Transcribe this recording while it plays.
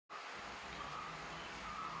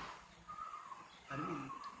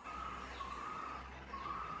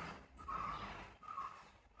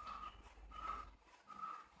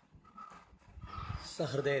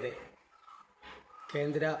സഹൃദയരെ,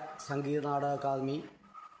 കേന്ദ്ര സംഗീത നാടക അക്കാദമി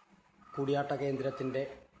കൂടിയാട്ട കേന്ദ്രത്തിൻ്റെ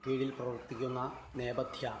കീഴിൽ പ്രവർത്തിക്കുന്ന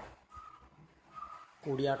നേപഥ്യ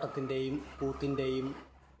കൂടിയാട്ടത്തിൻ്റെയും കൂത്തിൻ്റെയും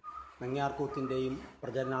ചക്യാർകൂത്തിൻ്റെയും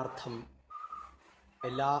പ്രചരണാർത്ഥം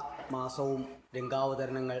എല്ലാ മാസവും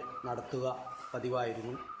രംഗാവതരണങ്ങൾ നടത്തുക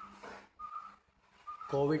പതിവായിരുന്നു.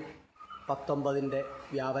 കോവിഡ്-19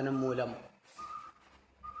 വ്യാപനം മൂലം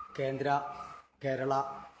കേരള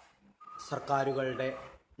സർക്കാരുകളുടെ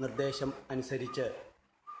നിർദ്ദേശം അനുസരിച്ച്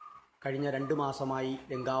കഴിഞ്ഞ 2 മാസമായി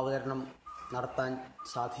രംഗാവതരണം നടത്താൻ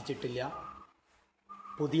സാധിച്ചിട്ടില്ല.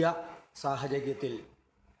 പുതിയ സാഹചര്യത്തിൽ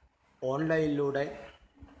ഓൺലൈനിലൂടെ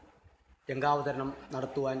രംഗാവതരണം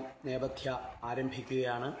നടത്തുവാൻ നേപഥ്യ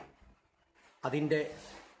ആരംഭിക്കുകയാണ്. അതിൻ്റെ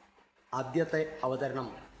ആദ്യത്തെ അവതരണം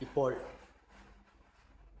ഇപ്പോൾ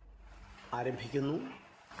ആരംഭിക്കുന്നു.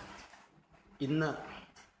 ഇന്ന്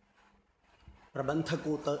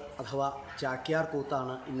പ്രബന്ധക്കൂത്ത് അഥവാ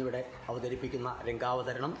ചാക്യാർകൂത്താണ് ഇന്നിവിടെ അവതരിപ്പിക്കുന്ന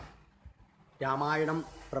രംഗാവതരണം. രാമായണം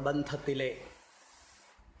പ്രബന്ധത്തിലെ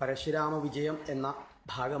പരശുരാമവിജയം എന്ന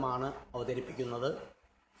ഭാഗമാണ് അവതരിപ്പിക്കുന്നത്.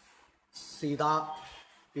 സീതാ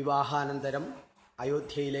വിവാഹാനന്തരം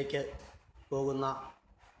അയോധ്യയിലേക്ക് പോകുന്ന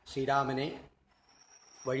ശ്രീരാമനെ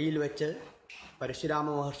വഴിയിൽ വെച്ച് പരശുരാമ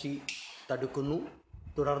മഹർഷി തടുക്കുന്നു.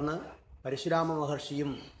 തുടർന്ന് പരശുരാമ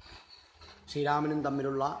മഹർഷിയും ശ്രീരാമനും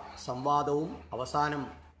തമ്മിലുള്ള സംവാദവും അവസാനം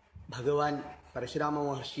ഭഗവാൻ പരശുരാമ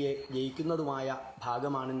മഹർഷിയെ ജയിക്കുന്നതുമായ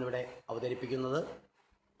ഭാഗമാണിന്നിവിടെ അവതരിപ്പിക്കുന്നത്.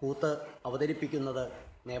 കൂത്ത് അവതരിപ്പിക്കുന്നത്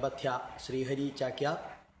നേപഥ്യ ശ്രീഹരി ചാക്യാർ,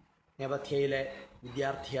 നേപഥ്യയിലെ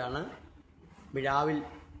വിദ്യാർത്ഥിയാണ്. മിഴാവിൽ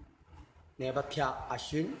നേപഥ്യ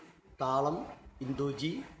അശ്വിൻ, താളം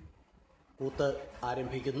ഇന്ദുജി. കൂത്ത്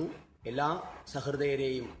ആരംഭിക്കുന്നു. എല്ലാ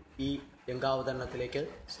സഹൃദയരെയും ഈ രംഗാവതരണത്തിലേക്ക്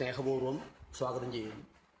സ്നേഹപൂർവ്വം സ്വാഗതം ചെയ്യുന്നു.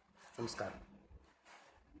 നമസ്കാരം.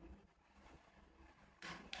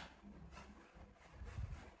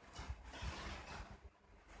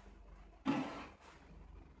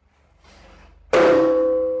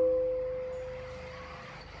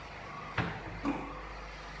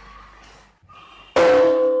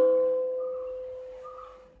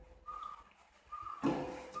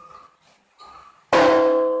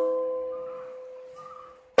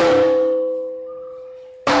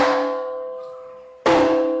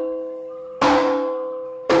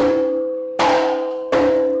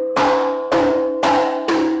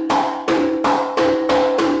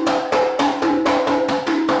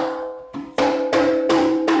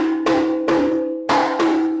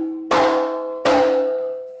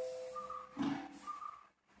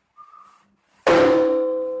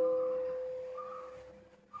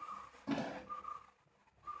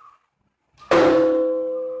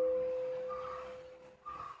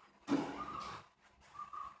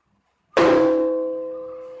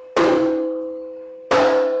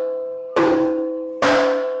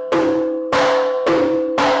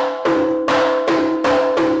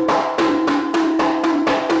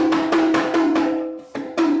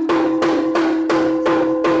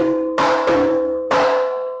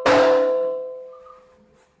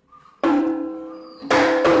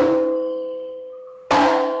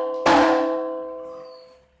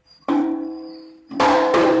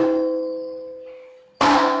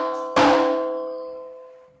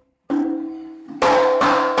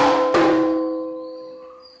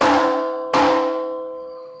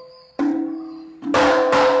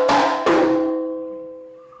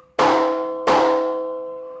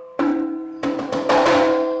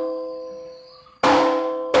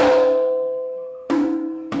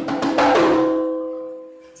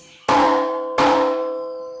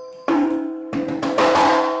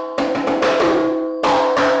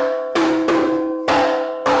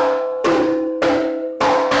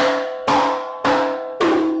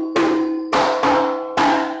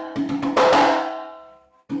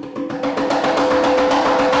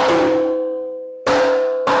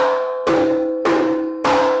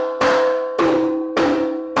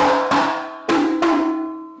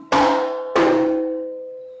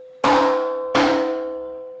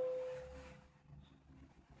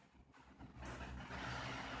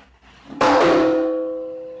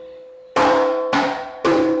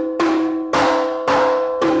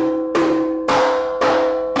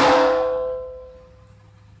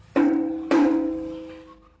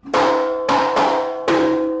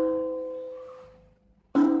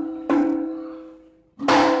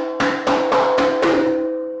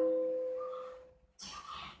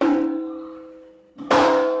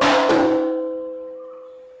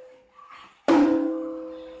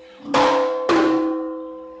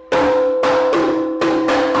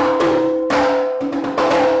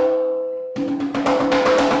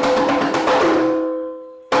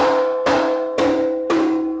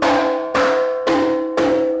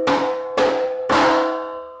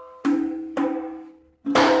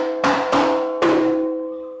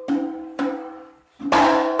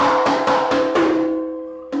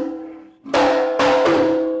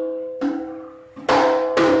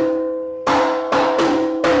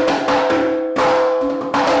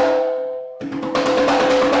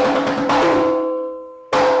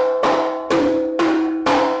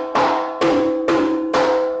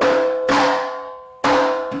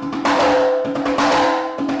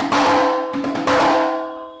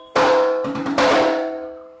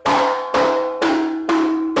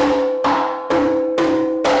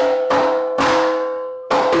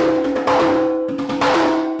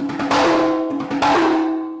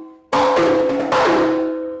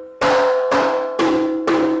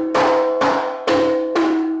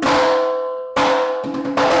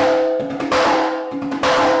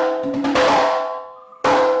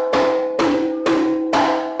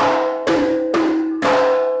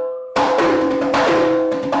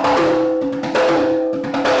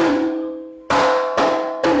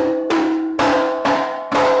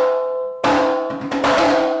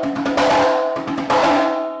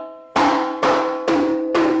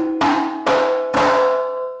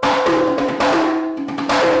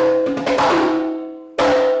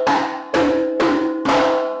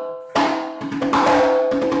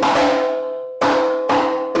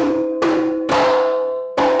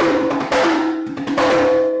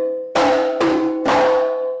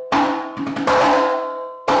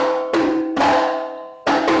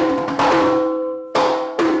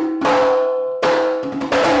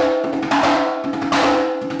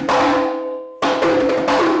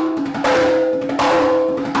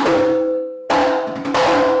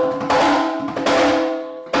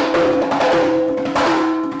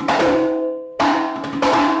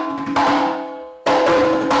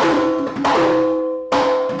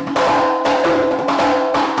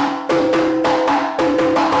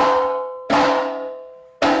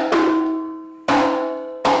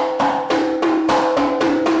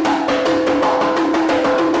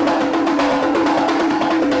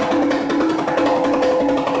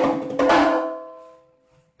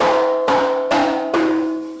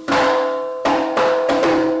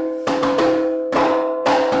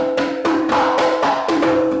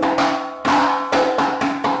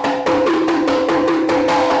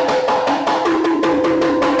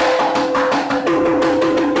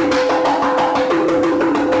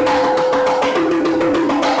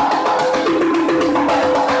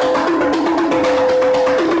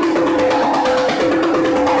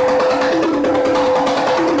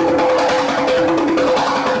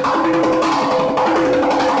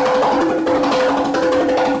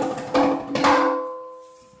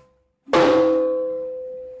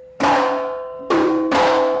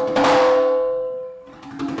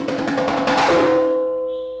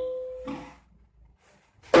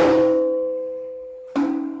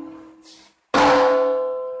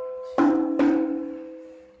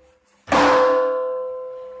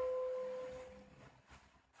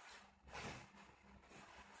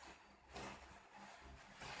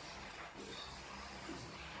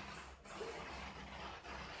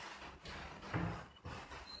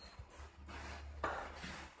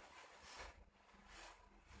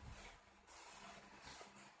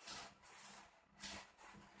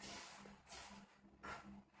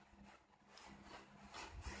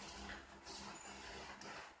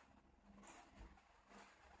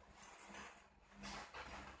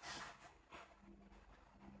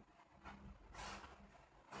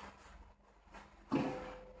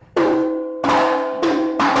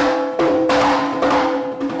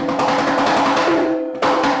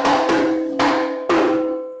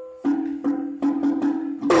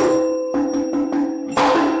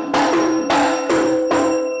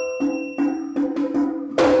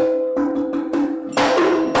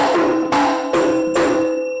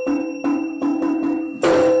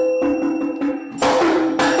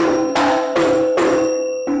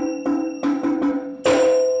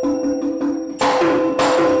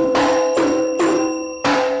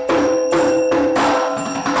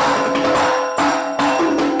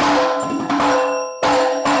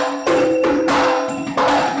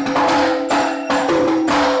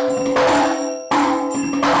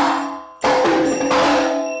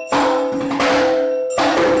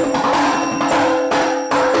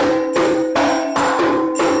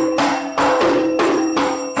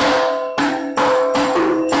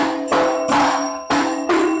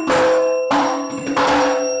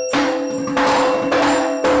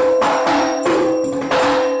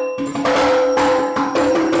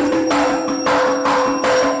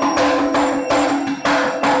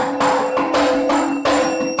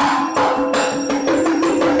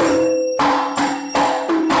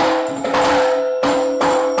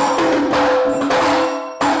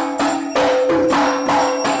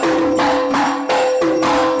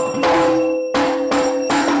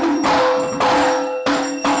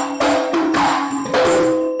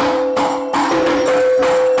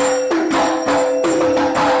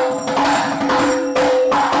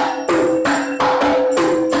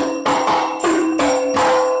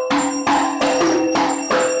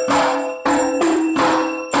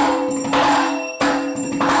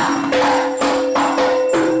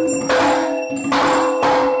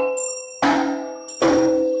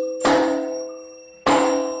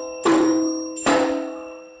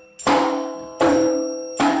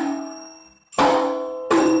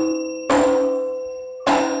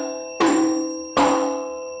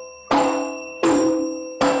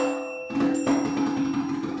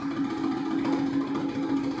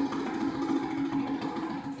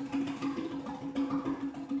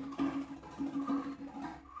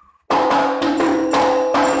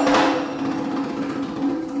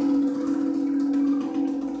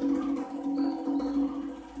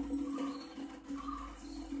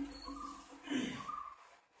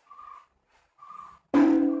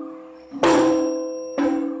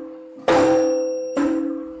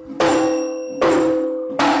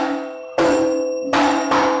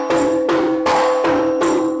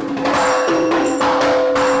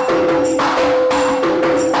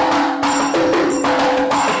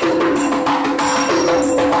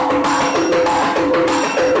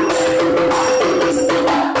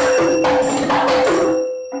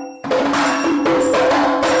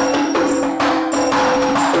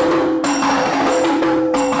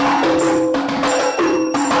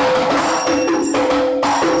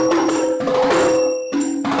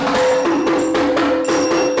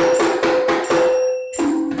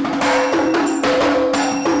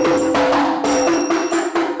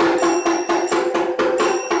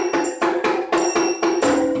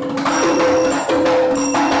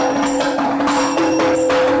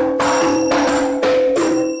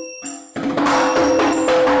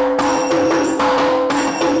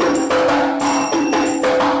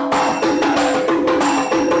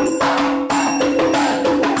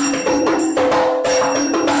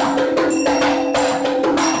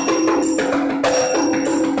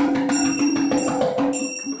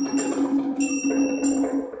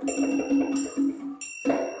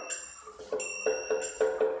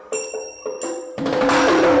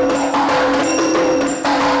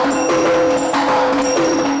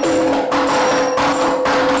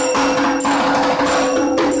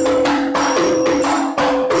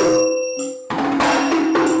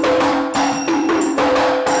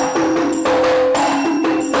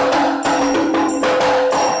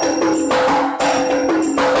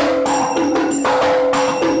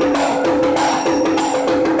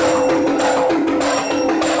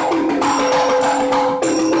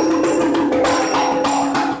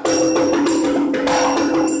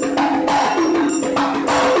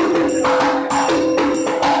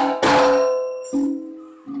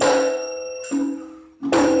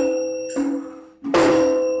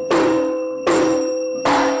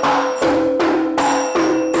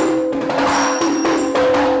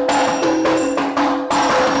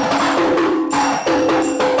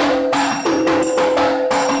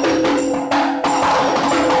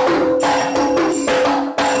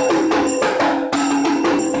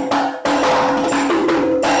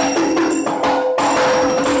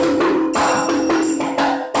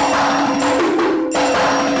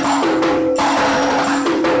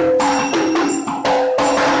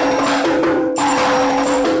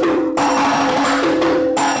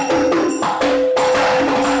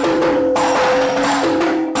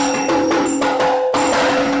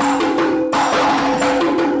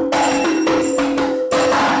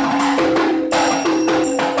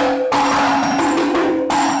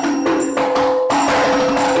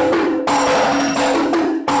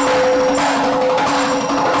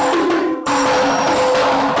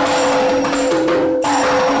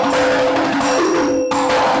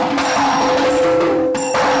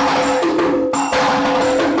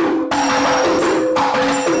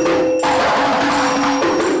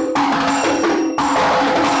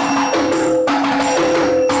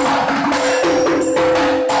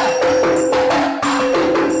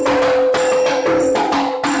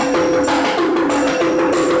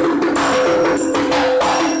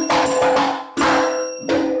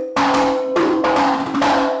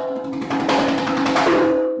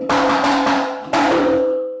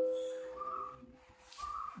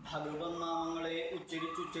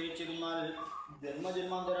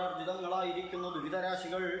 ജന്മജന്മാന്തരാർജിതങ്ങളായിരിക്കുന്ന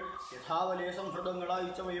ദുരിതരാശികൾ യഥാവലയ സംഹൃതങ്ങളായി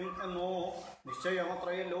ചമയും എന്നോ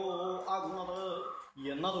നിശ്ചയമത്രയല്ലോ ആകുന്നത്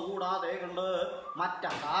എന്നതുകൂടാതെ കണ്ട്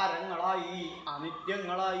മറ്റകാരങ്ങളായി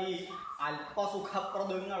അനിത്യങ്ങളായി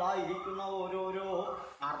അല്പസുഖപ്രദങ്ങളായിരിക്കുന്ന ഓരോരോ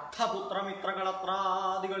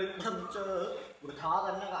അർത്ഥപുത്രമിത്രകളത്രാദികളിൽ ഭ്രമിച്ച് വൃഥാ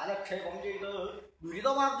തന്നെ കാലക്ഷേപം ചെയ്ത്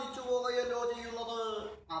ദുരിതമാർജിച്ചു പോവുകയല്ലോ ചെയ്യുന്നത്.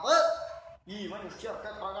 അത് ഈ മനുഷ്യർക്ക്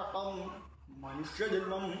എത്ര കഷ്ടം.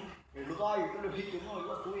 മനുഷ്യജന്മം എളുതായിട്ട് ലഭിക്കുന്ന ഒരു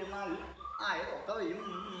വസ്തു എന്നാൽ ആയതൊക്കെയും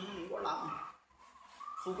കൊള്ളാം.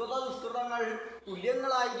 സുഗത ദുഷ്കൃതങ്ങൾ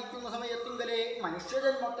തുല്യങ്ങളായിരിക്കുന്ന സമയത്തിങ്കലെ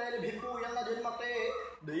മനുഷ്യജന്മത്തെ ലഭിക്കൂ എന്ന ജന്മത്തെ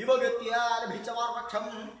ദൈവഗത്യാ ലഭിച്ചവാർ പക്ഷം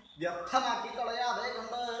വ്യർത്ഥമാക്കി കളയാതെ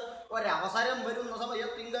കണ്ട് ഒരവസരം വരുന്ന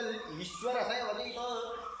സമയത്തിങ്കൽ ഈശ്വര സേവ ചെയ്ത്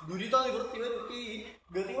ദുരിത നിവൃത്തി വരുത്തി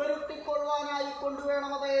ഗതി വരുത്തിക്കൊള്ളുവാനായി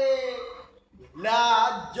കൊണ്ടുവേണമതേ. എല്ലാ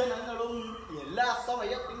ജനങ്ങളും എല്ലാ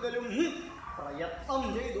സമയത്തിങ്കലും പ്രയത്നം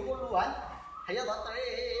ചെയ്തു കൊള്ളുവാൻ ഹയതത്രേ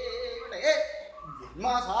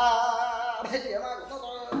ജന്മസാഫല്യമാകുന്നത്.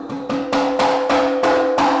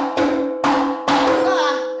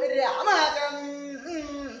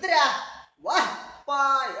 രാമചന്ദ്ര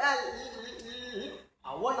വാപ്പായൽ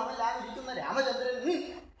അവണമെല്ലാമിരിക്കുന്ന രാമചന്ദ്രൻ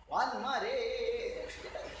വാന്മാരെ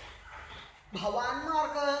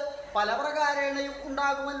ഭവാന്മാർക്ക് പല പ്രകാരേണയും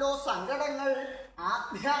ഉണ്ടാകുമല്ലോ സങ്കടങ്ങൾ.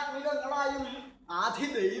 ആധ്യാത്മികങ്ങളായും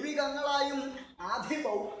ആധിദൈവികങ്ങളായും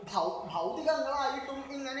ഭൗതികങ്ങളായിട്ടും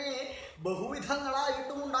ഇങ്ങനെ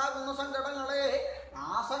ബഹുവിധങ്ങളായിട്ടും ഉണ്ടാകുന്ന സങ്കടങ്ങളെ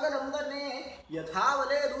ആസകലം തന്നെ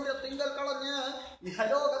യഥാവലെ ദൂരത്തിങ്കൽ കളഞ്ഞ്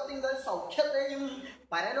ഇഹലോകത്തിങ്കൽ സൗഖ്യത്തെയും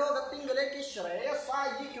പരലോകത്തിങ്കലേക്ക്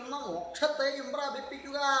ശ്രേയസ്സായിരിക്കുന്ന മോക്ഷത്തെയും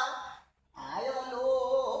പ്രാപിപ്പിക്കുക ആയതല്ലോ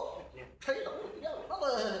രക്ഷയുടെ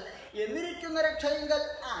പൂർത്തിയാവുന്നത്. എന്നിരിക്കുന്ന രക്ഷയെങ്കിൽ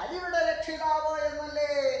ആരുടെ രക്ഷിതാവോ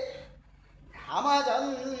എന്നല്ലേ.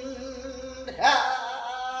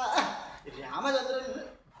 രാമചന്ദ്രൻ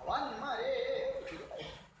ഭവാന്മാരെ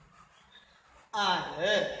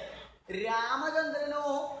ആര് രാമചന്ദ്രനോ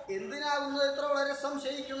എന്തിനാകുന്നത് ഇത്ര വളരെ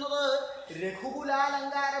സംശയിക്കുന്നത്?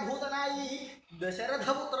 രഘുകുലാലങ്കാരഭൂതനായി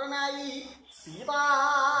ദശരഥപുത്രനായി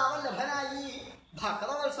സീതാവല്ലഭനായി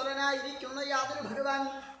ഭക്തവത്സലനായിരിക്കുന്ന യാതൊരു ഭഗവാൻ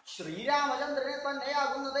ശ്രീരാമചന്ദ്രനെ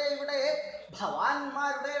തന്നെയാകുന്നതേ ഇവിടെ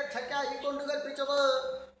ഭവാന്മാരുടെ രക്ഷയ്ക്കായി കൊണ്ട് കൽപ്പിച്ചത്.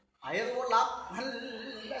 ആയതുകൊള്ളാം,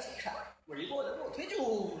 നല്ല ശിക്ഷ വഴി പോലെ ബോധിച്ചു.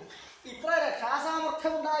 ഇത്ര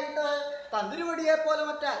രക്ഷാസാമർഥ്യം ഉണ്ടായിട്ട് തന്ത്രിവടിയെ പോലെ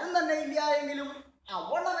മറ്റാരും തന്നെ ഇല്ല എങ്കിലും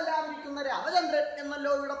അവണ്ണമെല്ലാം ഇരിക്കുന്ന രാമചന്ദ്രൻ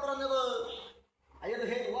എന്നല്ലോ ഇവിടെ പറഞ്ഞത്. അയത്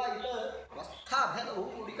ഹേതുവായിട്ട് അവസ്ഥാഭേദവും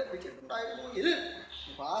കൂടി കൽപ്പിച്ചിട്ടുണ്ടായിരുന്നെങ്കിൽ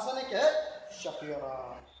ഉപാസനയ്ക്ക്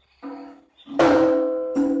ശക്തിയേറാം.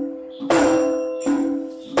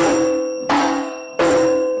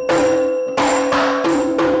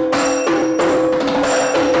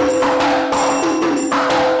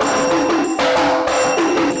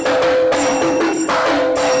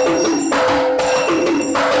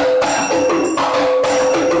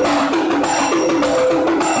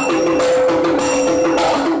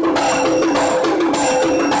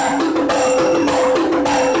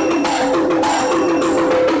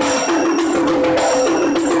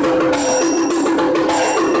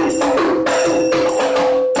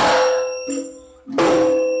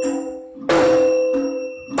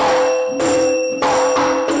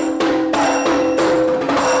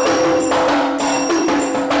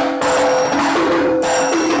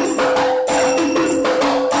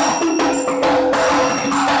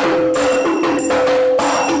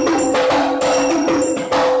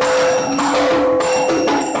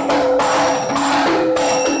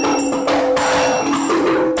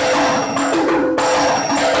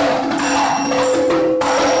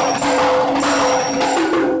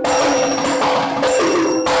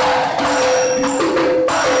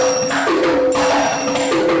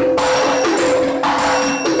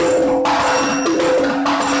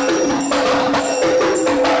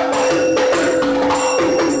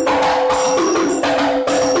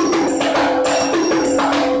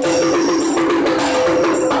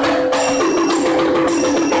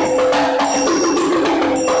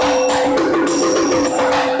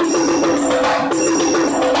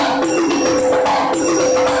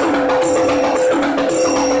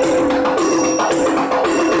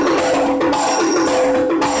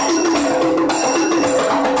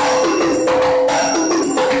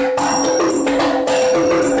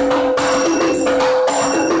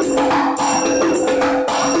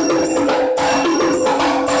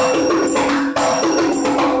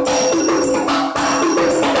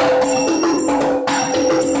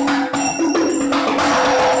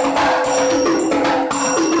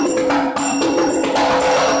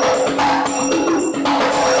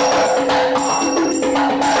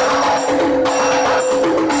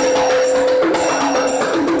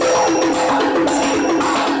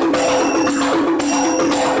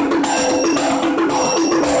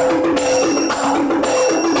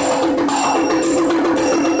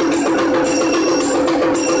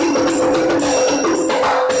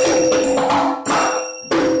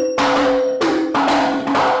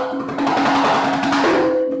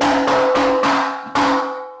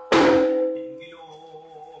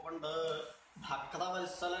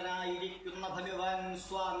 ഭക്തവത്സലനായിരിക്കുന്ന ഭഗവാൻ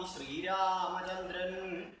സ്വാമി ശ്രീരാമചന്ദ്രൻ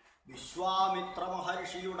വിശ്വാമിത്ര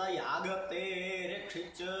മഹർഷിയുടെ യാഗത്തെ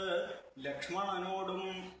രക്ഷിച്ച് ലക്ഷ്മണനോടും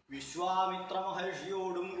വിശ്വാമിത്ര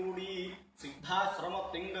മഹർഷിയോടും കൂടി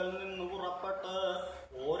സിദ്ധാശ്രമത്തിങ്കൽ നിന്ന് പുറപ്പെട്ട്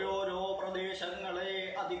ഓരോരോ പ്രദേശങ്ങളെ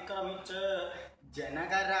അതിക്രമിച്ച്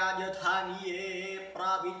ജനകരാജധാനിയെ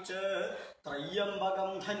പ്രാപിച്ച്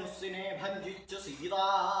ത്രയ്യംബകം ധനുസ്സിനെ ഭഞ്ജിച്ച്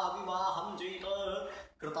സീതാവിവാഹം ചെയ്ത്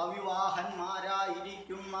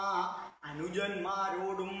കൃതവിവാഹന്മാരായിരിക്കുന്ന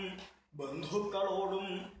അനുജന്മാരോടും ബന്ധുക്കളോടും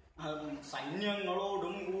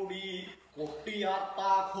സൈന്യങ്ങളോടും കൂടി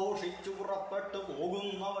കൊട്ടിയാർത്താഘോഷിച്ചു പുറപ്പെട്ടു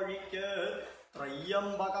പോകുന്ന വഴിക്ക്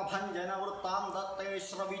ത്രയ്യംബക ഭഞ്ജന വൃത്താന്തത്തെ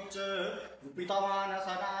ശ്രവിച്ച്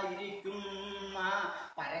കുപിതമാനസനായിരിക്കുന്ന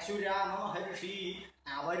പരശുരാമ മഹർഷി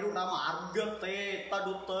അവരുടെ മാർഗത്തെ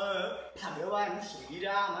തടുത്ത് ഭഗവാൻ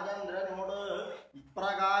ശ്രീരാമചന്ദ്രനോട്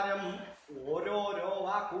ഇപ്രകാരം ഓരോരോ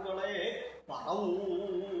വാക്കുകളെ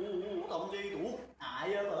പറവൂതം ചെയ്തു.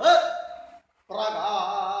 ആയത്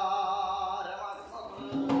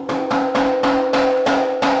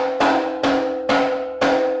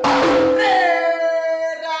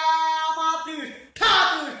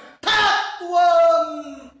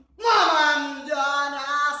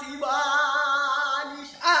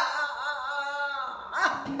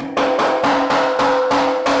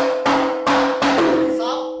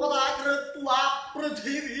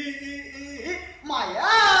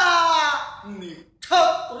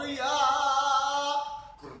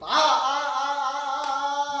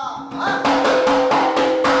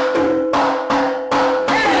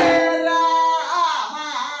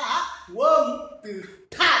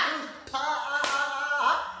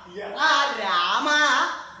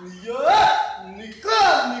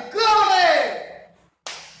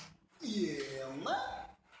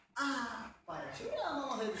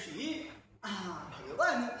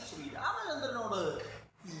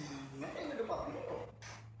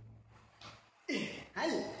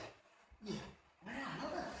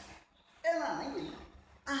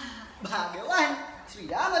ഭഗവാൻ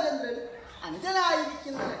ശ്രീരാമചന്ദ്രൻ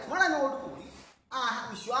അനുജനായിരിക്കുന്ന ലക്ഷ്മണനോട് കൂടി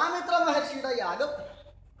വിശ്വാമിത്ര മഹർഷിയുടെ യാഗം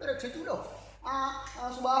രക്ഷിച്ചുല്ലോ.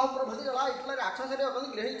 സുബാഹുപ്രഭൃതികളായിട്ടുള്ള രാക്ഷസരെ ഒക്കെ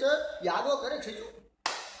നിഗ്രഹിച്ച് യാഗമൊക്കെ രക്ഷിച്ചു.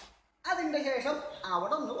 അതിൻ്റെ ശേഷം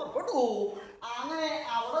അവിടെ നിന്ന് പുറപ്പെട്ടു. അങ്ങനെ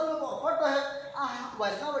അവിടെ നിന്ന് പുറപ്പെട്ട്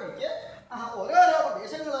വരുന്ന വഴിക്ക് ഓരോരോ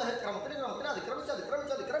പ്രദേശങ്ങൾ ക്രമത്തിൽ അതിക്രമിച്ച്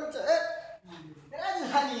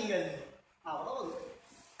രാജധാനികൾ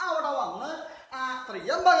അവിടെ വന്ന്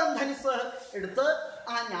ത്രയ്യംബകം ധനുസ് എടുത്ത്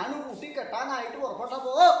ഞാനും കൂട്ടി കെട്ടാനായിട്ട്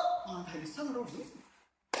പുറപ്പെട്ടപ്പോ ധനുസ് അങ്ങോട്ട്.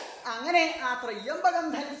 അങ്ങനെ ത്രയ്യംബകം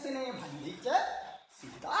ധനുസിനെ ഭഞ്ജിച്ച്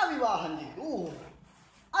സീതാവിവാഹം ചെയ്തു.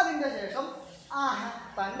 അതിൻ്റെ ശേഷം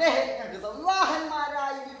തൻ്റെ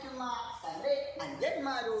കൃതവിവാഹന്മാരായിരിക്കുന്ന തൻ്റെ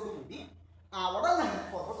അഞ്ചന്മാരോടുകൂടി അവിടെ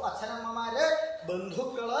പുറപ്പെട്ടു. അച്ഛനമ്മമാര്,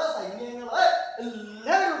 ബന്ധുക്കള്, സൈന്യങ്ങള്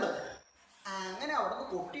എല്ലാവരും ഉണ്ട്. അങ്ങനെ അവിടെ നിന്ന്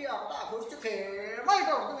കൊട്ടിയാർത്ത് ആഘോഷിച്ച്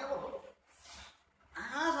ക്ഷേമമായിട്ട് അവിടെ നിന്ന് പുറപ്പെട്ടു.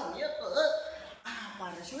 ആ സമയത്ത്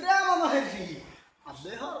പരശുരാമ മഹർഷി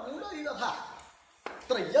അദ്ദേഹം അറിഞ്ഞൂടോ ഈ കഥ.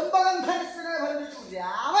 ത്രയ്യംബകം ധനുസ്സിനെ ഭഞ്ജിച്ചു.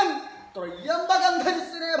 രാമൻ ത്രയ്യംബകം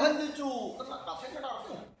ധനുസ്സിനെ ഭഞ്ജിച്ചു. കഥങ്ങട്ട്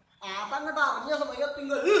അറിഞ്ഞു. അതങ്ങട്ട് അറിഞ്ഞ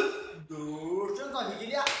സമയത്തിങ്കൾ ദോഷം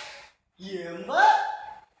സഹിക്കില്ല. എന്ത്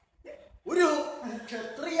ഒരു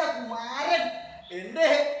ക്ഷത്രിയ കുമാരൻ എൻ്റെ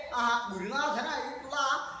ഗുരുനാഥനായിട്ടുള്ള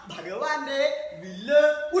ഭഗവാന്റെ വില്ല്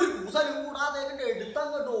ഒരു കൂസലും കൂടാതെ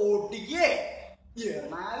എടുത്തങ്ങോട്ട് ഓട്ടിക്കേ.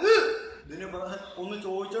 എന്നാൽ ഇതിന് ഒന്ന്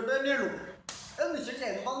ചോദിച്ചിട്ട് തന്നെയുള്ളൂ എന്ന് വെച്ചിട്ട്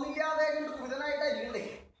എന്തൊന്നില്ലാതെ കൊണ്ട് കുരുതനായിട്ടായിരിക്കണ്ടേ.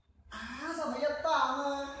 ആ സമയത്താണ്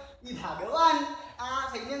ഈ ഭഗവാൻ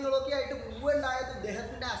സൈന്യങ്ങളൊക്കെ ആയിട്ട് പൂവുണ്ടായത്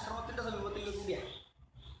ഇദ്ദേഹത്തിന്റെ ആശ്രമത്തിന്റെ സമീപത്തിൽ കൂടിയാണ്.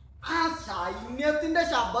 ആ സൈന്യത്തിന്റെ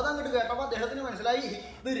ശബ്ദം അങ്ങോട്ട് കേട്ടപ്പോൾ അദ്ദേഹത്തിന് മനസ്സിലായി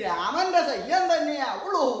ഇത് രാമന്റെ സൈന്യം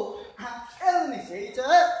തന്നെയാവുള്ളൂ എന്ന് നിശ്ചയിച്ച്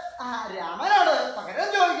രാമനോട് പകരം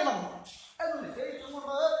ചോദിക്കണം എന്ന്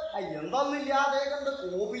നിശ്ചയിച്ചുകൊണ്ട് എന്തൊന്നില്ലാതെ കണ്ട്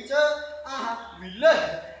കോപിച്ച് വില്ല്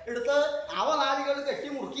എടുത്ത് അവനാദികൾ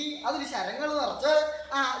കെട്ടിമുറുക്കി അതിൽ ശരങ്ങൾ നിറച്ച്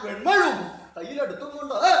വെൺമഴും കയ്യിലെടുത്തും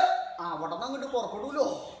കൊണ്ട് അവിടെ നിന്ന് അങ്ങോട്ട് പുറപ്പെടൂലോ.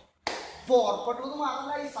 പുറപ്പെട്ടു എന്ന്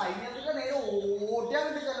മാത്രമല്ല ഈ സൈന്യത്തിന്റെ നേരെ ഓടിയാൻ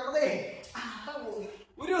വേണ്ടി ചെല്ലണതേ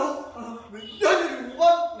ഒരു വലിയൊരു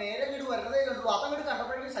രൂപം നേരെ വീട് വരുന്നതേ കണ്ടു. അതങ്ങോട്ട്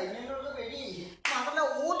കണ്ടപ്പോഴേക്കും സൈന്യങ്ങളൊക്കെ കഴി മാത്രമല്ല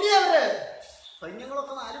ഓടിയവര്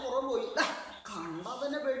സൈന്യങ്ങളൊക്കെ നാല് പുറം പോയി. കണ്ടാൽ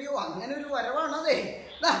തന്നെ പേടിയോ അങ്ങനെ ഒരു വരവാണതേ.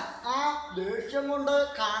 ആ ദേഷ്യം കൊണ്ട്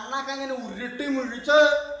കണ്ണൊക്കെ അങ്ങനെ ഉരുട്ടി മുഴിച്ച്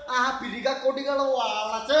പിരികക്കൊടികൾ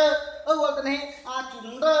വളച്ച് അതുപോലെ തന്നെ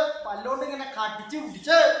ചുണ്ട് പല്ലോണ്ട് ഇങ്ങനെ കടിച്ച്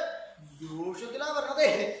പിടിച്ച് ദോഷത്തിലാ പറഞ്ഞതേ.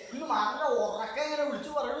 ഇന്ന് മാത്രമല്ല ഉറക്കെ ഇങ്ങനെ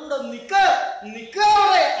വിളിച്ചു പറയുന്നുണ്ട് നിക്ക് നിക്ക്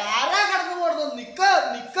ആരാ കടന്നു പോകുന്നത് നിക്ക്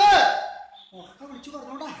നിക്ക് ഉറക്കെ വിളിച്ചു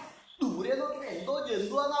പറഞ്ഞോണ്ടാ. ദൂരെ നോക്കി എന്തോ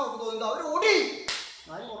ജന്തുവാന്നാ അവർക്ക് തോന്നുന്നത്. അവർ ഓടി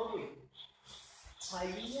നാല് പുറം പോയി.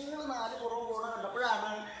 സൈന്യങ്ങൾ 4 പുറവും കൂടെ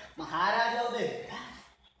കണ്ടപ്പോഴാണ് മഹാരാജാവ്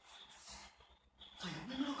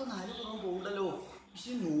സൈന്യങ്ങളൊക്കെ 4 പുറവും പോകണ്ടല്ലോ.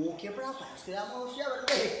 പക്ഷെ നോക്കിയപ്പോഴാ പരശുരാമ മഹർഷി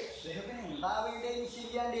അവരുടെ അദ്ദേഹത്തിന് ഉണ്ടാവേണ്ടേ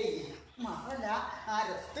ശരിയാണ്ടേ. മാത്രല്ല ആ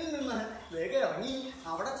രഥത്തിൽ നിന്ന് വേഗം ഇറങ്ങി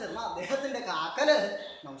അവിടെ ചെന്ന അദ്ദേഹത്തിന്റെ കാക്കല്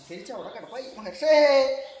നമസ്കരിച്ച് അവിടെ കിടപ്പായി. മഹർഷേ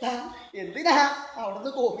എന്തിനാ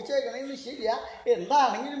അവിടുന്ന് കോപിച്ചേക്കണേന്ന് ശരിയാ,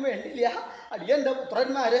 എന്താണെങ്കിലും വേണ്ടില്ല, അടിയന്റെ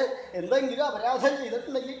പുത്രന്മാര് എന്തെങ്കിലും അപരാധം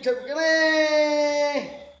ചെയ്തിട്ടുണ്ടെങ്കിൽ ക്ഷമിക്കണേ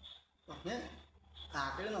പറഞ്ഞ്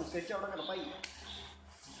കാക്കല് നമസ്കരിച്ച് അവിടെ കിടപ്പായി.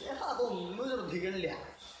 അദ്ദേഹം അതൊന്നും ശ്രദ്ധിക്കണില്ല.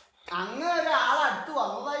 അങ്ങനെ ഒരാളടുത്ത്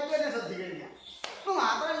വന്നതായിട്ട് തന്നെ ശ്രദ്ധിക്കണില്ല.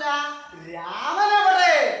 മാത്രല്ല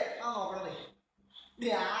രാമനെവിടെ നോക്കണതേ,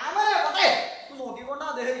 രാമനെവിടെ നോക്കിക്കൊണ്ടാ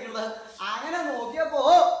അദ്ദേഹം ഇരിക്കുന്നത്. അങ്ങനെ നോക്കിയപ്പോ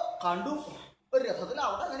കണ്ടു ഒരു രഥത്തിൽ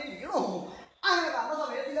അവിടെ അങ്ങനെ ഇരിക്കണോ. അങ്ങനെ കണ്ട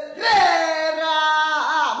സമയത്തിൽ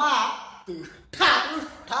രാമ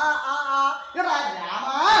രാമ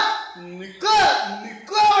നിക്ക്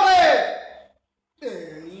നിക്കോടെ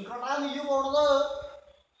എങ്ങോട്ടാ നീ പോണത്?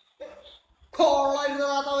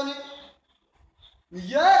 കൊള്ളരുതാത്തവന്,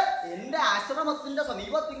 നീയ് എന്റെ ആശ്രമത്തിന്റെ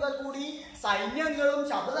സമീപത്തിങ്കൽ കൂടി സൈന്യങ്ങളും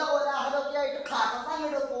ശബ്ദകോലാഹലൊക്കെ ആയിട്ട്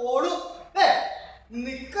കടന്നങ്ങോട്ട് പോണു.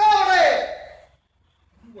 നിക്കവിടെ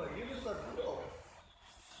വഴി തട്ടോ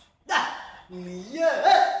നീയ്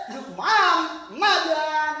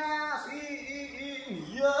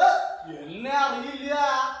എന്നെ അറിയില്ല,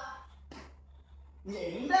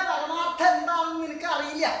 എന്റെ പരമാർത്ഥം എന്താണെന്ന് നിനക്ക്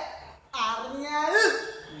അറിയില്ല. അറിഞ്ഞാൽ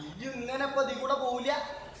നീ ഇങ്ങനെ പതി കൂടെ പോവില്ല.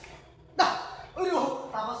 ഒരു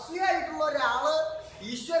തപസ്വിയായിട്ടുള്ള ഒരാള്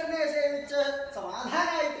ഈശ്വരനെ സേവിച്ച്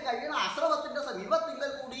സമാധാനമായിട്ട് കഴിയുന്ന ആശ്രമത്തിന്റെ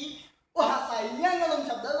സമീപത്തിങ്കൽ കൂടി സൈന്യങ്ങളും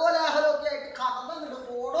ശബ്ദകോലാഹലവും ഒക്കെ ആയിട്ട് കടന്നിട്ട്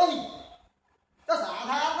പോടോ നീ.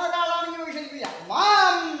 സാധാരണ ഒരാളാണെങ്കിൽ വിഷയിക്കില്ല.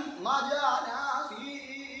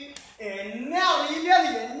 എന്നെ അറിയില്ല,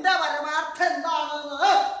 നീ എന്റെ പരമാർത്ഥം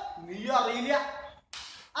എന്താണെന്ന് നീ അറിയില്ല.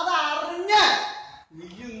 അതറിഞ്ഞ് നീ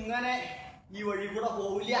ഇങ്ങനെ ഈ വഴി കൂടെ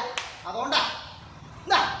പോവില്ല. അതുകൊണ്ടാ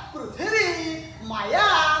പൃഥിവി മയാ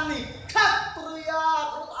നിക്ഷത്രിയ,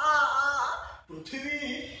 പൃഥിവി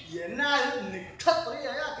എന്നാൽ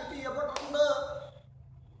നിക്ഷത്രിയയാക്കി ചെയ്യപ്പെട്ടിട്ടുണ്ട്.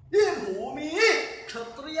 ഈ ഭൂമി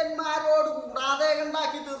ക്ഷത്രിയന്മാരോട് കൂടാതെ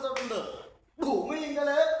കണ്ടാക്കി തീർത്തിട്ടുണ്ട്.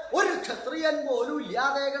 ഭൂമിയില് ഒരു ക്ഷത്രിയൻ പോലും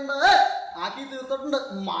ഇല്ലാതെ കണ്ട് ആക്കി തീർത്തിട്ടുണ്ട്.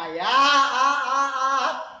 മയാ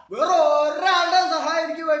വേറെ ഒരാളുടെ സഹായം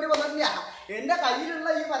എനിക്ക് വേണ്ടി വന്നിട്ടില്ല. എന്റെ കയ്യിലുള്ള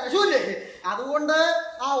ഈ പരശുല്ലേ, അതുകൊണ്ട്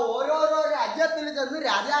ആ ഓരോരോ രാജ്യത്തിൽ ചെന്ന്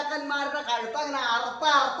രാജാക്കന്മാരുടെ കഴുത്ത് അങ്ങനെ അറുത്ത്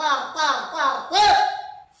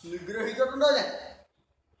നിഗ്രഹിച്ചിട്ടുണ്ടോ ഞാൻ.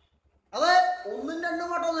 അത് 1 2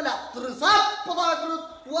 വട്ടമൊന്നുമില്ല, 21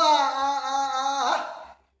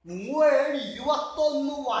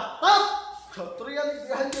 വട്ടം ക്ഷത്രിയ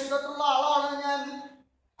നിഗ്രഹം ചെയ്തിട്ടുള്ള ആളാണ് ഞാൻ.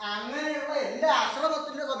 അങ്ങനെയുള്ള എന്റെ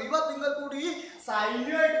ആശ്രമത്തിന്റെ സമീപത്തിങ്കൽ കൂടി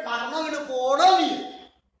സൈന്യമായിട്ട് കടന്നങ്ങോട്ട് പോണോ നീ?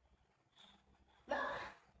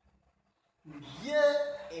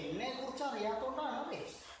 എന്നെ കുറിച്ച് അറിയാത്തോണ്ടാണ്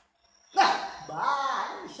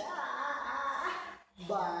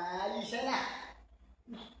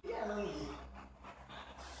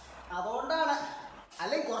അതുകൊണ്ടാണ്.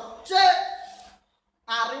 അല്ലെങ്കിൽ കുറച്ച്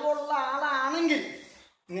അറിവുള്ള ആളാണെങ്കിൽ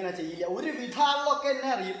ഇങ്ങനെ ചെയ്യില്ല. ഒരു വിധാളിലൊക്കെ എന്നെ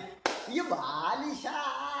അറിയും. ഈ ബാലിശ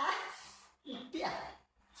കുട്ടിയാ,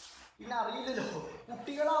 പിന്നെ അറിയില്ലല്ലോ.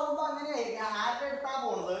 കുട്ടികളാവുമ്പോ അങ്ങനെയായിരിക്കും. ആരുടെ അടുത്താ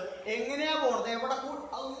പോണത്, എങ്ങനെയാ പോണത്, എവിടെ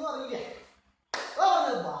അതൊന്നും അറിയില്ല.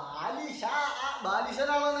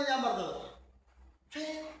 ബാലിശനാണെന്ന് ഞാൻ പറഞ്ഞത്. പക്ഷേ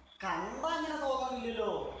കണ്ട അങ്ങനെ തോന്നുന്നില്ലല്ലോ.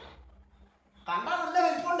 കണ്ടാ നല്ല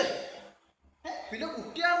വലിപ്പുണ്ട്. പിന്നെ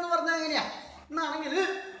കുട്ടിയാണെന്ന് പറഞ്ഞാൽ എങ്ങനെയാ എന്നാണെങ്കിൽ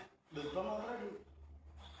വലിപ്പം മാത്രമേ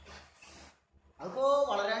അതിപ്പോ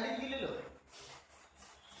വളരാണ്ടിരിക്കില്ലല്ലോ.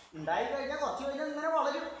 ഉണ്ടായി കഴിഞ്ഞാൽ കുറച്ച് കഴിഞ്ഞാൽ ഇങ്ങനെ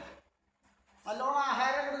വളരും. നല്ലോണം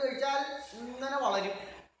ആഹാരം കൊണ്ട് കഴിച്ചാൽ ഇങ്ങനെ വളരും.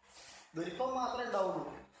 വലിപ്പം മാത്രമേ ഉണ്ടാവുള്ളൂ,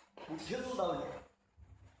 ബുദ്ധിയൊന്നും ഉണ്ടാവില്ല.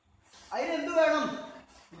 അതിനെന്ത് വേണം?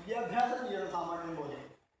 വിദ്യാഭ്യാസം ചെയ്യണം സാമാന്യം പോലെ.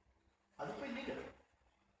 അതിപ്പോ ഇല്ലല്ലോ.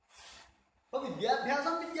 അപ്പൊ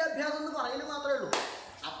വിദ്യാഭ്യാസം എന്ന് പറയല് മാത്രമേ ഉള്ളൂ,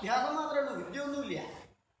 അഭ്യാസം മാത്രമേ ഉള്ളൂ, വിദ്യ ഒന്നുമില്ല.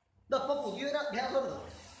 ഇതപ്പോ പുതിയൊരു അഭ്യാസമുണ്ട്.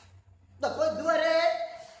 ഇതപ്പോ ഇതുവരെ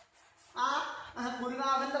ആ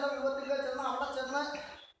ഗുരുനാഥന്റെ രൂപത്തിൽ ചെന്ന് അവിടെ ചെന്ന്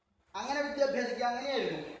അങ്ങനെ വിദ്യാഭ്യാസിക്കുക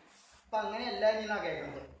അങ്ങനെയായിരുന്നു. അപ്പൊ അങ്ങനെയല്ല എന്നാ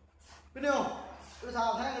കേൾക്കുന്നത്. പിന്നെയോ ഒരു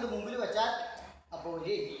സാധനം ഇങ്ങോട്ട് മുമ്പിൽ വെച്ചാൽ അപ്പോൾ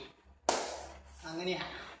അങ്ങനെയാ.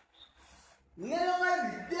 ഇങ്ങനെയുള്ള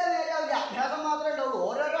വിദ്യ നേരാവില്ല, അഭ്യാസം മാത്രമേ ഉണ്ടാവുള്ളൂ.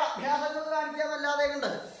 ഓരോരോ അഭ്യാസങ്ങൾ കാണിക്കാന്നല്ലാതെ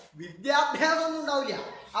കണ്ട് വിദ്യാഭ്യാസം ഒന്നും ഉണ്ടാവില്ല.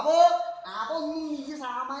 അപ്പോ അതൊന്നും ഈ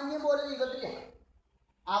സാമാന്യം പോലെ ചെയ്തിട്ടില്ല.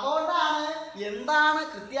 അതുകൊണ്ടാണ് എന്താണ്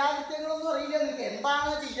കൃത്യാകൃത്യങ്ങളൊന്നും അറിയില്ല നിനക്ക്.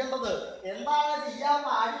 എന്താണ് ചെയ്യേണ്ടത്, എന്താണ് ചെയ്യാൻ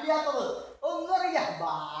പാടില്ലാത്തത് ഒന്നും അറിയില്ല.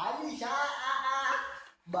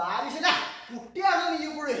 ബാലിശന കുട്ടിയാണ് നീ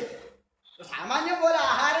ഇപ്പോഴേ. സാമാന്യം പോലെ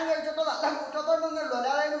ആഹാരം കഴിച്ചിട്ട് കുറ്റത്തോണ്ടൊന്നുള്ളൂ,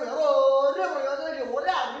 അല്ലാതെ വേറെ ഒരു പ്രയോജനമില്ല,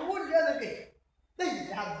 ഒരറിവില്ല എന്നൊക്കെ.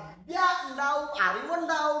 വിദ്യ ഉണ്ടാവും,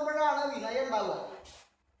 അറിവുണ്ടാവുമ്പോഴാണ് വിനയം ഉണ്ടാവുക.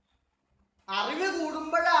 അറിവ്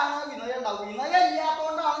കൂടുമ്പോഴാണ് വിനയം ഉണ്ടാവും. വിനയം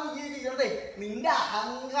ഇല്ലാത്തതുകൊണ്ടാണ് നീ ചെയ്യണ്ടേ. നിന്റെ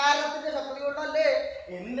അഹങ്കാരത്തിന്റെ ശക്തി കൊണ്ടല്ലേ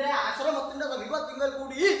എന്റെ ആശ്രമത്തിന്റെ സമീപത്തിങ്കൽ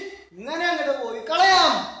കൂടി ഇങ്ങനെ അങ്ങോട്ട് പോയി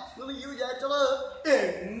കളയാം എന്ന് നീ വിചാരിച്ചത്.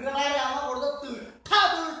 എങ്ങനെയാണ് കൊടുത്ത്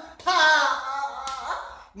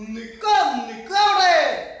നിക്കവിടെ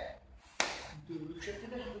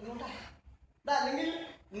ദേഷ്യത്തിന്റെ ശക്തി കൊണ്ടാ, അല്ലെങ്കിൽ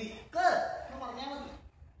നിക്ക് എന്ന് പറഞ്ഞാൽ മതി.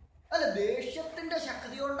 അല്ല, ദേഷ്യത്തിന്റെ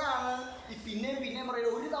ശക്തി കൊണ്ടാണ് ഈ പിന്നെയും പിന്നെയും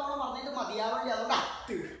പറയുന്നത്. ഒരു തവണ പറഞ്ഞിട്ട് മതിയാവില്ല. അതുകൊണ്ടാ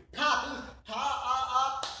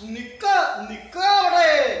നിക്ക്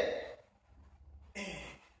അവിടെ.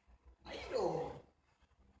 അയ്യോ,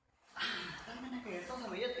 അതങ്ങനെ കേട്ട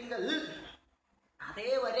സമയത്തിങ്കൽ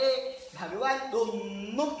അതേവരെ ഭഗവാൻ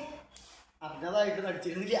ഒന്നും അറിഞ്ഞതായിട്ട്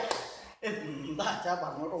നടിച്ചിരുന്നില്ല. എന്താച്ചാ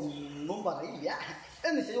പറഞ്ഞോട്ടൊന്നും പറയില്ല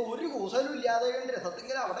എന്ന് വെച്ചാൽ ഒരു കൂസലും ഇല്ലാതെ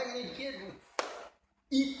രസത്തിങ്കിൽ അവിടെ എങ്ങനെ ഇരിക്കുകയായിരുന്നു.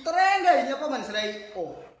 ഇത്രയും കഴിഞ്ഞപ്പോൾ മനസ്സിലായി, ഓ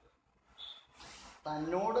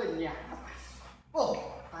തന്നോട് തന്നെയാണ്. ഓ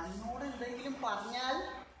തന്നോട് എന്തെങ്കിലും പറഞ്ഞാൽ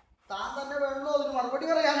താൻ തന്നെ വേണമല്ലോ അതിന് മറുപടി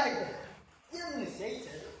പറയാനായിട്ട് എന്ന്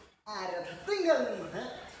നിശ്ചയിച്ച് ആ രഥത്തിങ്കൽ നിന്ന്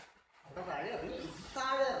അവിടെ താഴെ ഇറങ്ങി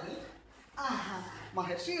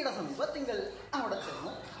മഹർഷിയുടെ സമീപത്തിങ്കൽ അവിടെ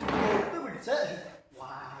ചെന്ന് തൊട്ട് പിടിച്ച്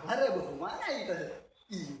വളരെ ബഹുമാനായിട്ട്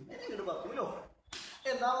ഇങ്ങനെ ഇങ്ങോട്ട് പറഞ്ഞല്ലോ.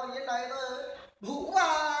 എന്താ പറയുണ്ടായത്?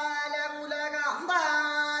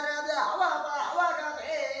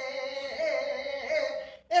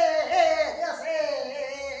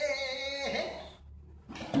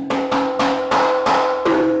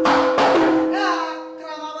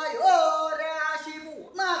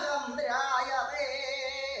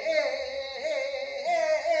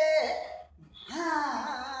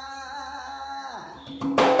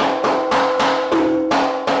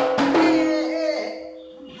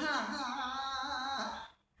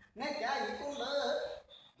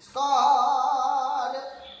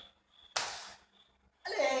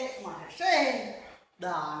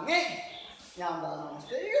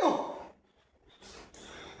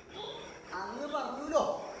 അങ്ങ് പറഞ്ഞല്ലോ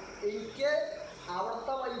എനിക്ക്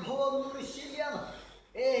അവിടുത്തെ വൈഭവം ഒന്നും നിശ്ചയില്ലാന്ന്.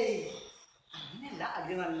 ഏയ് അങ്ങനെയല്ല,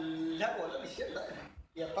 അത് നല്ല പോലെ നിശ്ചയുണ്ട്.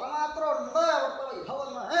 എത്രമാത്രം ഉണ്ട് അവിടുത്തെ വൈഭവം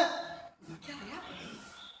എന്ന് എനിക്കറിയാം.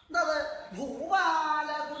 എന്താ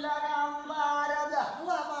ഭൂപാലകുല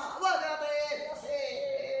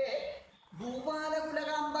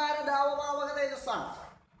ദാവഭാവക തേജസ്സാണ്.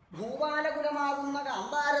 ഭൂപാലകുലമാകുന്ന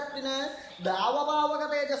കാന്താരത്തിന് ദാവഭാവക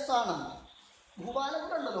തേജസ്സാണ്.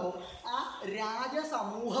 ഭൂപാലകുലം ഉണ്ടല്ലോ, ആ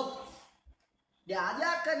രാജസമൂഹം,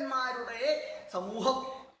 രാജാക്കന്മാരുടെ സമൂഹം,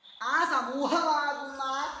 ആ സമൂഹമാകുന്ന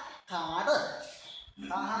കാട്,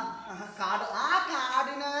 ആ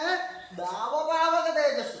കാടിന് ദാവഭാവക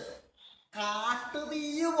തേജസ്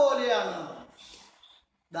കാട്ടുതീയ് പോലെയാണ്.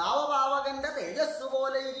 ദാവഭാവകന്റെ തേജസ്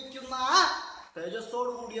പോലെ ഇരിക്കുന്ന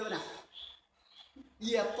തേജസ്സോട് കൂടിയവനാ.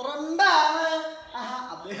 എത്ര ഉണ്ടാണ്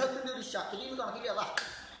അദ്ദേഹത്തിന്റെ ഒരു ശക്തി കണക്കില്ല. അതാ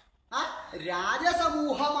ആ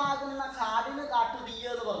രാജസമൂഹമാകുന്ന കാടിന് കാട്ടുതീയ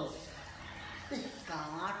എന്ന് പറഞ്ഞു.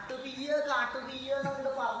 കാട്ടുതീയ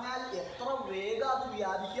എന്ന് പറഞ്ഞാൽ എത്ര വേഗം അത്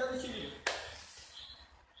വ്യാപിക്കാന്ന് ശരി.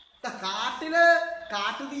 കാട്ടില്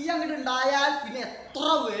കാട്ടുതീയ അങ്ങോട്ട് ഉണ്ടായാൽ പിന്നെ എത്ര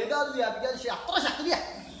വേഗം അത് വ്യാപിക്കാന്ന് ശരി. അത്ര ശക്തിയാ.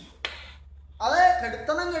 അത്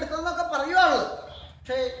കെടുത്തണം എന്നൊക്കെ പറയുവാണല്ലോ,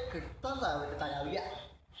 പക്ഷേ കെടുത്താൻ തരാവില്ല.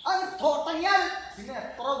 അത് തോട്ടങ്ങിയാൽ പിന്നെ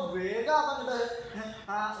എത്ര വേഗം അതങ്ങോട്ട്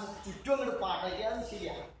ചുറ്റും അങ്ങോട്ട് പാട്ടയ്ക്കാന്ന്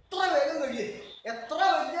ശരിയാ. എത്ര വേഗം കഴിയേ. എത്ര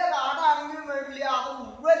വലിയ കാടാണെങ്കിലും വേണ്ടില്ല, അത്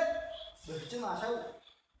മുഴുവൻ വെച്ച് നാശവും.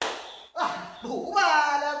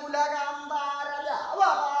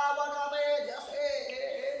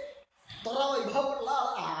 എത്ര വൈഭവമുള്ള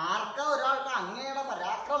ആർക്കാ ഒരാൾക്ക് അങ്ങയുടെ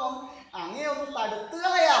പരാക്രമം അങ്ങയൊന്നും തടുത്തു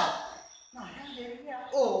കളയാം?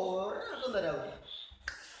 ഒരാൾക്കും തരാവില്ല.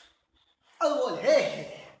 അതുപോലെ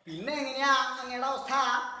പിന്നെ എങ്ങനെയാ അങ്ങയുടെ അവസ്ഥ?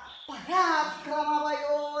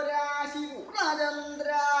 പരാക്രമവയോരാശി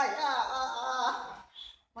പൂർണ്ണചന്ദ്രായ.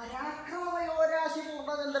 പരാക്രമവയോരാശി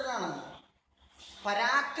പൂർണ്ണചന്ദ്രനാണ്.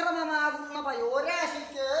 പരാക്രമമാകുന്ന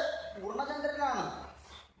വയോരാശിക്ക് പൂർണ്ണചന്ദ്രനാണ്.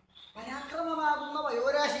 പരാക്രമമാകുന്ന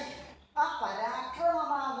വയോരാശി, ആ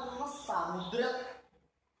പരാക്രമമാകുന്ന സമുദ്രം,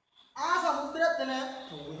 ആ സമുദ്രത്തിന്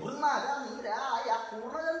പൂർണ്ണചന്ദ്രായ,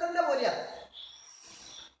 പൂർണ്ണചന്ദ്രന്റെ പോലെയാണ്.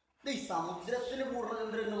 ഈ സമുദ്രത്തിന്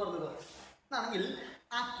പൂർണ്ണചന്ദ്രൻ എന്ന് പറഞ്ഞത് എന്നാണെങ്കിൽ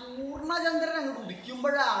ആ പൂർണ്ണചന്ദ്രൻ അങ്ങ്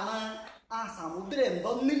ഉദിക്കുമ്പോഴാണ് ആ സമുദ്രം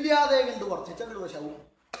എന്തൊന്നില്ലാതെ കണ്ട് വർദ്ധിച്ചങ്ങോട്ട് വശവും.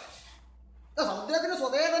 സമുദ്രത്തിന്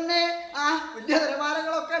സ്വതേ തന്നെ ആ വലിയ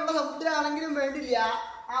തിരമാലകളൊക്കെ ഉള്ള സമുദ്രമാണെങ്കിലും വേണ്ടില്ല,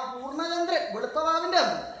 ആ പൂർണ്ണചന്ദ്രൻ വെളുത്തവാവിന്റെ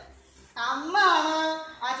അന്നാണ്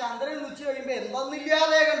ആ ചന്ദ്രൻ ഉച്ച കഴിയുമ്പോ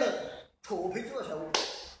എന്തൊന്നില്ലാതെ കണ്ട് ശോഭിച്ചു വശവും.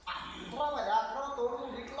 പരാക്രമത്തോട്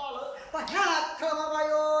കൂടിയിട്ടുള്ള ആള്,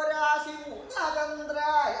 പരാക്രമവയോരാശി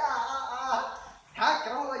പൂർണ്ണചന്ദ്രായ,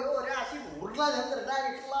 പരാക്രമവയോരാശി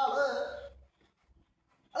പൂർണ്ണചന്ദ്രനായിട്ടുള്ള ആള്,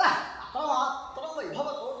 അല്ല അത്രമാത്രം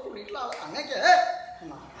വൈഭവത്തോട് കൂടിയിട്ടുള്ള ആള്. അങ്ങക്ക്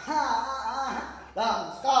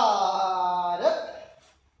നമസ്കാരം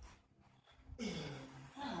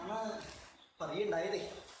പറയുണ്ടായതേ.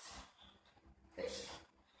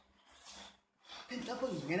 എന്താ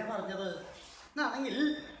ഇങ്ങനെ പറഞ്ഞത് എന്നാണെങ്കിൽ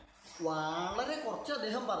വളരെ കുറച്ച്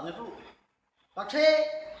അദ്ദേഹം പറഞ്ഞിട്ടുള്ളൂ. പക്ഷേ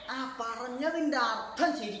ആ പറഞ്ഞതിൻ്റെ അർത്ഥം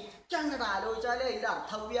ശരിക്കും അങ്ങോട്ട് ആലോചിച്ചാലേ അതിൻ്റെ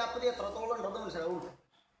അർത്ഥവ്യാപ്തി എത്രത്തോളം ഉണ്ടെന്ന് മനസ്സിലാവുള്ളൂ.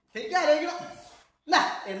 ശരിക്കും ആലോചിക്കണം.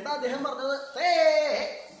 എന്താ അദ്ദേഹം പറഞ്ഞത്?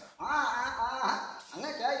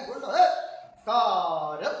 അങ്ങനെയൊക്കെ ആയിക്കൊണ്ട്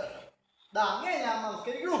കാരം അങ്ങനെ ഞാൻ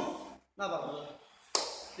നമസ്കരിക്കണു എന്നാ പറഞ്ഞത്.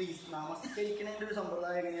 പ്ലീസ്, നമസ്കരിക്കണേൻ്റെ ഒരു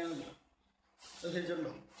സമ്പ്രദായം എങ്ങനെയാണെന്ന്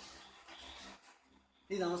ശ്രദ്ധിച്ചിട്ടുണ്ടോ?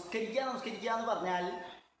 ഈ നമസ്കരിക്കുക എന്ന് പറഞ്ഞാൽ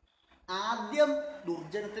ആദ്യം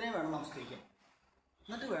ദുർജനത്തിനെ വേണം നമസ്കരിക്കാൻ,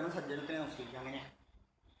 എന്നിട്ട് വേണം സജ്ജനത്തിനെ നമസ്കരിക്കാൻ. അങ്ങനെയാണ്.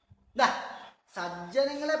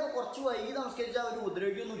 സജ്ജനങ്ങളെ ഇപ്പോൾ കുറച്ച് വൈകി നമസ്കരിച്ചാൽ അവർ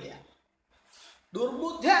ഉപദ്രവിക്കൊന്നുമില്ല.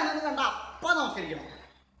 ദുർബുദ്ധിയാണെന്ന് കണ്ട അപ്പം നമസ്കരിക്കണം,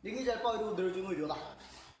 ഇല്ലെങ്കിൽ ചിലപ്പോൾ അവർ ഉപദ്രവിച്ചൊന്നും വരുമതാ.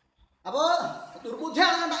 അപ്പോൾ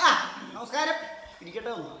ദുർബുദ്ധിയാണെന്ന് കണ്ട നമസ്കാരം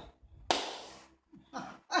ഇരിക്കട്ടെ ഒന്ന്,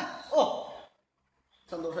 ഓ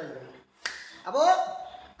സന്തോഷമായിരിക്കും. അപ്പോൾ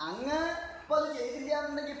അങ്ങ് ഇപ്പം അത് ചെയ്തില്ല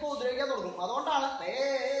എന്നുണ്ടെങ്കിൽ ഇപ്പോൾ ഉപദ്രവിക്കാൻ തുടങ്ങും. അതുകൊണ്ടാണ്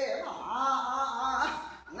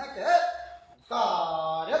അങ്ങക്ക്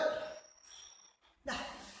കാരം.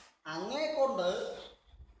 അങ്ങേ കൊണ്ട്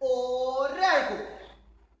ഒരാൾക്കും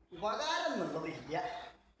ഉപകാരം എന്നുള്ളതില്ല.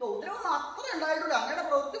 ഉപദ്രവം മാത്രമേ ഉണ്ടായിട്ടുള്ളൂ. അങ്ങയുടെ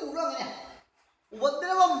പ്രവൃത്തി മുഴുവൻ അങ്ങനെയാണ്.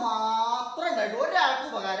 ഉപദ്രവം മാത്രമേ ഉണ്ടായിട്ടുള്ളൂ, ഒരാൾക്കും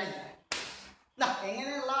ഉപകാരം ഇല്ല.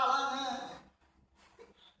 എങ്ങനെയുള്ള ആളാണ്?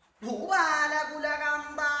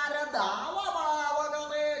 ഭൂപാലകുലകാന്താര ദാവഭാവക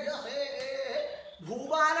തേജസേ.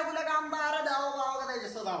 ഭൂപാലകുലകാന്താര ദാവഭാവക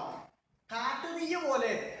തേജസ്സതാണ്. കാട്ടുതീയ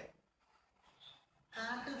പോലെ.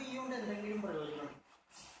 കാട്ടുതീ കൊണ്ട് എന്തെങ്കിലും പ്രയോജനം?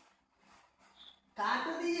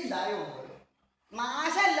 കാട്ടുതീ ഉണ്ടായോണ്ട്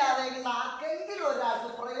നാശമല്ലാതെ ആർക്കെങ്കിലും ഒരാൾക്ക്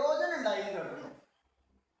പ്രയോജനം ഉണ്ടായി കേൾക്കുന്നു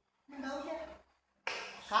ഉണ്ടാവില്ല.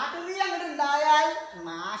 കാട്ടുതീ അങ്ങോട്ട് ഉണ്ടായാൽ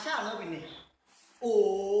നാശമാണ്. പിന്നെ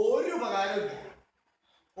ഒരു ഉപകാരമില്ല,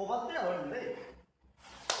 ഉപദ്രവമുണ്ട്.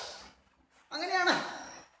 അങ്ങനെയാണ്.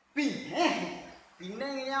 പിന്നെ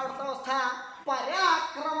എങ്ങനെയാ അവിടുത്തെ അവസ്ഥ?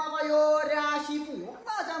 പരാക്രമവയോരാശി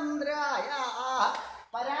പൂർണ്ണചന്ദ്രായ.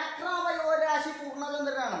 പരാക്രമവയോരാശി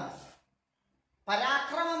പൂർണ്ണചന്ദ്രനാണ്.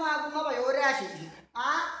 പരാക്രമമാകുന്ന വയോരാശി, ആ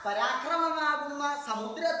പരാക്രമമാകുന്ന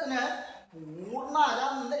സമുദ്രത്തിന്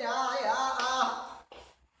പൂർണ്ണചന്ദ്രായ.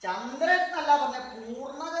 ചന്ദ്രൻ എന്നല്ല പറഞ്ഞ,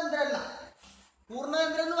 പൂർണ്ണചന്ദ്രൻ.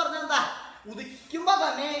 പൂർണ്ണചന്ദ്രൻ എന്ന് പറഞ്ഞാൽ എന്താ? ഉദിക്കുമ്പോ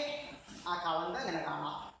തന്നെ ആ കളങ്ക എങ്ങനെ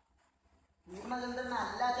കാണാം. പൂർണ്ണചന്ദ്രൻ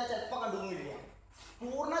അല്ലാച്ച ചിലപ്പോ കണ്ടുന്നില്ല.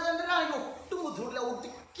 പൂർണ്ണചന്ദ്രനാണെങ്കിൽ ഒട്ടും ബുദ്ധിമുട്ടില്ല.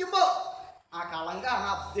 ഉദിക്കുമ്പോ ആ കളങ്കാണ്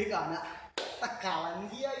അബ്ദി കാണുക.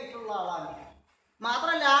 കളങ്കിയായിട്ടുള്ള ആളാണ്.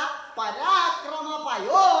 മാത്രല്ല പരാക്രമ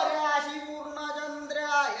പയോരാശി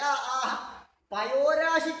പൂർണ്ണചന്ദ്രായ.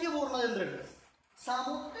 പയോരാശിക്ക് പൂർണ്ണചന്ദ്രൻ,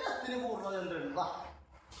 സമുദ്രത്തിന് പൂർണ്ണചന്ദ്രൻ.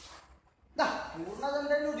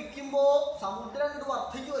 പൂർണ്ണചന്ദ്രൻ ഉദിക്കുമ്പോ സമുദ്രം അങ്ങോട്ട്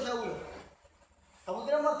വർദ്ധിച്ചു വശാവൂലോ.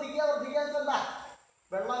 സമുദ്രം വർദ്ധിക്കാൻ എന്താ?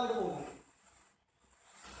 വെള്ളം അങ്ങോട്ട് പോകും.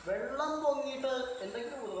 വെള്ളം പൊങ്ങിയിട്ട്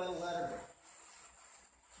എന്തെങ്കിലും ഉപകാരമുണ്ട്?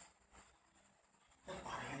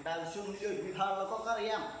 പറയേണ്ട ആവശ്യമൊന്നുമില്ല, ഒരുവിധ ആളുകൾക്കൊക്കെ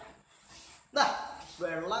അറിയാം.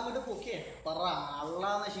 വെള്ളം അങ്ങോട്ട് പൊക്കിയേ എത്ര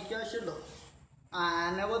ആളാ നശിക്കാൻ ആവശ്യമുണ്ടോ?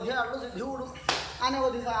 അനവധി ആളുകൾ സിദ്ധി കൂടും,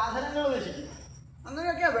 അനവധി സാധനങ്ങൾ നശിക്കും.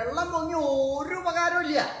 അങ്ങനെയൊക്കെയാ. വെള്ളം പൊങ്ങി ഒരു ഉപകാരവും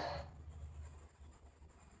ഇല്ല.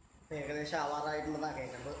 ഏകദേശം ആവാറായിട്ടുണ്ടെന്നാണ്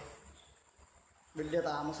കേൾക്കുന്നത്. വലിയ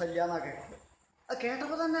താമസമില്ല എന്നാണ് കേൾക്കുന്നത്. അത്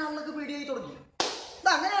കേട്ടപ്പോൾ തന്നെ ആളുകൾക്ക് പേടിയായി തുടങ്ങി.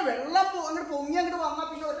 അങ്ങനെ വെള്ളം അങ്ങോട്ട് പൊങ്ങി അങ്ങോട്ട് വന്നാൽ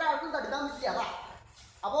പിന്നെ ഒരാൾക്കും തടുക്കാൻ പറ്റില്ല. അതാ.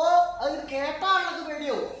 അപ്പോൾ അത് കേട്ട ആളുകൾക്ക്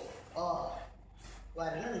പേടിയാവും.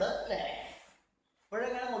 വരണുണ്ട് അല്ലേ?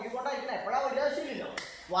 ഇപ്പോഴെങ്ങനെ നോക്കിക്കൊണ്ടായിരിക്കണം. എപ്പോഴാ വലിയ ആവശ്യമില്ലല്ലോ.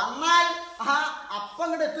 വന്നാൽ അപ്പം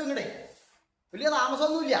അങ്ങോട്ട് എത്തും. ഇങ്ങോട്ടേ വലിയ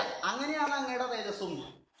താമസമൊന്നുമില്ല. അങ്ങനെയാണ് അങ്ങയുടെ തേജസ്സും.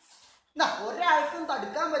 ഒരാൾക്കും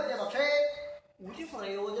തടുക്കാൻ പറ്റില്ല. പക്ഷേ ഒരു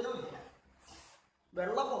പ്രയോജനവും ഇല്ല.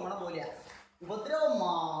 വെള്ളം പൊങ്ങണ പോലെയാ, ഉപദ്രവം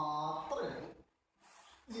മാത്രമേ ഉള്ളൂ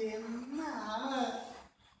എന്നാണ്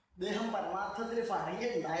അദ്ദേഹം പരമാർത്ഥത്തിൽ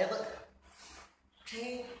പറയുകയുണ്ടായത്. പക്ഷേ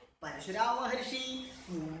പരശുരാമ മഹർഷി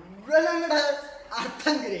മുഴുവൻ അങ്ങോട്ട്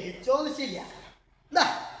അർത്ഥം ഗ്രഹിച്ചോന്ന് വെച്ചില്ല.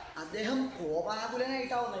 അദ്ദേഹം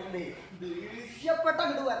കോപാകുലനായിട്ടാവുന്നേ. ദേഷ്യപ്പെട്ട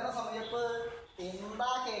അങ്ങോട്ട് വരുന്ന സമയത്ത്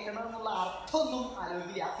എന്താ കേൾക്കണം എന്നുള്ള അർത്ഥമൊന്നും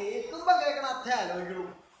ആലോചിക്കില്ല. കേൾക്കുമ്പോൾ കേൾക്കണ അർത്ഥം ആലോചിക്കുള്ളൂ.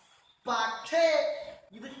 പക്ഷേ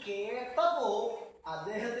ഇത് കേട്ടപ്പോ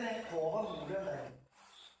അദ്ദേഹത്തിന് കോപം കൂടുതലുണ്ടായിരുന്നു.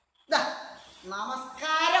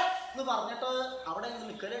 നമസ്കാരം എന്ന് പറഞ്ഞിട്ട് അവിടെ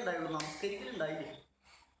നിൽക്കലുണ്ടായുള്ളൂ, നമസ്കരിക്കലുണ്ടായില്ലേ.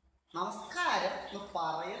 നമസ്കാരം എന്ന്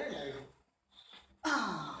പറയലുണ്ടായിരുന്നു.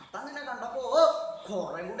 അതങ്ങനെ കണ്ടപ്പോ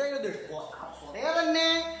കുറെ കൂടെ സ്വതേ തന്നെ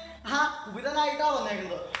കുപിതനായിട്ടാ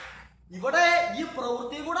വന്നേക്കുന്നത്. ഇവിടെ ഈ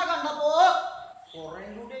പ്രവൃത്തി കൂടെ കണ്ടപ്പോ കുറെ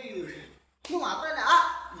കൂടെ ഇത് മാത്രല്ല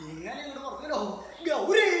ഇങ്ങനെ ഇങ്ങോട്ട് പറഞ്ഞല്ലോ,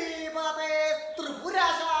 ഗൗരീപതേ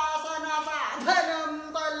ത്രിപുരശാസന സാധനം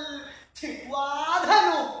തൽ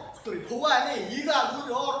ചിത്വാധനു ത്രിഭുവനൈക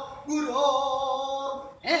ഗുരോർ ഗുരോർ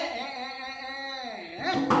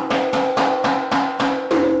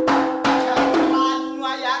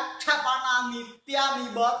ക്ഷപണ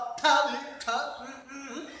നിത്യനിബദ്ധ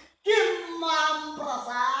കിം മാം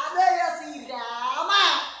പ്രസാദയസി രാമ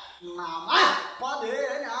നമഃ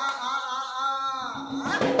പദേന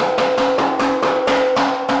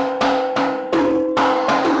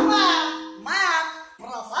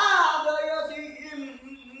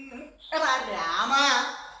രാമ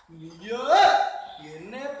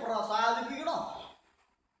എന്നെ പ്രസാദിപ്പിക്കണോ?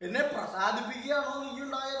 എന്നെ പ്രസാദിപ്പിക്കുകയാണോ നീ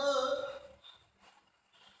ഉണ്ടായത്?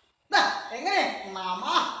 എങ്ങനെ? നമ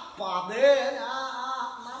പദേന,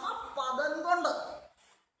 നമ പദം കൊണ്ട്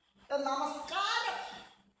നമസ്കാരം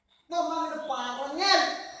എന്നൊന്നങ്ങോട്ട് പറഞ്ഞാൽ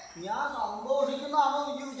ഞാൻ സന്തോഷിക്കുന്നതാണോ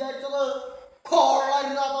നീ വിചാരിച്ചത്?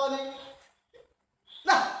 കൊള്ളരുതാത്തോനെ,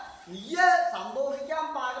 നീയെ സന്തോഷിക്കാൻ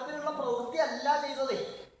പാകത്തിലുള്ള പ്രവൃത്തി അല്ല ചെയ്തതേ.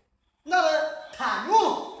 എന്നത് ധനു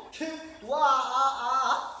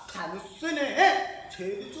ധനുസ്സിനെ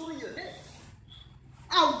ഛേദിച്ചു,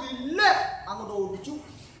 ആ വില്ല് അങ്ങോട്ട് ഓടിച്ചു.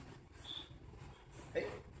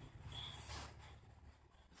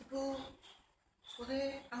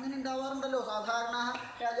 അങ്ങനെ ഉണ്ടാവാറുണ്ടല്ലോ സാധാരണ.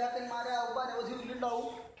 രാജാക്കന്മാരാകുമ്പോൾ അനവധി വില്ലുണ്ടാവും.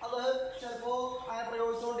 അത് ചിലപ്പോ അങ്ങനെ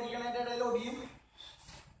പ്രയോഗിച്ചുകൊണ്ടിരിക്കണതിൻ്റെ ഇടയിൽ ഒടിയും.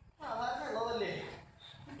 സാധാരണ ഉള്ളതല്ലേ.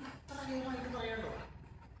 എത്ര ഗെയിമായിട്ട് പറയണ്ടോ,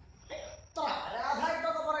 എത്ര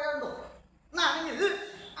ആരാധായിട്ടൊക്കെ പറയണ്ടോ. എന്നാണെങ്കിൽ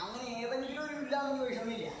അങ്ങനെ ഏതെങ്കിലും ഒരു വില്ലാണെന്ന്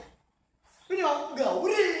വിഷമില്ല. പിന്നെ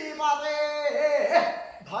ഗൗരീപതേ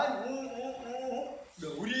ധനു,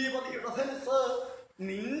 ഗൗരീപതിയുടെ ധനുസ്.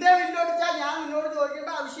 നിന്റെ വില്ലടിച്ചാൽ ഞാൻ നിന്നോട് ചോദിക്കേണ്ട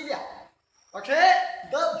ആവശ്യമില്ല. പക്ഷേ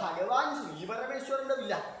ഇത് ഭഗവാൻ ശ്രീപരമേശ്വരന്റെ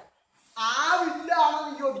വില്ല. ആ വില്ലാണ്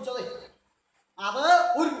നീ ഓടിച്ചത്. അത്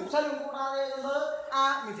ഒരു കുശലും കൂടാതെ കൊണ്ട് ആ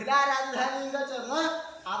മിഥിലാ രാജധാനിയിൽ ചെന്ന്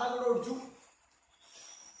അതങ്ങോട്ട് ഓടിച്ചു.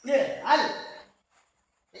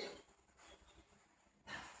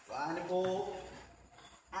 ഞാനിപ്പോ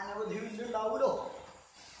അനവധി വില്ലുണ്ടാവൂലോ,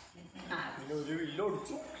 അതിലൊരു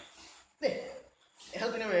വില്ലൊടിച്ചു.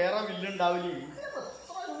 അദ്ദേഹത്തിന് വേറെ വില്ലുണ്ടാവില്ലേ?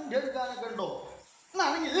 എടുക്കാനൊക്കെ ഉണ്ടോ?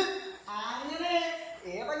 എന്നാണെങ്കിൽ അങ്ങനെ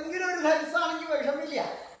ഏതെങ്കിലും ഒരു ധനുസാണെങ്കിൽ വിഷമില്ല.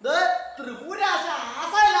 ഇത്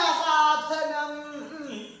ത്രിപുരശാസനസാധനം,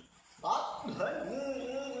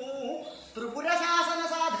 ത്രിപുരശാസന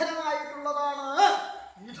സാധനമായിട്ടുള്ളതാണ്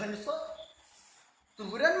ഈ ധനുസ്.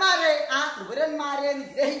 ത്രിപുരന്മാരെ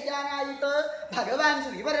നിഗ്രഹിക്കാനായിട്ട് ഭഗവാൻ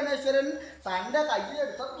ശ്രീപരമേശ്വരൻ തൻ്റെ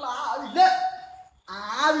കയ്യിലെടുത്തിട്ടുള്ള ആ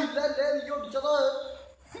വില്ലല്ലേ നീ ഒടിച്ചത്.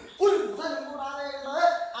 ഒരു ദിവസം കൂടാതെ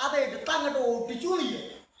അതെടുത്ത് അങ്ങോട്ട് ഓട്ടിച്ചു നീ.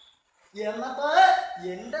 എന്നിട്ട്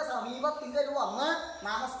എൻ്റെ സമീപത്തിങ്കൽ വന്ന്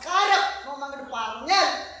നമസ്കാരം എന്നൊന്നങ്ങോട്ട് പറഞ്ഞാൽ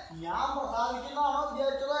ഞാൻ പ്രസാദിക്കുന്നതാണോ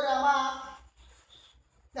വിചാരിച്ചത് രാമ?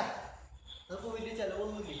 അതിപ്പോ വലിയ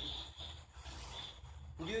ചെലവൊന്നുമില്ലേ.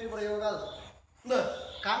 പുതിയൊരു പ്രയോഗം അത്.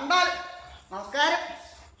 കണ്ടാൽ നമസ്കാരം,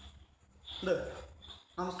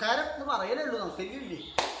 നമസ്കാരം എന്ന് പറയലേ ഉള്ളൂ, നമസ്കരിക്കില്ലേ.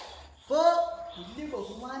 ഇപ്പോ വലിയ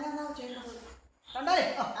ബഹുമാനാണ് ചെയ്യേണ്ടത്. കണ്ടാലേ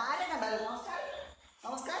ആരെ കണ്ടാലും നമസ്കാരം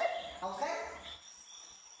നമസ്കാരം നമസ്കാരം.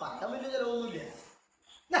 പണ്ടം വലിയ ചിലവൊന്നുമില്ല.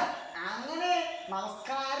 അങ്ങനെ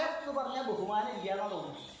നമസ്കാരം എന്ന് പറഞ്ഞാൽ ബഹുമാനം ഇല്ലാന്നാ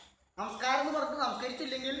തോന്നുന്നു. നമസ്കാരം എന്ന് പറഞ്ഞിട്ട്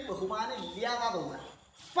നമസ്കരിച്ചില്ലെങ്കിൽ ബഹുമാനം ഇല്ലാന്നാ തോന്നുക.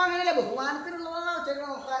 അപ്പൊ അങ്ങനെയല്ല, ബഹുമാനത്തിനുള്ളതാണ് വെച്ചേക്കണം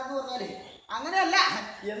നമസ്കാരം എന്ന് പറഞ്ഞാല്. അങ്ങനെയല്ല.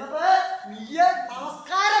 എന്നിട്ട് നീ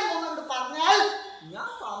നമസ്കാരം എന്നോട് പറഞ്ഞാൽ ഞാൻ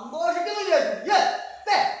സന്തോഷിക്കുന്നില്ല.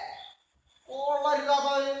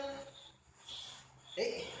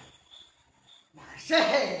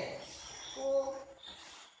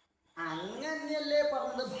 അങ്ങനെയല്ലേ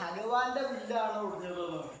പറഞ്ഞത് ഭഗവാന്റെ വില്ലാണ്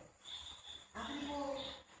ഒടിഞ്ഞതെന്ന്. അതിപ്പോ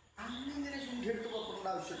അങ്ങനെ ശുദ്ധിയെടുത്ത് പുറപ്പെടേണ്ട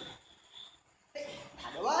ആവശ്യമില്ല.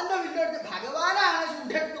 ഭഗവാന്റെ വില്ലെടുത്ത് ഭഗവാനാണ്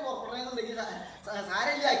ശുദ്ധിയെടുത്ത് പുറപ്പെടണമെന്നുണ്ടെങ്കിൽ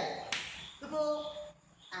സാരമില്ല. ഇതിപ്പോ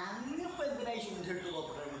അങ്ങിപ്പോ എന്തിനായി ശുദ്ധിയെടുത്ത്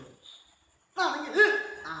പുറപ്പെടേണ്ടത്? ആണെങ്കിൽ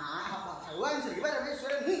ഭഗവാൻ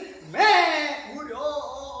ശ്രീപരമേശ്വരൻ മേ ഗുരോ,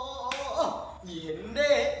 എന്റെ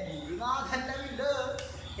ഗുരുനാഥന്റെ വില്ല്,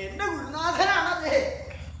 എന്റെ ഗുരുനാഥനാണത്.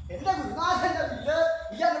 എന്റെ ഗുരുനാഥന്റെ വില്ല്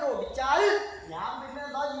ഈ അങ്ങനെ ഓടിച്ചാൽ ഞാൻ പിന്നെ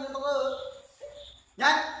എന്താ ചെയ്യേണ്ടത്?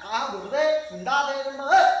 ഞാൻ വെറുതെ ഉണ്ടാതെ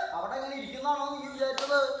അവിടെ ഇങ്ങനെ ഇരിക്കുന്നതാണോ നീ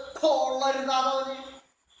വിചാരിച്ചത്? കൊള്ളരുതാതവന്.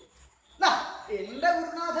 എന്റെ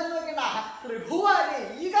ഗുരുനാഥൻ നോക്കണ്ട,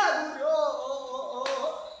 ത്രിഭുവനൈക ഗുരു,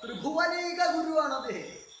 ത്രിഭുവനൈക ഗുരുവാണത്.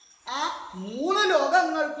 ആ 3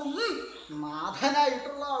 ലോകങ്ങൾക്കും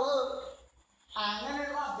നാഥനായിട്ടുള്ള ആള്.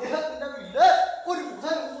 അങ്ങനെയുള്ള അദ്ദേഹത്തിന്റെ വില്ല് ഒരു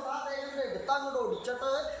മുഖനും കൂടാതെ എടുത്തങ്ങോട്ട്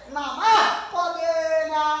ഒടിച്ചിട്ട് നമപ്പദം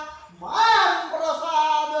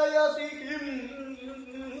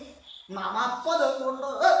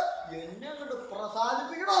കൊണ്ട് എന്നെ അങ്ങോട്ട്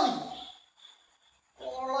പ്രസാദിപ്പിക്കണോ നീ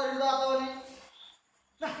കൊള്ളരുതാത്തവന്.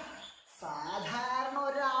 സാധാരണ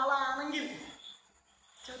ഒരാളാണെങ്കിൽ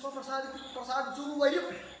ചിലപ്പോ പ്രസാദിച്ചു വരും,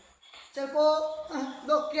 ചിലപ്പോ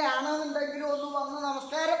ഇതൊക്കെയാണെന്നുണ്ടെങ്കിലും ഒന്ന് വന്ന്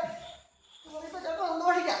നമസ്കാരം പറയുമ്പോ ചിലപ്പോ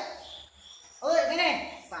സന്തോഷിക്കാം. അത് എങ്ങനെ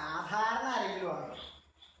സാധാരണ ആരെങ്കിലും ആണ്.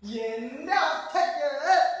 എന്റെ അവസ്ഥയ്ക്ക്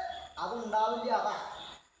അതുണ്ടാവില്ല. അതാ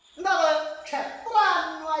എന്താ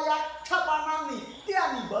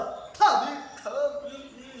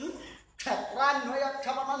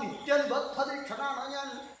ക്ഷത്രാന്വയക്ഷപണ നിത്യനിബദ്ധദീക്ഷനാണ് ഞാൻ.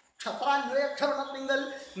 ക്ഷത്രാന്വയക്ഷപണത്തിങ്കൽ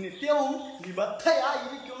നിത്യവും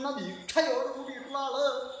നിബദ്ധയായിരിക്കുന്ന ദീക്ഷയോട് കൂടിയിട്ടുള്ള ആള്.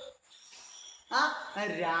 ആ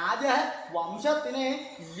രാജവംശത്തിനെ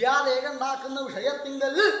ഇല്ലാതെ ഉണ്ടാക്കുന്ന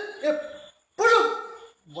വിഷയത്തിങ്കൽ എപ്പോഴും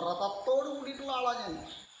വ്രതത്തോട് കൂടിയിട്ടുള്ള ആളാ ഞാൻ.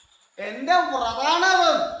 എൻ്റെ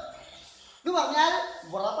വ്രതാണവൻ എന്ന് പറഞ്ഞാൽ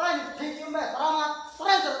വ്രതം അനുഷ്ഠിക്കുമ്പോ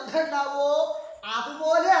എത്രമാത്രം ശ്രദ്ധ ഉണ്ടാവോ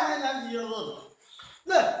അതുപോലെയാണ് ഞാൻ ചെയ്യുന്നത്.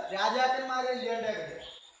 ഇത് രാജാക്കന്മാരെ ഇല്ലാണ്ടേ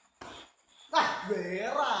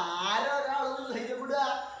വേറെ ആരൊരാളൊന്നും ധൈര്യപ്പെടുക.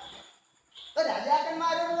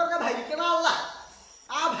 രാജാക്കന്മാരെന്ന് പറഞ്ഞാൽ ഭരിക്കണ ആളല്ല.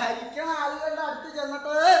 ആ ഭരിക്കണ ആളുകളുടെ അടുത്ത്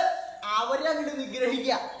ചെന്നിട്ട് അവരെ അങ്ങോട്ട്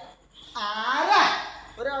നിഗ്രഹിക്കുക. ആരാ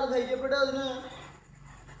ഒരാൾ ധൈര്യപ്പെടുക അതിന്?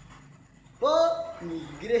 ഇപ്പോ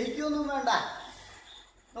നിഗ്രഹിക്കൊന്നും വേണ്ട,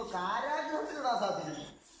 കാരാഗ്രഹത്തിലിടാൻ സാധ്യത.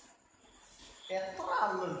 എത്ര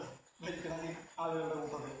ആളുകളുണ്ട് ഭരിക്കണ ആളുകളുടെ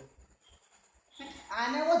കൂട്ടത്തിൽ?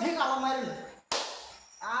 അനവധി കള്ളന്മാരുണ്ട്.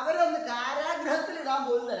 അവരൊന്ന് കാരാഗ്രഹത്തിലിടാൻ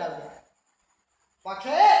പോലും തരാറില്ല.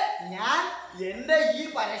 പക്ഷേ ഞാൻ എൻ്റെ ഈ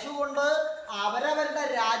പരശു കൊണ്ട് അവരവരുടെ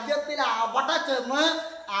രാജ്യത്തിൽ അവിടെ ചെന്ന്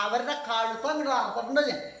അവരുടെ കഴുത്തങ്ങോട്ട് അറുത്തിട്ടുണ്ട്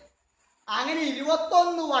ഞാൻ. അങ്ങനെ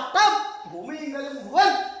 21 വട്ടം ഭൂമിയിലും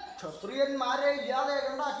മുഴുവൻ ക്ഷത്രിയന്മാരെ ഇല്ലാതെ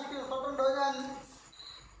ഉണ്ടാക്കി തീർത്തിട്ടുണ്ട് ഞാൻ.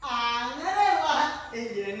 അങ്ങനെയുള്ള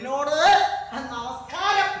എന്നോട്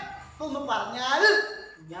നമസ്കാരം എന്ന് പറഞ്ഞാൽ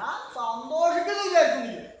ഞാൻ സന്തോഷിക്കുന്നു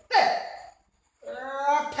വിചാരിക്കുന്നില്ല.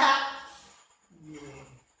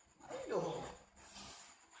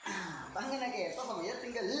 അങ്ങനെ കേട്ട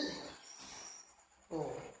സമയത്തെങ്കിൽ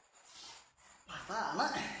അതാണ്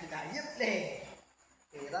കാര്യത്തിലേ.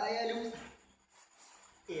 ഏതായാലും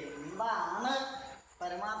എന്താണ്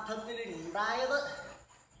പരമാർത്ഥത്തിൽ ഉണ്ടായത്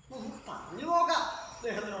പറഞ്ഞു നോക്കാം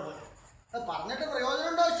അദ്ദേഹത്തിനോട്. അത് പറഞ്ഞിട്ട്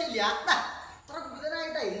പ്രയോജനം ആവശ്യമില്ല. അത്ര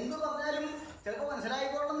ഗുരുതരായിട്ടാ എന്ത് പറഞ്ഞാലും ചിലപ്പോൾ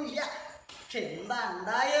മനസ്സിലായിക്കൊള്ളുന്നില്ല. പക്ഷെ എന്താ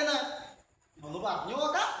ഉണ്ടായെന്ന് ഒന്ന് പറഞ്ഞു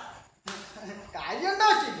നോക്കാം. കാര്യം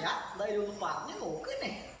ആവശ്യമില്ല, എന്തായാലും ഒന്ന് പറഞ്ഞു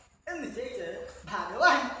നോക്കുന്നേ എന്ന് നിശ്ചയിച്ച്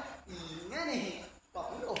ഭഗവാൻ ഇങ്ങനെ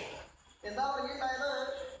പറഞ്ഞു. എന്താ പറഞ്ഞിട്ടുണ്ടായത്?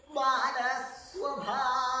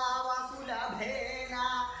 ബാലസ്വഭാവസുലഭേന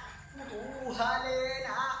കുതൂഹലേന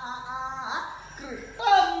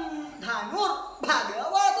കൃഷ്ണം ധനുർ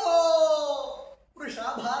ഭഗവതോ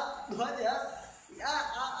വൃഷഭധ്വജ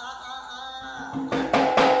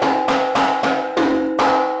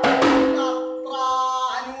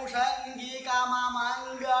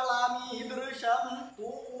തത്രാനുഷംഗികമമംഗളമീദൃശം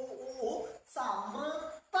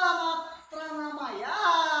സംവൃത്തമത്ര മയാ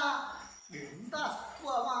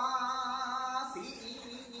ഗന്ധസ്ത്വമാസി.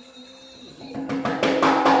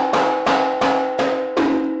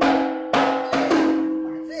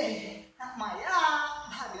 മയാ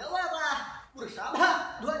ഭഗവത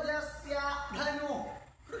വൃഷഭധ്വജസ്യ ധനു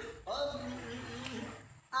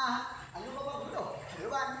അങ്ങനെയുള്ള പറഞ്ഞല്ലോ.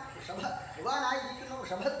 ഭഗവാനായിരിക്കുന്ന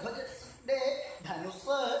വൃഷഭധ്വജന്റെ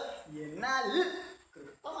ധനുസ് എന്നാൽ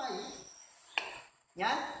കൃത്യമായി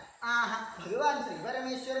ഞാൻ ഭഗവാൻ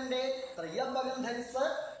ശ്രീപരമേശ്വരന്റെ ത്രയംബകം ധനുസ്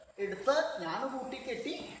എടുത്ത് ഞാൻ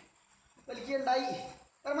കൂട്ടിക്കെട്ടി വലിക്കുകയുണ്ടായി.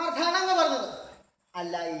 പരമാർത്ഥാണെന്ന് പറഞ്ഞത്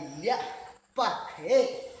അല്ല, ഇല്ല. പക്ഷേ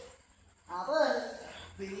അത്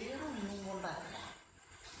വേറൊന്നും കൊണ്ടല്ല.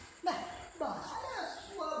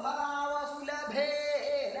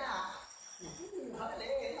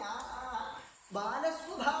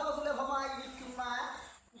 ബാലസ്വഭാവസുലഭമായിരിക്കുന്ന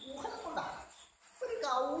ഊഹം കൊണ്ടാണ്, ഒരു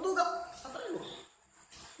കൗതുകം, അത്രയേ ഉള്ളൂ.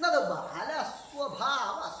 എന്നത്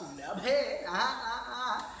ബാലസ്വഭാവസുലഭേന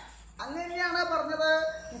അങ്ങനെയാണ് പറഞ്ഞത്.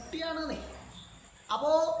 കുട്ടിയാണ് നീ.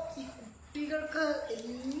 അപ്പോ ഈ കുട്ടികൾക്ക്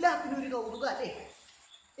എല്ലാത്തിനും ഒരു കൗതുകം അല്ലേ?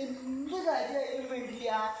 എന്ത് കാര്യമായാലും വേണ്ടില്ല,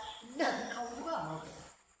 എല്ലാത്തിനും കൗതുകമാണ്.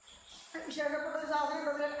 വിശേഷപ്പെട്ട ഒരു സാധനം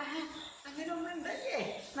ഉണ്ടെങ്കിൽ അങ്ങനെ ഒന്നും ഉണ്ടല്ലേ,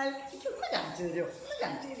 എനിക്കൊന്ന് കാണിച്ചു തരുമോ, ഒന്ന്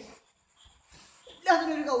കാണിച്ചു തരും.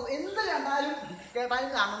 എല്ലാത്തിനും ഒരു കൗതുകം, എന്ത് കണ്ടാലും കേട്ടാലും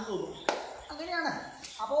കാണുമെന്ന് തോന്നും. അങ്ങനെയാണ്.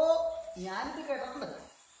 അപ്പോൾ ഞാനിത് കേട്ടിട്ടുണ്ട്.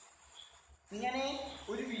 ഇങ്ങനെ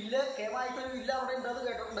ഒരു വില്ല് കേമായിട്ടൊരു വില്ല് അവിടെ ഉണ്ടെന്ന്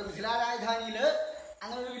കേട്ടിട്ടുണ്ട്. മിഥിലാ രാജധാനിയിൽ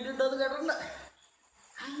അങ്ങനെ ഒരു വില്ലുണ്ടെന്ന് കേട്ടിട്ടുണ്ട്.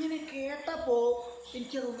 അങ്ങനെ കേട്ടപ്പോൾ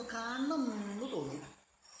എനിക്കതൊന്ന് കാണണം എന്ന് തോന്നി.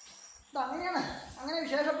 അങ്ങനെയാണ്, അങ്ങനെ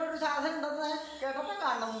വിശേഷപ്പെട്ടൊരു സാധനം ഉണ്ടെന്ന് കേട്ടപ്പോൾ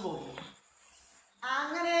കാണണമെന്ന് തോന്നി.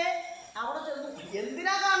 അങ്ങനെ അവിടെ ചെന്നു.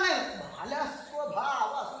 എന്തിനാ കാണുന്നത്?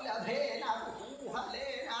 ബാലസ്വഭാവസുലഭേന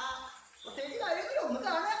കുതൂഹലേന. പ്രത്യേകിച്ച് കാര്യമൊന്നുമില്ല, ഒന്ന്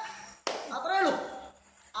കാണുക അത്രേ ഉള്ളൂ.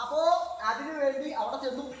 അപ്പോൾ അതിനു വേണ്ടി അവിടെ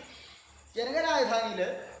ചെന്നു. ജനകരാജധാനിയിൽ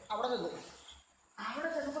അവിടെ ചെന്നു. അവിടെ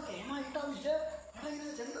ചെന്നപ്പോൾ കേമായിട്ടാവില്ല അവിടെ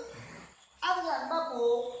ഇങ്ങനെ ചെന്ന് അത്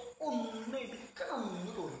കണ്ടപ്പോൾ ഒന്ന് എടുക്കണം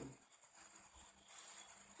എന്ന് തോന്നി.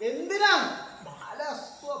 എന്തിനാണ്?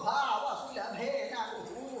 ബാലസ്വഭാവസുലഭേന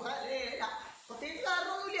കുതൂഹലേന. പ്രത്യേകിച്ച്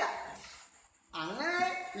കാരണമൊന്നുമില്ല. അങ്ങനെ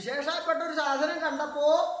വിശേഷപ്പെട്ട ഒരു സാധനം കണ്ടപ്പോ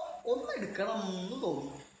ഒന്ന് എടുക്കണം എന്ന്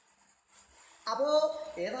തോന്നി. അപ്പോ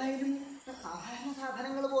ഏതായാലും സാധാരണ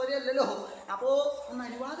സാധനങ്ങൾ പോലെയല്ലല്ലോ. അപ്പോ ഒന്ന്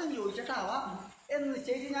അനുവാദം ചോദിച്ചിട്ടാവാം എന്ന്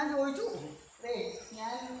നിശ്ചയിച്ച് ഞാൻ ചോദിച്ചു.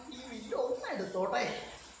 ഞാൻ ഈ വില്ല് ഒന്ന് എടുത്തോട്ടെ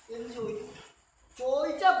എന്ന് ചോദിച്ചു.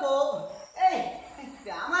 ചോദിച്ചപ്പോ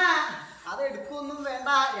രാമ അതെടുക്കൊന്നും വേണ്ട,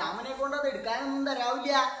 രാമനെ കൊണ്ട് അത് എടുക്കാനൊന്നും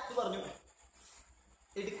തരാവില്ല എന്ന് പറഞ്ഞു.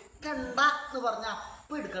 എടുക്കണ്ട എന്ന് പറഞ്ഞ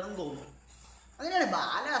അപ്പം എടുക്കണം തോന്നും. അങ്ങനെയാണ്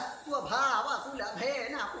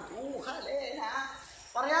ബാലസ്വഭാവസുലഭേന കുതൂഹലേന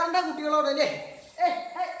പറയാറുണ്ട് കുട്ടികളോടല്ലേ.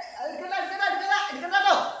 എടുക്കണ്ട എടുക്കണ്ട എടുക്കണ്ട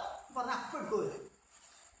എടുക്കണ്ടോ പറഞ്ഞ അപ്പം എടുക്കുമല്ലോ.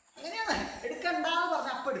 അങ്ങനെയാണ്, എടുക്കണ്ടെന്ന് പറഞ്ഞ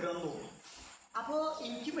അപ്പം എടുക്കണം തോന്നും. അപ്പോൾ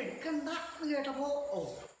എനിക്കും എടുക്കണ്ട എന്ന് കേട്ടപ്പോൾ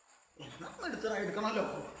എന്നാ എടുക്കണമല്ലോ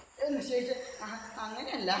എന്ന് നിശ്ചയിച്ച്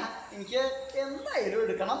അങ്ങനെയല്ല, എനിക്ക് എന്തായാലും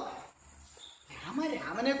എടുക്കണം.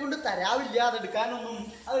 രാമനെ കൊണ്ട് തരാവില്ല അതെടുക്കാനൊന്നും.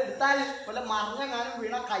 അതെടുത്താൽ വല്ല മറിഞ്ഞെങ്ങാനും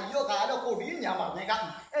വീണ കയ്യോ കാലോ കൊടിയും ഞാൻ പറഞ്ഞേക്കാം.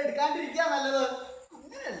 എടുക്കാണ്ടിരിക്കുക നല്ലത്.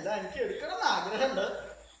 അങ്ങനെയല്ല, എനിക്ക് എടുക്കണം എന്ന് ആഗ്രഹമുണ്ട്.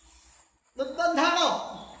 നിർബന്ധാണോ?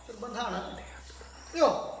 നിർബന്ധമാണ്. അയ്യോ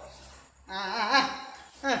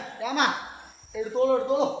രാമ എടുത്തോളൂ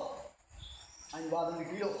എടുത്തോളൂ, അനുവാദം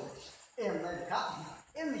കിട്ടിയോ എന്നെടുക്കാം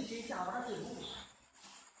എന്ന് നിശ്ചയിച്ച് അവിടെ ചെന്നു.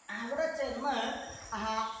 അവിടെ ചെന്ന്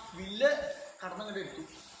വില്ല് കടന്നങ്ങോട്ട് എടുത്തു.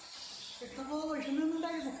 എടുത്തപ്പോൾ വിഷമൊന്നും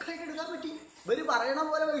ഉണ്ടായി, സുഖമായിട്ട് എടുക്കാൻ പറ്റി. ഇവര് പറയണ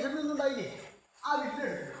പോലെ വിഷമൊന്നും ഉണ്ടായില്ലേ. ആ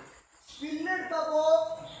വില്ലെടുത്തു. വില്ലെടുത്തപ്പോ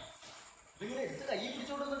ഇങ്ങനെ എടുത്ത് കൈ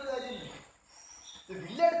പിടിച്ചോണ്ടിട്ട് കാര്യമില്ല.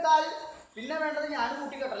 വില്ലെടുത്താൽ പിന്നെ വേണ്ടത് ഞാനും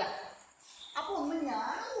കൂട്ടിക്കെട്ടല. അപ്പൊ ഒന്ന്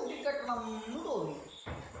ഞാനും കൂട്ടിക്കെട്ടണം എന്ന് തോന്നി.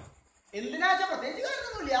 എന്തിനാച്ചാ പ്രത്യേകിച്ച്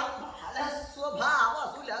കാര്യമൊന്നുമില്ല.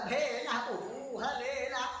 ബാലസ്വഭാവസുലഭേന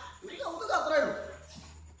കുതൂഹലേന ഒരു കൗതുകം അത്രേ ഉള്ളൂ.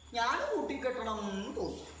 ഞാനും കൂട്ടിക്കെട്ടണം എന്ന്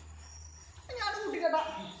തോന്നി. ഞാനും കൂട്ടിക്കെട്ടാം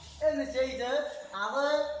എന്ന് നിശ്ചയിച്ച് അത്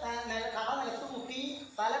കട നിലത്ത് കുത്തി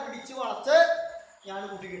തല പിടിച്ച് വളച്ച് ഞാൻ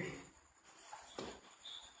കൂട്ടിക്കെട്ടി.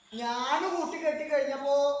 ഞാൻ കൂട്ടിക്കെട്ടി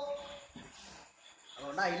കഴിഞ്ഞപ്പോ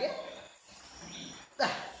അതുകൊണ്ടായില്ലേ.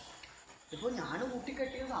 ഇപ്പൊ ഞാൻ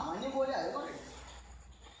കൂട്ടിക്കെട്ടിയത് സാമാന്യം പോലെ അത് പറയും.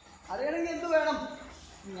 അറിയണമെങ്കിൽ എന്ത് വേണം?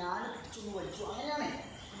 ഞാൻ പിടിച്ചൊന്ന് വലിച്ചു. അങ്ങനെയാണ്,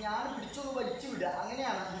 ഞാൻ പിടിച്ചൊന്ന് വലിച്ചു വിടുക.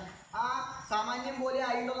 അങ്ങനെയാണ്. ആ സാമാന്യം പോലെ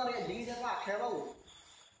ആയിട്ടോന്ന് അറിയാം. അല്ലെങ്കിൽ ചിലപ്പോൾ ആക്ഷേപവും.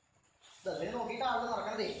 ഇതല്ലേ നോക്കിയിട്ടാണ് ആൾ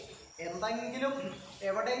നടക്കണതേ. എന്തെങ്കിലും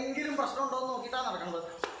എവിടെയെങ്കിലും പ്രശ്നമുണ്ടോ എന്ന് നോക്കിയിട്ടാണ് നടക്കുന്നത്.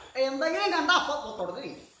 എന്തെങ്കിലും കണ്ട അപ്പം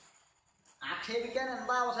തുടങ്ങി ആക്ഷേപിക്കാൻ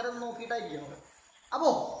എന്താ അവസരം നോക്കിയിട്ടായിരിക്കുന്നത്. അപ്പോ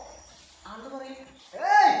ആള് പറയും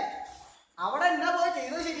അവിടെ എന്നാ പോയി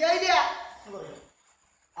ചെയ്തത് ശരിയായില്ല എന്ന് പറയും.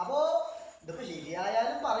 അപ്പോ ഇതിപ്പോ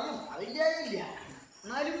ശരിയായാലും പറയും, അതില്ലായില്ല.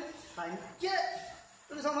 എന്നാലും തനിക്ക്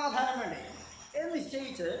ഒരു സമാധാനം വേണ്ടേ എന്ന്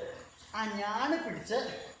നിശ്ചയിച്ച് ഞാൻ പിടിച്ച്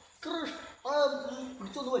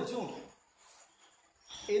പിടിച്ചൊന്ന് വലിച്ചു നോക്കി.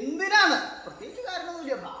 എന്തിനാണ്? പ്രത്യേകിച്ച്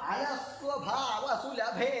കാരണമൊന്നുമില്ല.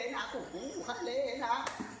 ബാലസ്വഭാവസുലഭേന കുതൂഹലേന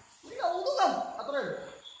ഒരു കൗതുകം അത്രേ ഉള്ളൂ.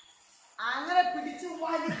 അങ്ങനെ പിടിച്ച്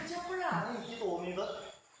വലിച്ചപ്പോഴാണ് എനിക്ക് തോന്നിയത്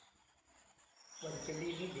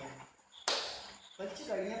വലിക്കേണ്ടിയില്ല. വലിച്ചു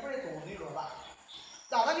കഴിഞ്ഞപ്പോഴേ തോന്നിയിട്ടുള്ളതാ.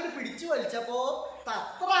 അതങ്ങനെ പിടിച്ചു വലിച്ചപ്പോ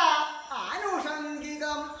തത്ര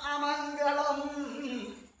ആനുഷംഗികം അമംഗളം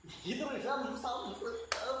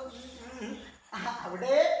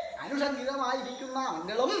അവിടെ അനുഷംഗികമായിരിക്കുന്ന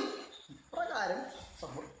അമംഗളം ഇപ്രകാരം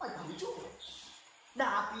സംഭവിച്ചു.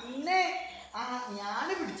 പിന്നെ ഞാൻ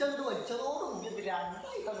പിടിച്ചത് വലിച്ചതോട് കൂടി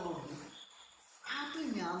രണ്ടായിട്ടങ്ങോട്ട് കൊടുത്തു. അത്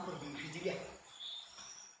ഞാൻ പ്രതീക്ഷിച്ചില്ല.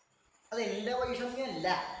 അതെൻ്റെ വൈഷമ്യമല്ല,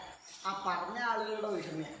 ആ പറഞ്ഞ ആളുകളുടെ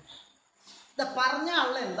വൈഷമ്യം. പറഞ്ഞ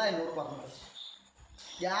ആളിൽ എന്താ എന്നോട് പറഞ്ഞത്?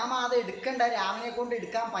 രാമ അത് എടുക്കണ്ട, രാമനെ കൊണ്ട്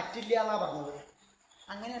എടുക്കാൻ പറ്റില്ല എന്നാ പറഞ്ഞത്.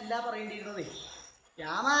 അങ്ങനെയല്ല പറയേണ്ടിയിരുന്നതേ.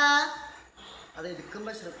 രാമ അത്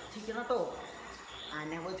എടുക്കുമ്പോൾ ശ്രദ്ധിക്കണം കേട്ടോ.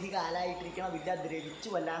 അനവധി കാലമായിട്ടിരിക്കണം, വില്ല ദ്രവിച്ചു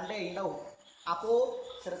വല്ലാണ്ടേ ഉണ്ടാവും. അപ്പോൾ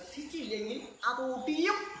ശ്രദ്ധിച്ചില്ലെങ്കിൽ അത്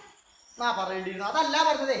ഒടിയും എന്നാ പറയേണ്ടിയിരുന്നു. അതല്ല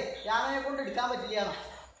പറഞ്ഞതേ രാമനെ കൊണ്ട് എടുക്കാൻ പറ്റില്ല എന്നാ.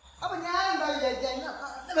 അപ്പം ഞാൻ എന്താ വിചാരിക്കുക?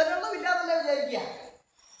 വെള്ളമില്ല എന്നല്ല വിചാരിക്കുക.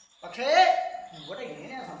 പക്ഷേ ഇവിടെ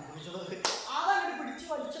എങ്ങനെയാ സംഭവിച്ചത്? അതങ്ങോട്ട് പിടിച്ച്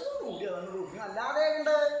വലിച്ചതോടുകൂടി അതങ്ങോട്ട് ഒടുങ്ങി. അല്ലാതെ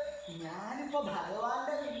ഉണ്ട് ഞാനിപ്പോ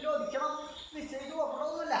ഭഗവാന്റെ വില്ല് ഒടിക്കണം നിശ്ചയിച്ച്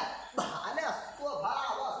കൊണ്ടൊന്നുമില്ല.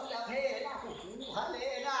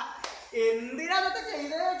 എന്തിനാ അതൊക്കെ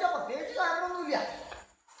ചെയ്തതെന്ന് വെച്ചാൽ പ്രത്യേകിച്ച് കാരണമൊന്നുമില്ല.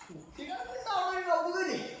 കുട്ടികളുണ്ടാവുന്ന ഒരു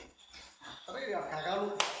കൗതുകല്ലേ, അത്രേ കകളു.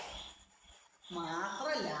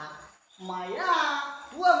 മാത്രല്ല മയാ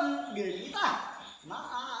ത്വം ഗണിത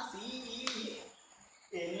നാസി,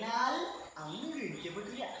 എന്നാൽ അങ്ങ്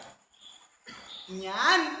ഗണിക്കപ്പെട്ടില്ല.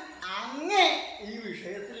 ഞാൻ അങ്ങേ ഈ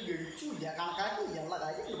വിഷയത്തിൽ ഗണിച്ചില്ല, കണക്കാക്കില്ല ഉള്ള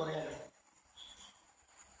കാര്യം പറയാലോ.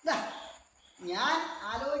 ഞാൻ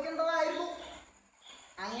ആലോചിക്കേണ്ടതായിരുന്നു.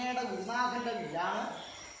 അങ്ങയുടെ ഗുരുനാഥന്റെ വില്ലാണ്,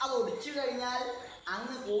 അത് ഒടിച്ചു കഴിഞ്ഞാൽ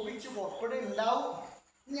അങ്ങ് കോപിച്ച് പുറപ്പെടുണ്ടാവും.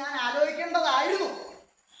 ഞാൻ ആലോചിക്കേണ്ടതായിരുന്നു.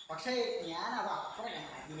 പക്ഷേ ഞാനത് അത്ര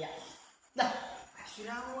കണക്കില്ല.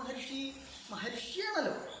 പരശുരാമ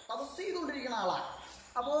മഹർഷിയാണല്ലോ, തപസ് ചെയ്തുകൊണ്ടിരിക്കുന്ന ആളാണ്.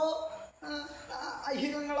 അപ്പോൾ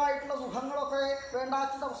ഐഹികങ്ങളായിട്ടുള്ള സുഖങ്ങളൊക്കെ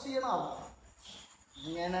വേണ്ടാച്ച് തപസ് ചെയ്യണ ആളും.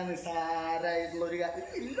 ഇങ്ങനെ നിസ്സാരമായിട്ടുള്ളൊരു കാര്യം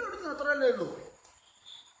ഇല്ലോടുന്നു അത്രയല്ലേ ഉള്ളൂ.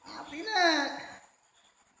 അതിന്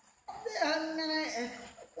അദ്ദേഹം ഇങ്ങനെ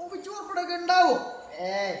കോപിച്ചു പുറപ്പെടുകയൊക്കെ ഉണ്ടാവും.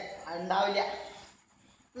 ഉണ്ടാവില്ല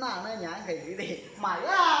എന്നാണ് ഞാൻ കരുതിയത്. മഴ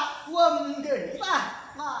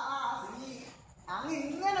അങ്ങ്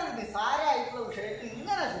ഇങ്ങനെ ഒരു നിസ്സാരമായിട്ടുള്ള വിഷയത്തിൽ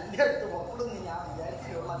ഇങ്ങനെ ശുദ്ധി എടുത്ത് പുറപ്പെടുന്നു ഞാൻ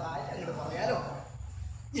വിചാരിച്ചിട്ടുള്ള കാര്യം അങ്ങോട്ട് പറയാലോ.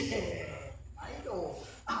 അയ്യോ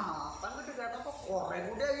അതങ്ങോട്ട് കേട്ടപ്പോ കുറെ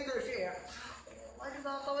കൂടി ഈ വിഷയം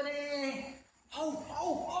വലുതാത്തവനെ.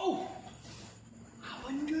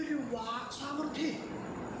 അവൻ്റെ ഒരു വാക്സാമൃദ്ധി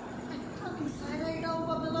എത്ര നിസ്സാരമായിട്ടാവും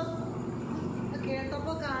പറഞ്ഞത്.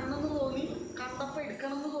 കേട്ടപ്പോൾ കാണണമെന്ന് തോന്നി, കണ്ടപ്പോൾ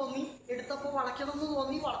എടുക്കണമെന്ന് തോന്നി, എടുത്തപ്പോൾ വളയ്ക്കണമെന്ന്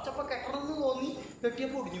തോന്നി, വളച്ചപ്പോൾ കെട്ടണമെന്ന് തോന്നി,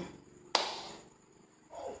 കെട്ടിയപ്പോൾ ഒടിഞ്ഞു.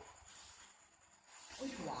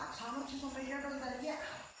 ഒരു വാക്സാമർത്ഥ്യം സംഭവിക്കാണ്ടില്ല.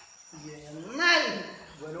 എന്നാൽ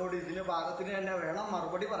ഇവനോട് ഇതിന് പാകത്തിന് തന്നെ വേണം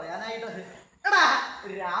മറുപടി പറയാനായിട്ട്. എടാ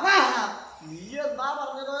രാമ, നീ എന്താ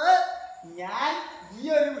പറഞ്ഞത്? ഞാൻ ഈ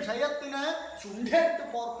ഒരു വിഷയത്തിന് ശുണ്ഠെടുത്ത്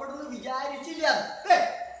പുറപ്പെടുന്നു വിചാരിച്ചില്ല.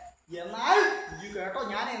 എന്നാൽ നീ കേട്ടോ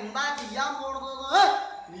ഞാൻ എന്താ ചെയ്യാൻ പോണത്?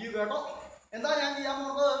 നീ കേട്ടോ എന്താ ഞാൻ ചെയ്യാൻ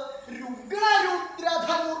പോണത്?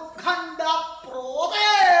 രുദ്രധനുർഖണ്ഡ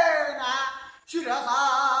പ്രോദേന ശിരസാ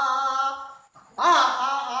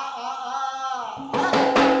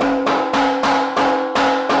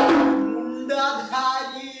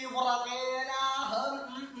മുണ്ടധാരി വ്രതേനാഹം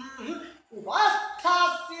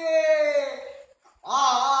ഉപസ്ഥാസ്യേ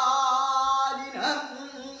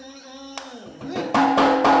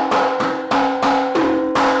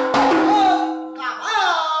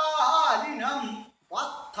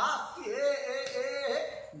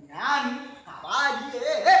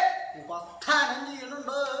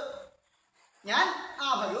ഞാൻ ആ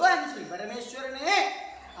ഭഗവാൻ ശ്രീ പരമേശ്വരനെ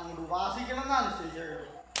അങ്ങോട്ട് ഉപാസിക്കണം എന്നാണ് നിശ്ചയിച്ചത്.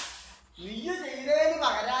 നീ ചെയ്തതിന്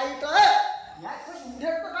പകരായിട്ട് ഞാൻ ഇപ്പൊ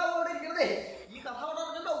ചുണ്ടെടുത്തിട്ടാവും അവിടെ ഇരിക്കണതേ. ഈ കഥ അവിടെ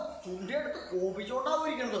അറിഞ്ഞിട്ടുണ്ടാവും. ചുണ്ടെടുത്ത് കോപിച്ചോണ്ടാവും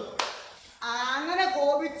ഇരിക്കണത്. അങ്ങനെ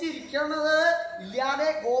കോപിച്ചിരിക്കണത് ഇല്ലാതെ,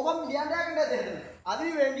 കോപം ഇല്ലാണ്ടാക്കേണ്ട അദ്ദേഹത്തിന്.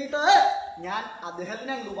 അതിന് വേണ്ടിയിട്ട് ഞാൻ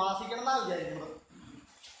അദ്ദേഹത്തിനെ അങ്ങോട്ട് ഉപാസിക്കണം എന്നാണ് വിചാരിക്കുന്നത്.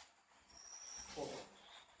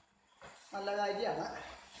 നല്ല കാര്യമാണ്.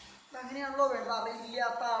 അങ്ങനെയാണല്ലോ വേണ്ട.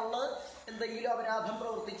 അറിയില്ലാത്ത ആള് എന്തെങ്കിലും അപരാധം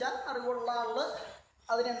പ്രവർത്തിച്ചാൽ അറിവുള്ള ആള്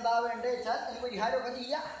അതിനെന്താ വേണ്ടത് വെച്ചാൽ അതിന് പരിഹാരമൊക്കെ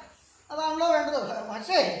ചെയ്യാം. അതാണല്ലോ വേണ്ടത്.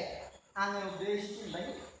 പക്ഷേ അങ്ങനെ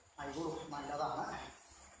ഉദ്ദേശിച്ചിട്ടുണ്ടെങ്കിൽ ആയിക്കോളൂ, നല്ലതാണ്.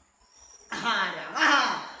 രാമ,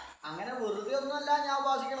 അങ്ങനെ വെറുതെ ഒന്നുമല്ല ഞാൻ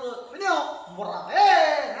ഉപാസിക്കണത്. പിന്നെയോ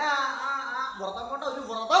വ്രതം കൊണ്ട് ഒരു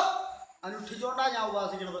വ്രതം അനുഷ്ഠിച്ചുകൊണ്ടാണ് ഞാൻ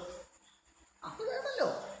ഉപാസിക്കണത്. അത് വേണമല്ലോ.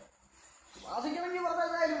 ഉപാസിക്കണമെങ്കിൽ വ്രതം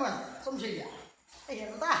എന്തായാലും വേണം, സംശയില്ല.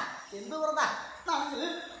 എന്താ എന്ത് വ്രത?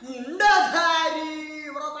 മുണ്ടധാരി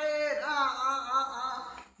വ്രതേ.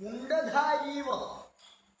 മുണ്ടധാരി വ്രതം.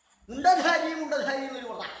 മുണ്ടധാരി എന്നൊരു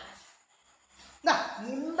വ്രതം.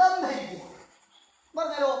 മുണ്ടം ധരിക്കുക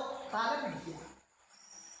പറഞ്ഞാലോ, തല പിടിക്കുക.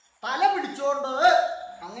 തല പിടിച്ചോണ്ട്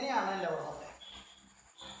അങ്ങനെയാണല്ലോ വ്രതത്തെ.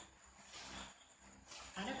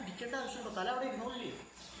 തല പിടിക്കേണ്ട ആവശ്യമുണ്ടോ? തല അവിടെ ഇരുന്നോളില്ലേ?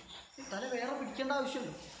 തല വേറെ പിടിക്കേണ്ട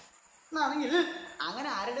ആവശ്യമുണ്ടോ എന്നാണെങ്കിൽ അങ്ങനെ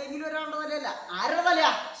ആരുടെയെങ്കിലും ഒരാളുടെ തലയല്ല. ആരുടെ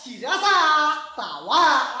തലയാ? ശിരസാ തവ.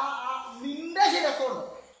 നിന്റെ ശിരസ്സുണ്ട്.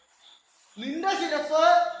 നിന്റെ ശിരസ്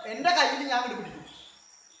എന്റെ കയ്യിൽ ഞാൻ ഇങ്ങോട്ട് പിടിക്കും.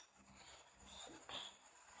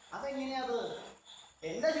 അതെങ്ങനെയാത്?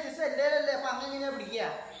 എന്റെ ശിരസ് എന്റേതല്ലേ, അപ്പൊ അങ്ങനെങ്ങനെയാ പിടിക്കുക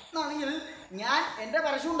എന്നാണെങ്കിൽ ഞാൻ എന്റെ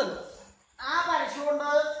പരശുണ്ടല്ലോ, ആ പരശു കൊണ്ട്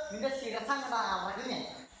നിന്റെ ശിരസ് അങ്ങോട്ട് അറക്കും. ഞാൻ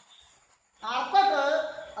അർത്തിട്ട്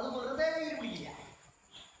അത് വെറുതെ കയ്യിൽ പിടിക്കില്ല.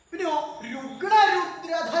 പിന്നെയോ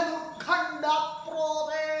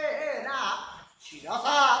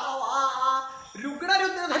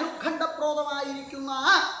രുദ്രധനുഖണ്ഡപ്രോതമായിരിക്കുന്ന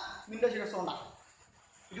നിന്റെ ശിരസ്സുണ്ടാകും.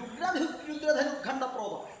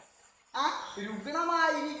 രുദ്രധനുഖണ്ഡപ്രോതം ആ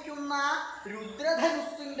രുഗ്ണമായിരിക്കുന്ന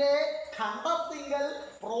രുദ്രധനുസിന്റെ ഖണ്ഡത്തിങ്കൽ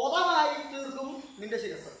പ്രോതമായി തീർക്കും നിന്റെ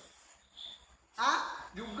ശിരസ്. ആ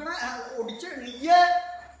രുഗ്ണ ഒടിച്ച് നീയ്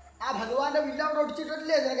ആ ഭഗവാന്റെ വില്ല അവിടെ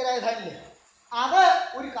ഒടിച്ചിട്ടില്ലേ ജനകരാജധാനില്, അത്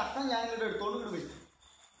ഒരു കഷ്ണം ഞാൻ ഇങ്ങോട്ട് എടുത്തോണ്ട് വരും.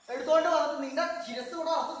 എടുത്തോണ്ട് വന്നിട്ട് നിന്റെ ശിരസ്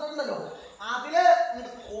കൂടെ അറുത്തിട്ടുണ്ടല്ലോ, അതില്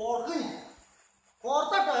ഇങ്ങോട്ട് കോർക്കും ഞാൻ.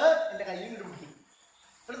 കോർത്തിട്ട് എൻ്റെ കയ്യിൽ ഇങ്ങോട്ട് പിടിക്കും.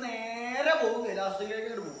 എന്നിട്ട് നേരെ പോകും, കൈലാസത്തിലേക്ക്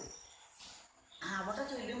ഇങ്ങോട്ട് പോകും. അവിടെ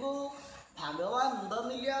ചെല്ലുമ്പോൾ ഭഗവാൻ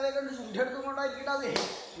എന്തെന്നില്ലാതെ കണ്ട് ശുദ്ധിയെടുത്തും കൊണ്ടായിരിക്കട്ടെ,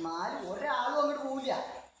 എന്നാലും ഒരാളും അങ്ങോട്ട് പോവില്ല.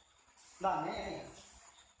 ഇതങ്ങനെയാണ്.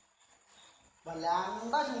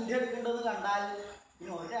 വല്ലാണ്ട ശുദ്ധി എടുക്കേണ്ടതെന്ന് കണ്ടാൽ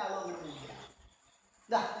പിന്നെ ഒരാളും അങ്ങോട്ട് പോവില്ല.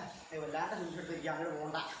 ഇതാ വല്ലാണ്ട് ശുദ്ധി എടുത്തിരിക്കുക, അങ്ങോട്ട്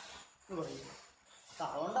പോകണ്ട എന്ന് പറയും.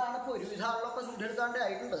 അതുകൊണ്ടാണ് ഇപ്പോൾ ഒരുവിധ ആളുകളൊക്കെ ശുദ്ധി എടുത്താണ്ട്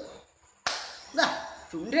ആയിട്ടുണ്ട്. ഇതാ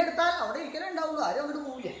ശുദ്ധി എടുത്താൽ അവിടെ ഇരിക്കലേ ഉണ്ടാവുള്ളൂ, ആരും അങ്ങോട്ട്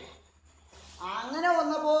പോവില്ല. അങ്ങനെ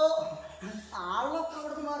വന്നപ്പോൾ ആളുകളൊക്കെ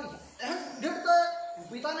ഇവിടുന്ന് മാറി. ശുദ്ധി എടുത്ത്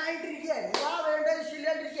ഉപ്പിത്താനായിട്ടിരിക്കുക, എന്താ വേണ്ട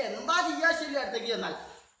ശരിയായിട്ടിരിക്കുക, എന്താ ചെയ്യാ ശരിയായിട്ടേക്ക്. എന്നാൽ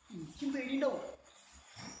എനിക്കും പേടിയുണ്ടാവും,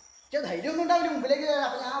 പക്ഷെ ധൈര്യമൊന്നും ഉണ്ടാവില്ല മുമ്പിലേക്ക്.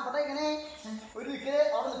 അപ്പം ഞാൻ അവിടെ ഇങ്ങനെ ഒരു ദിക്കിൽ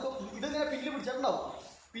അവിടെ നിൽക്കും. ഇതിങ്ങനെ പില്ല് പിടിച്ചിട്ടുണ്ടാവും.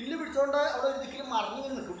 പില്ല് പിടിച്ചോണ്ട് അവിടെ ഒരു ദിക്കിൽ മറിഞ്ഞു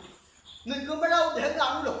നിൽക്കും. നിൽക്കുമ്പോഴാ അദ്ദേഹം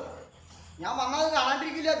കാണൂലോ, ഞാൻ വന്നത്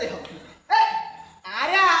കാണാണ്ടിരിക്കില്ല അദ്ദേഹം.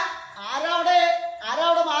 ആരാ ആരാ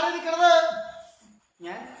അവിടെ മാറി നിൽക്കണത്?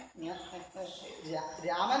 ഞാൻ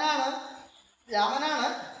രാമനാണ്.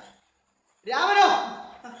 രാമനോ?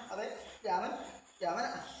 അതെ രാമൻ.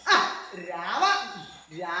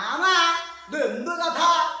 രാമ ഇത് എന്ത് കഥ?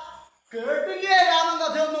 കേട്ടില്ലേ രാമൻ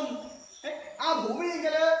കഥയൊന്നും? ആ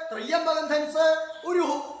ഭൂമിയില് ത്രയ്യംബകൻ ധനുസ് ഒരു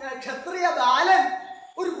ക്ഷത്രിയ ബാലൻ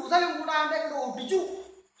ഒരു കുസലും കൂടാണ്ട് ഒടിച്ചു.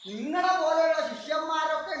 നിങ്ങളെ പോലെയുള്ള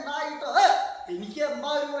ശിഷ്യന്മാരൊക്കെ ഉണ്ടായിട്ട് എനിക്ക് എന്താ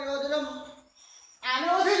ഒരു പ്രയോജനം?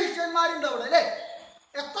 അനവധി ശിഷ്യന്മാരുണ്ട് അവിടെ അല്ലേ?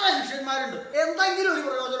 എത്ര ശിഷ്യന്മാരുണ്ട്? എന്തെങ്കിലും ഒരു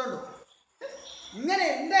പ്രയോജനമുണ്ടോ? ഇങ്ങനെ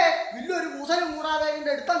എൻ്റെ വലിയൊരു മുസലും കൂടാതെ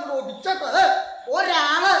എൻ്റെ അടുത്തങ്ങോട്ട് ഒടിച്ചിട്ട്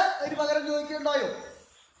ഒരാള് ഒരു പകരം ചോദിക്കുന്നുണ്ടായോ?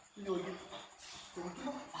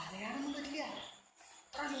 ചോദിക്കുമ്പോൾ പറയാനൊന്നും പറ്റില്ല.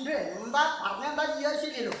 എന്താ പറഞ്ഞെന്താ ചെയ്യാൻ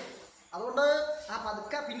ശരിയല്ലോ. അതുകൊണ്ട് ആ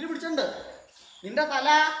പതുക്കെ പില്ല് പിടിച്ചിട്ടുണ്ട്. നിന്റെ തല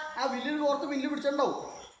ആ വില്ലിൽ ഓർത്ത് പില്ല് പിടിച്ചിട്ടുണ്ടാവും.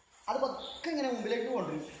 അത് പതുക്കെ ഇങ്ങനെ മുമ്പിലേക്ക്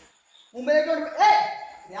കൊണ്ടുവരും.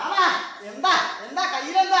 രാമ എന്താ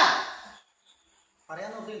കയ്യിലെന്താ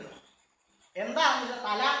പറയാൻ നോക്കിയിട്ടുണ്ടോ? എന്താ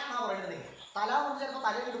തല എന്നാ പറയേണ്ടത്. തല കൊണ്ട് ചിലപ്പോൾ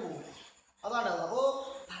തലയിട്ട് പോകും, അതാണ്. അപ്പോൾ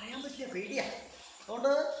പറയാൻ പറ്റില്ല, പേടിയാ.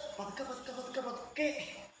 അതുകൊണ്ട് പതുക്കെ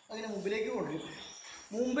അങ്ങനെ മുമ്പിലേക്ക് കൊണ്ടുവരും.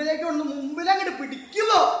 മുമ്പിലങ്ങോട്ട്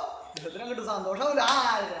പിടിക്കുമോ ഇതിനങ്ങോട്ട് സന്തോഷമില്ല. ആ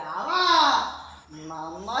രാമ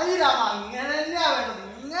നന്നായി രാമ, ഇങ്ങനെ തന്നെയാ വേണ്ടത്.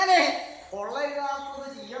 ഇങ്ങനെ കൊള്ളയില്ലാത്തത്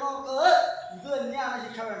ചെയ്യണോക്ക് ഇത് തന്നെയാണ്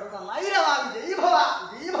ശിക്ഷ വേണ്ടത്. നന്നായി രാമ, വിജയഭവ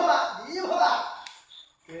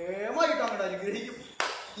കേമായിട്ട് അങ്ങോട്ട് അനുഗ്രഹിക്കും.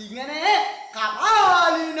 ഇങ്ങനെ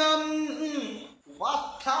കപാലിനം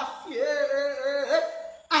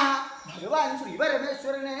ഭഗവാൻ ശ്രീ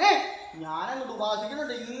പരമേശ്വരനെ ഞാനങ്ങോട്ട്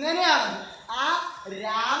ഉപാസിക്കുന്നുണ്ട്. ഇങ്ങനെയാണ് ആ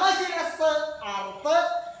രാമശിരസ് അറുത്ത്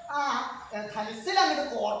ആ ധനുസിൽ അങ്ങോട്ട്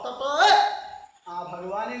കോർത്തിട്ട് ആ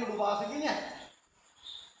ഭഗവാനെ അങ്ങോട്ട് ഉപാസിക്കും ഞാൻ.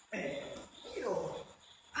 അയ്യോ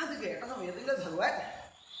അത് കേട്ട സമയത്തിൻ്റെ ഭഗവാൻ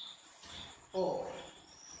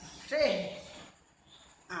പക്ഷേ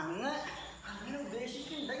അങ്ങനെ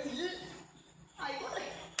ഉദ്ദേശിക്കുന്നുണ്ടെങ്കിൽ ആയിക്കോട്ടെ.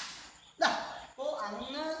 അപ്പോൾ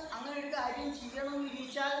അങ്ങനെ ഒരു കാര്യം ചെയ്യണമെന്ന്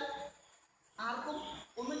വിചാരിച്ചാൽ ആർക്കും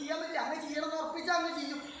ഒന്നും ചെയ്യാൻ പറ്റില്ല. അങ്ങനെ ചെയ്യണമെന്ന് ഉറപ്പിച്ചാൽ അങ്ങ്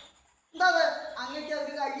ചെയ്യും. എന്താ അത് അങ്ങേക്ക്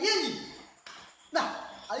അതിന് കഴിയുകയും ചെയ്യും.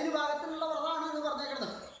 അതിന് ഭാഗത്തിലുള്ള വ്രതമാണ് എന്ന്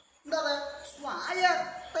പറഞ്ഞേക്കുന്നത്. എന്താ അത്?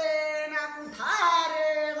 സ്വായത്തേന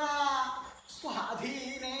കുധാരേണ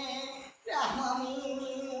സ്വാധീനേ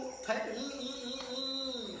രാമമൂർധനി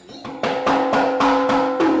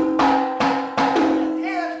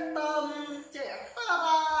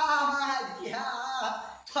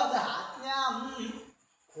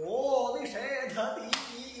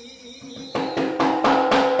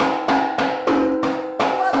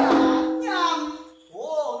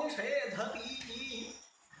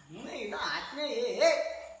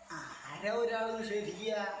ഒരാൾ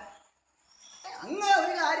നിഷേധിക്കുക. അങ്ങനെ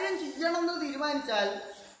ഒരു കാര്യം ചെയ്യണമെന്ന് തീരുമാനിച്ചാൽ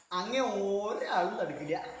അങ്ങനെ ഒരാളും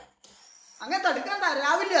തടുക്കില്ല. അങ്ങനെ തടുക്കാൻ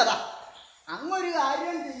തരാവില്ല. അതാ അങ്ങൊരു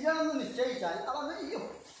കാര്യം ചെയ്യണമെന്ന് നിശ്ചയിച്ചാൽ അതങ്ങനെ ചെയ്യും.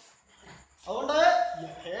 അതുകൊണ്ട്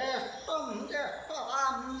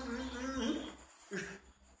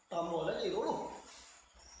ഇഷ്ടം പോലെ ചെയ്തോളൂ.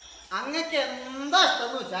 അങ്ങക്ക് എന്താ ഇഷ്ടം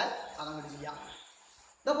എന്ന് വെച്ചാൽ അതങ്ങോട്ട് ചെയ്യാം.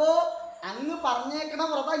 ഇതപ്പോ അങ്ങ് പറഞ്ഞേക്കണ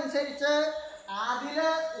വ്രതം അനുസരിച്ച് അതില്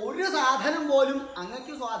ഒരു സാധനം പോലും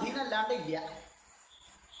അങ്ങക്ക് സ്വാധീനം അല്ലാണ്ട് ഇല്ല.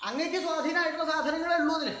 അങ്ങക്ക് സ്വാധീനമായിട്ടുള്ള സാധനങ്ങളേ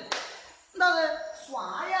ഉള്ളൂ ഇതിന്. എന്താ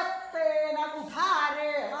സ്വായത്തേന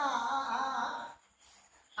കുധാരേണ,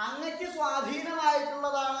 അങ്ങക്ക്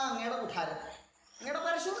സ്വാധീനമായിട്ടുള്ളതാണ് അങ്ങയുടെ കുഠാരം. അങ്ങയുടെ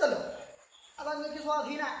പരശുണ്ടല്ലോ, അത് അങ്ങക്ക്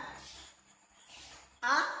സ്വാധീന.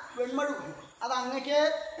 ആ വെൺമഴു അത് അങ്ങക്ക്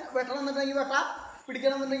വെട്ടണമെന്നുണ്ടെങ്കിൽ വെട്ടാം,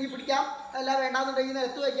 പിടിക്കണമെന്നുണ്ടെങ്കിൽ പിടിക്കാം, അല്ല വേണ്ടാന്നുണ്ടെങ്കിൽ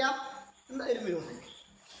നിരത്ത് വയ്ക്കാം, എന്തായാലും വരും.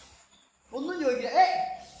 ഒന്നും ചോദിക്കുക.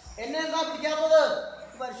 എന്നെ എന്താ പിടിക്കാത്തത്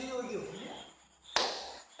പരിശീലി ചോദിക്കൂ.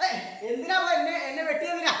 എന്തിനാ എന്നെ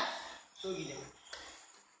വെട്ടിയെന്തിനാ ചോദിക്കില്ല.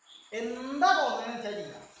 എന്താ തോന്നുന്നതെന്ന് വെച്ചാൽ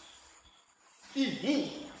ചെയ്യാം.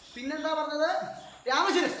 പിന്നെന്താ പറഞ്ഞത്?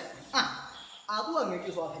 രാമശിരസ്. ആ അതും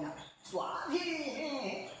അങ്ങേക്ക് സ്വാധീന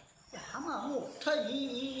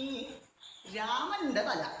രാമന്റെ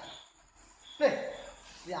തല.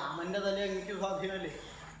 രാമന്റെ തല അങ്ങേക്ക് സ്വാധീനമല്ലേ?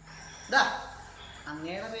 ഇതാ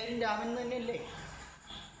അങ്ങയുടെ പേരും രാമൻ തന്നെയല്ലേ?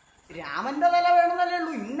 രാമന്റെ തല വേണമെന്നല്ലേ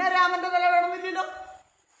ഉള്ളൂ, ഇന്ന രാമന്റെ തല വേണമെന്നില്ലല്ലോ.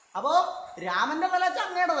 അപ്പോ രാമന്റെ തല വെച്ചാൽ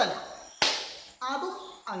അങ്ങയുടെ തല, അതും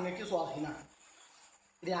അങ്ങയ്ക്ക് സ്വാധീനമാണ്.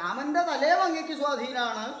 രാമന്റെ തലയും അങ്ങയ്ക്ക്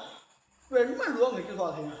സ്വാധീനമാണ്, വെൺമഴുവും അങ്ങയ്ക്ക്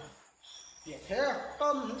സ്വാധീനമാണ്.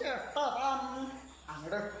 യഥേഷ്ടം ചേഷ്ടം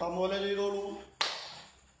അങ്ങയുടെ ഇഷ്ടം പോലെ ചെയ്തോളൂ.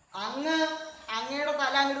 അങ്ങയുടെ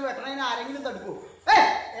തല അങ്ങോട്ട് വെട്ടണതിന് ആരെങ്കിലും തടുക്കൂ?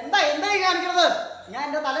 എന്താ ഈ കാണിക്കുന്നത്? ഞാൻ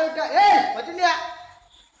എൻ്റെ തല വെട്ട പറ്റില്ല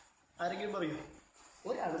ആരെങ്കിലും പറയൂ?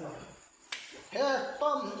 ഒരാളും പറയും.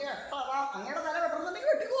 യഥേഷ്ടം ചേഷ്ടം അങ്ങയുടെ തല വെട്ടണമെന്നുണ്ടെങ്കിൽ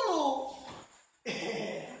വെട്ടിക്കോളൂ.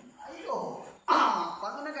 അയ്യോ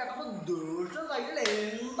അങ്ങനെ കേട്ടപ്പോ ദേഷ്യം കഴിയില്ല.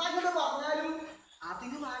 എന്താങ്ങോട്ട് പറഞ്ഞാലും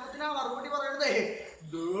അതിന് ഭാഗത്തിനാ മറുപടി പറയണതേ.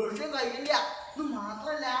 ദേഷ്യം കഴിയില്ല. ഇത്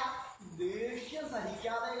മാത്രല്ല, ദേഷ്യം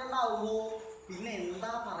സഹിക്കാതെ കണ്ടാവുമോ പിന്നെ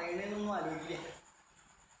എന്താ പറയണേന്നൊന്നും ആലോചിക്കില്ല.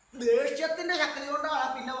 ദേഷ്യത്തിന്റെ ശക്തി കൊണ്ടാണ്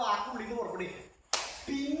പിന്നെ വാക്കുള്ളിൽ നിന്ന് പുറപ്പെടുക.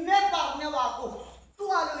 പിന്നെ പറഞ്ഞ വാക്കൊട്ടും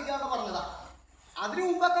ആലോചിക്കാതെ പറഞ്ഞതാ. അതിനു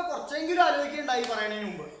മുമ്പൊക്കെ കുറച്ചെങ്കിലും ആലോചിക്കുകയുണ്ടായി പറയണതിന്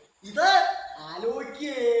മുമ്പ്. ഇത്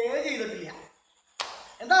ആലോചിക്കുകയേ ചെയ്തിട്ടില്ല.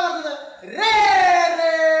 എന്താ പറഞ്ഞത്? രേ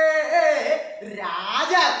രേ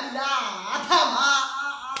രാജകുലാധമ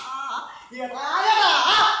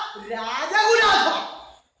രാജകുലാധമ.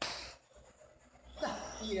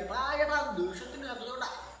 ദേഷ്യത്തിന്റെ ശബ്ദത്തോണ്ട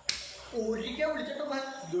ഒരിക്കൽ വിളിച്ചിട്ട്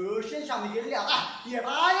ദേഷ്യം ശമിക്കില്ല.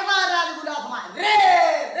 രാജകുലാധമ രേ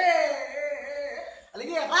രേ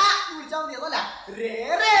അല്ലെങ്കിൽ എടാ വിളിച്ചാൽ മതി. അതല്ല രേ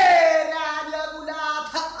രേ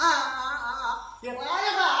രാജകുലാധമ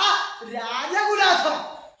രാജകുലാധമ.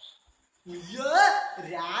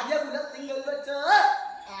 രാജകുലത്തിങ്കൽ വെച്ച്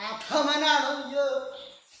ആധമനാണ്.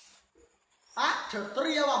 ആ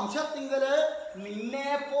ക്ഷത്രിയ വംശത്തിങ്കല് നിന്നെ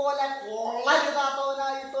പോലെ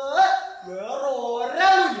കൊള്ളരുതാത്തവനായിട്ട്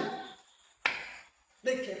വേറൊരാളില്ല.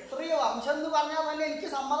 ക്ഷത്രിയ വംശം എന്ന് പറഞ്ഞാൽ തന്നെ എനിക്ക്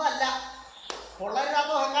സമ്മതമല്ല.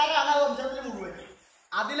 കൊള്ളരുതാത്ത അഹങ്കാരാണ് ആ വംശത്തിൽ മുഴുവൻ.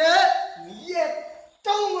 അതില് നീ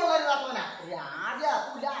ഏറ്റവും കൊള്ളരുതാത്തവനാ.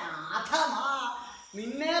 രാജകുല ആധമ.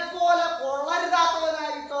 നിന്നെ പോലെ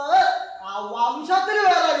കൊള്ളരുതാത്തവനായിട്ട് ആ വംശത്തിൽ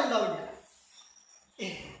വേറെ ആരും ഉണ്ടാവില്ല.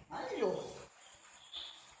 അയ്യോ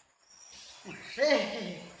പക്ഷേ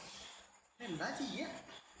എന്താ ചെയ്യ,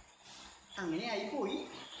 അങ്ങനെ ആയിപ്പോയി.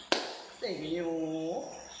 എങ്ങനെയോ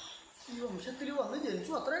ഈ വംശത്തിൽ വന്ന്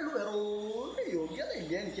ജനിച്ചു, അത്രേ ഉള്ളൂ. വേറെ ഒരു യോഗ്യത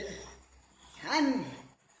ഇല്ല എനിക്ക്. ഞാൻ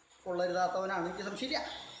കൊള്ളരുതാത്തവനാണ്, എനിക്ക് സംശയമില്ല.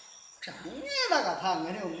 പക്ഷെ അങ്ങയുടെ കഥ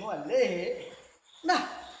അങ്ങനെയൊന്നും അല്ലേ. എന്താ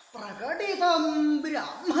പ്രകടിതം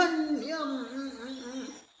ബ്രാഹ്മണ്യം.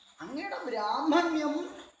 അങ്ങയുടെ ബ്രാഹ്മണ്യം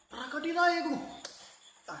പ്രകടിതായേക്കും.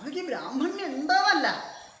 അങ്ങക്ക് ബ്രാഹ്മണ്യം ഉണ്ടാവല്ല,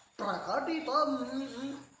 പ്രകടിതം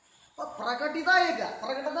പ്രകടിതായേക്ക.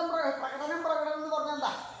 പ്രകടനം എന്ന് പറഞ്ഞാൽ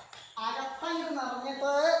എന്താ? അകത്തങ്ങോട്ട്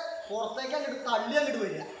നിറഞ്ഞിട്ട് പുറത്തേക്ക് അങ്ങോട്ട് തള്ളി അങ്ങോട്ട്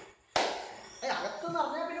വരിക. അകത്ത്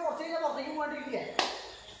നിറഞ്ഞാൽ പിന്നെ കുറച്ച് കഴിഞ്ഞാൽ പുറത്തേക്ക് പോകാണ്ടിരിക്കുക.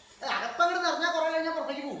 അകത്തങ്ങോട്ട് നിറഞ്ഞാൽ കുറേ കഴിഞ്ഞാൽ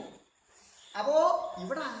പുറത്തേക്ക് പോകും. അപ്പോ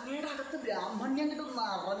ഇവിടെ അങ്ങയുടെ അകത്ത് ബ്രാഹ്മണ്യം അങ്ങോട്ട്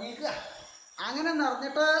നിറഞ്ഞേക്കുക. അങ്ങനെ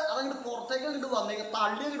നിറഞ്ഞിട്ട് അതങ്ങോട്ട് പുറത്തേക്ക് അങ്ങോട്ട് വന്നേക്കുക,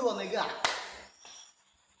 തള്ളി അങ്ങോട്ട് വന്നേക്കുക.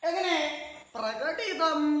 എങ്ങനെ?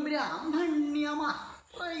 പ്രകടിതം ബ്രാഹ്മണ്യമ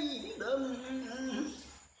പ്രൈതം.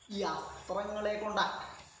 ഈ അസ്ത്രങ്ങളെ കൊണ്ടാ.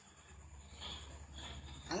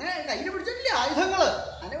 അങ്ങനെ കയ്യിൽ പിടിച്ചിട്ടില്ല ആയുധങ്ങള്,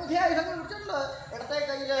 അനവധി ആയുധങ്ങൾ പിടിച്ചിട്ടുണ്ട്. ഇടത്തെ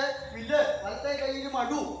കയ്യില് വില്ല്, വലത്തെ കയ്യിൽ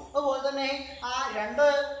മടു. അതുപോലെ തന്നെ ആ രണ്ട്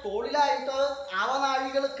തോളിലായിട്ട്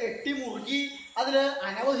ആവനാഴികൾ കെട്ടി മുറുക്കി അതില്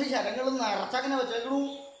അനവധി ശരങ്ങളും നിറച്ചങ്ങനെ വെച്ചേക്കണു.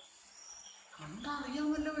 കണ്ടറിയാൻ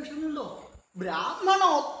വല്ല വിഷമമുണ്ടോ?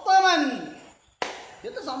 ബ്രാഹ്മണോത്തമൻ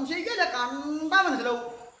എന്ന് സംശയിക്കില്ല. കണ്ടാ മനസ്സിലാവും.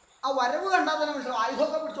 ആ വരവ് കണ്ടാൽ തന്നെ മനസ്സിലാവും.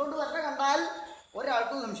 ആയുധമൊക്കെ പിടിച്ചോണ്ട് വരട്ടെ കണ്ടാൽ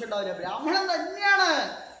ഒരാൾക്കും സംശയം ഉണ്ടാവില്ല. ബ്രാഹ്മണൻ തന്നെയാണ്.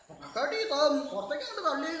 പുറത്തേക്ക് അങ്ങോട്ട്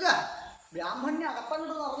തള്ളിയേക്കുക. ബ്രാഹ്മണനെ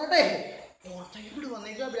അകത്തങ്ങോട്ട് നിറഞ്ഞിട്ടെ പുറത്തേക്ക്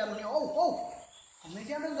വന്നേക്കുക. ബ്രാഹ്മണി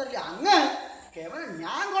അമ്മയ്ക്കാണ്ടെന്ന് തരില്ല. അങ്ങ് കേവലം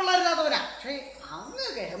ഞാൻ കൊള്ളരുതാത്തവനാ, പക്ഷേ അങ്ങ്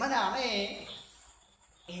കേമനാണേ.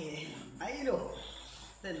 അയ്യോ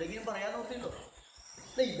ഇതെന്തെങ്കിലും പറയാൻ നോക്കിണ്ടോ?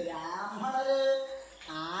 ഈ ബ്രാഹ്മണര്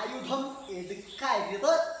ആയുധം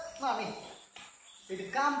എടുക്കരുത് എന്നാണ്.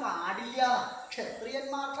 എടുക്കാൻ പാടില്ല.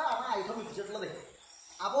 ക്ഷത്രിയന്മാർക്കാണ് ആയുധം വിധിച്ചിട്ടുള്ളത്.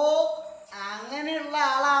 അപ്പോ അങ്ങനെയുള്ള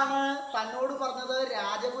ആളാണ് തന്നോട് പറഞ്ഞത്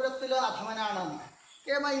രാജപുരത്തിലെ അധമനാണെന്ന്.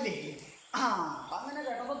 കേമായില്ലേ? ആ അങ്ങനെ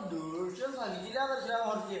കേട്ടപ്പോ ദേഷ്യം സഹിച്ചില്ല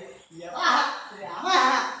പരശുരാമഹർഷി. രാമ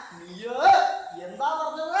നീയോ എന്താ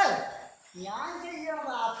പറഞ്ഞത്? ഞാൻ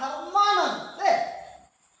ചെയ്യണത് അധർമ്മാണ്.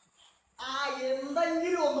 ആ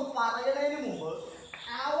എന്തെങ്കിലും ഒന്ന് പറയണതിന് മുമ്പ്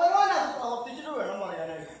അവരോനത് പ്രവർത്തിച്ചിട്ട് വേണം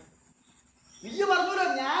പറയാനായിട്ട്. നീ പറഞ്ഞല്ലോ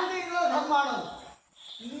ഞാൻ ചെയ്തത് ധർമ്മാണ്,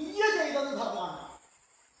 നീ ചെയ്തത് ധർമ്മാണ്.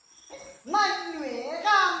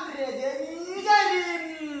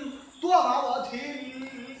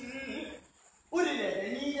 ഒരു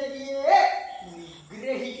രജനീചരിയെ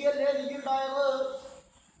നിഗ്രഹിക്കല്ലേ നീണ്ടായത്.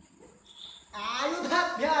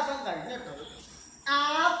 ആയുധാഭ്യാസം കഴിഞ്ഞിട്ട്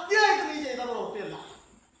ആദ്യമായിട്ട് നീ ചെയ്ത പ്രവൃത്തിയല്ല,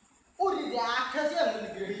 ഒരു രാക്ഷസി അങ്ങ്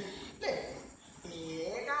നിഗ്രഹിച്ചു അല്ലേ?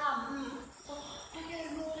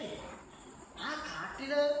 ആ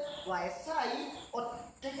കാട്ടില് വയസ്സായി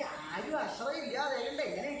ഒറ്റയ്ക്ക് ആരും ആശ്രയമില്ലാതെ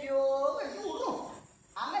എങ്ങനെയൊക്കെയോ കഴിഞ്ഞു കൂടുന്നു.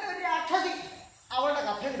 അങ്ങനെ ഒരു രാക്ഷസി അവളുടെ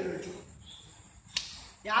കഥ വിളിച്ചു.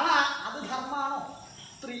 രാമ അത് ധർമ്മാണോ?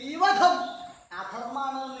 സ്ത്രീവധം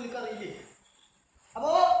അധർമ്മാണെന്ന് നിനക്കറിയില്ലേ?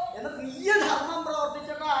 അപ്പോ എന്നിട്ട് നീ ധർമ്മം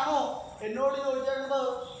പ്രവർത്തിച്ചിട്ടാണോ എന്നോട് ചോദിച്ചത്?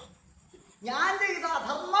 ഞാൻ ചെയ്ത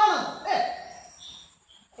അധർമ്മാണ്.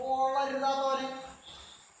 കൊള്ളരുതാത്തോര്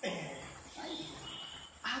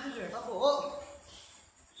അത് കേട്ടപ്പോ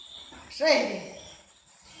പക്ഷേ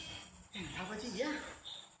എന്താ ചെയ്യ,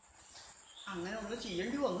 അങ്ങനെ ഒന്ന്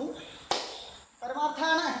ചെയ്യേണ്ടി വന്നു.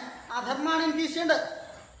 പരമാർത്ഥാണ്, അധർമ്മാണ് എനിക്ക് ഇഷ്ടമുണ്ട്.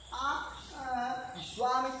 ആ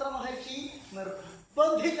വിശ്വാമിത്ര മഹർഷി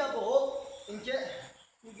നിർബന്ധിച്ചപ്പോ എനിക്ക്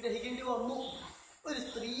നിഗ്രഹിക്കേണ്ടി വന്നു, ഒരു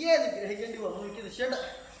സ്ത്രീയെ നിഗ്രഹിക്കേണ്ടി വന്നു. എനിക്ക് നിശ്ചയുണ്ട്,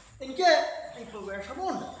 എനിക്ക് ഇപ്പൊ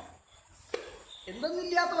വിഷമമുണ്ട്,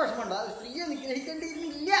 എന്തെന്നില്ലാത്ത വിഷമമുണ്ട്. ആ സ്ത്രീയെ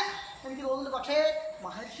നിഗ്രഹിക്കേണ്ടിയിരുന്നില്ല എനിക്ക് തോന്നുന്നു. പക്ഷേ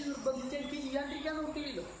മഹർഷി നിർബന്ധിച്ച് എനിക്ക് ചെയ്യാണ്ടിരിക്കാൻ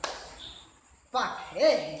നോക്കിയില്ലല്ലോ. പക്ഷേ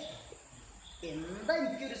എന്താ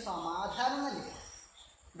എനിക്കൊരു സമാധാനം തന്നെ,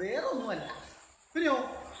 വേറൊന്നുമല്ല. പിന്നെയോ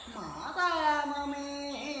മാതാമേ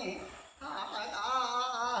താടക,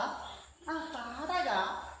 ആ താടക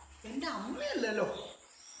എൻ്റെ അമ്മയല്ലല്ലോ,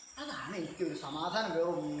 അതാണ് എനിക്കൊരു സമാധാനം,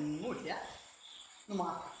 വേറൊന്നുമില്ല എന്ന്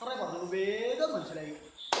മാത്രമേ പറഞ്ഞുള്ളൂ. വേഗം മനസ്സിലായി.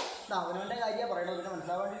 അവനവൻ്റെ കാര്യമാണ് പറയണത്, പിന്നെ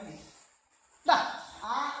മനസ്സിലാവേണ്ടിയിരിക്കും.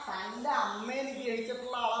 ആ തൻ്റെ അമ്മയെ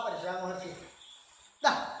നിഗ്രഹിച്ചിട്ടുള്ള ആളാ പരശുരാമഹർഷി.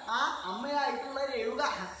 ആ അമ്മയായിട്ടുള്ള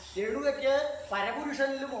രേണുകയ്ക്ക്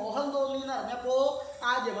പരപുരുഷനിൽ മോഹം തോന്നി എന്നറിഞ്ഞപ്പോ ആ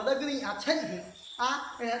ജമദഗ്നി അച്ഛൻ ആ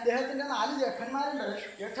അദ്ദേഹത്തിന്റെ 4 ജ്യേഷ്ഠന്മാരുണ്ട്,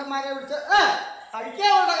 ജ്യേഷ്ഠന്മാരെ വിളിച്ച്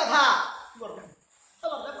കഴിക്കാനുള്ള കഥ പറഞ്ഞു.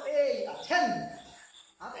 പറഞ്ഞപ്പോ അച്ഛൻ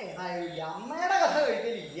അതേതായില്ല, അമ്മയുടെ കഥ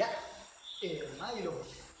കഴിക്കലില്ല എന്നായില്ലോ.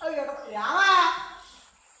 അത് കേട്ടപ്പോ രാമ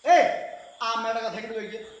ആ അമ്മയുടെ കഥ ഇങ്ങോട്ട്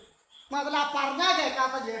കഴിക്കും, മാത്രമല്ല ആ പറഞ്ഞാൽ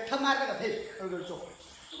കേൾക്കാത്ത ജ്യേഷ്ഠന്മാരുടെ കഥ അത് കഴിച്ചോ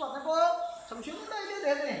പറഞ്ഞപ്പോ സംശയമൊന്നുണ്ടായില്ലേ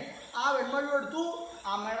അദ്ദേഹത്തിന്. ആ വെൺമഴ എടുത്തു,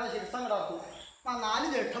 അമ്മയുടെ ശിരസം കിടർത്തു, ആ 4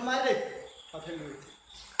 ജ്യേഷ്ഠന്മാരുടെ കഥ കഴിച്ചു.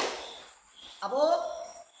 അപ്പോ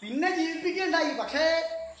പിന്നെ ജീവിപ്പിക്കുകയുണ്ടായി. പക്ഷേ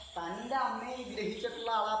തൻ്റെ അമ്മയെ ഗ്രഹിച്ചിട്ടുള്ള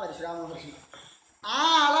ആളാ പരശുരാമ മഹർഷി. ആ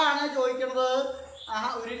ആളാണ് ചോദിക്കുന്നത്,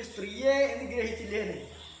 ഒരു സ്ത്രീയെ നിഗ്രഹിച്ചില്ലേന്ന്.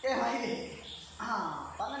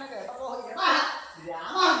 അപ്പൊ അങ്ങനെ കേട്ടപ്പോ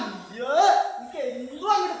എനിക്ക് എന്തോ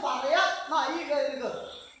അങ്ങോട്ട് പറയാ ഈ കരുത്.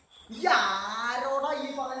 ഈ ആരോടാ ഈ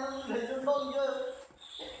പറയുന്നത് ധരിച്ചിട്ടുണ്ടോ?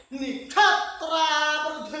 നിക്ഷത്ര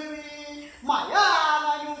പൃഥ്വി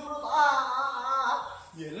മയാനുകൃത,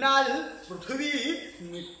 എന്നാൽ പൃഥ്വി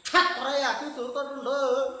നിക്ഷത്രയാക്കി തീർത്തിട്ടുണ്ട്,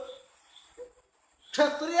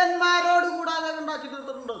 ക്ഷത്രിയന്മാരോട് കൂടാതെ ഉണ്ടാക്കി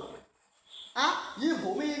തീർത്തിട്ടുണ്ട്. ഈ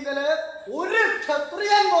ഭൂമിയില് ഒരു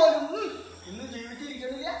ക്ഷത്രിയൻ പോലും ഇന്ന്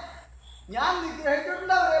ജീവിച്ചിരിക്കണില്ല. ഞാൻ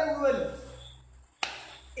നിഗ്രഹിച്ചിട്ടുണ്ട് അവരെ മുഴുവൻ.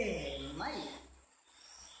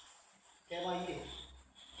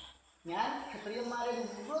 ഞാൻ ക്ഷത്രിയന്മാരെ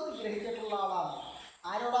മുഴുവൻ നിഗ്രഹിച്ചിട്ടുള്ള ആളാണ്.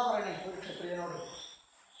 ആരോടാ പറയണേ? ഒരു ക്ഷത്രിയനോട്.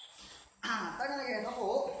 അതങ്ങനെ കേട്ടപ്പോ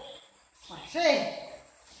പക്ഷേ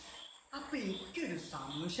അപ്പൊ എനിക്കൊരു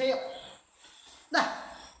സംശയം.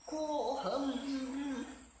 കോഹം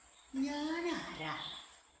ഞാനാരാ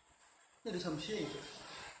ഒരു സംശയം.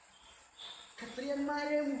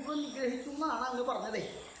 ക്ഷത്രിയന്മാരെ മുഴുവൻ നിഗ്രഹിച്ചു എന്നാണ് അങ്ങ് പറഞ്ഞതേ.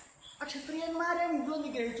 ആ ക്ഷത്രിയന്മാരെ മുഴുവൻ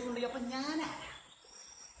നിഗ്രഹിച്ചുകൊണ്ട് അപ്പൊ ഞാനാരാ?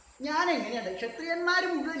 ഞാനെങ്ങനെയുണ്ട്? ക്ഷത്രിയന്മാർ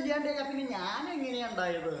മുഴുവൻ ഇല്ലാണ്ട് പിന്നെ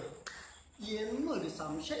ഞാനെങ്ങനെയുണ്ടായത് എന്നൊരു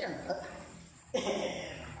സംശയമുണ്ട്.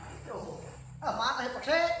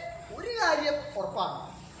 പക്ഷേ ഒരു കാര്യം ഉറപ്പാണ്,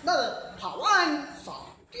 എന്നത് ഭവാൻ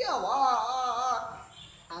സത്യവാ,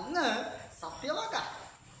 അങ്ങ് സത്യവാക്ക.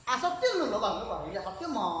 അസത്യം എന്നുള്ളത് അങ്ങ് പറയില്ല,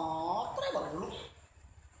 സത്യം മാത്രമേ പറയുള്ളൂ.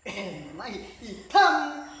 ഇത്തം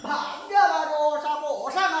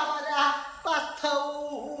ഭാഗ്യവരോഷപോഷണപര തസ്ഥൗ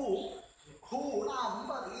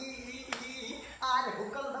രഘൂണാമ്പതി, ആ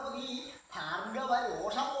രഘുക്കളുടെ പതി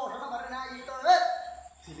ഭാർഗവരോഷപോഷണപരനായിട്ട്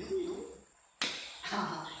സ്ഥിതി ചെയ്തു.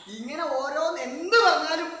 ഇങ്ങനെ ഓരോന്ന് എന്ത്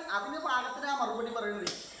പറഞ്ഞാലും അതിന് പാകത്തിന് ആ മറുപടി പറയുന്നത്.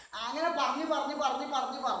 അങ്ങനെ പറഞ്ഞ്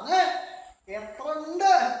എത്ര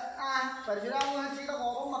ഉണ്ട് പരശുരാമ മഹർഷിയുടെ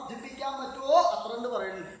കോപം വർദ്ധിപ്പിക്കാൻ പറ്റുമോ അത്ര ഉണ്ട്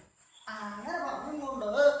പറയുന്നുണ്ട്. അങ്ങനെ പറഞ്ഞുകൊണ്ട്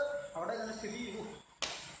അവിടെ ഇങ്ങനെ സ്ഥിതി ചെയ്തു.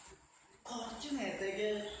 കുറച്ച് നേരത്തേക്ക്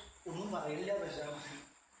ഒന്നും പറയില്ല പരശുരാമ മഹർഷി.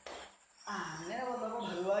 അങ്ങനെ വന്നപ്പോൾ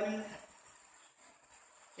ഭഗവാനും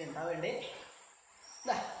എന്താ വേണ്ടേ,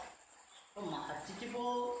 ഇപ്പം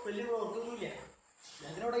മഹർഷിക്കിപ്പോൾ വലിയ പ്രവർത്തിയൊന്നുമില്ല,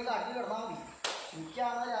 അതിനോട് ഈ കാട്ടിൽ കിടന്നാൽ മതി,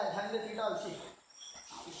 എനിക്കാണ് രാജധാനിയിലെത്തിയിട്ട് ആവശ്യം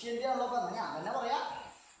ഉള്ളപ്പോൾ എന്നാൽ ഞാൻ തന്നെ പറയാം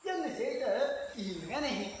എന്ന് ചെയ്ത്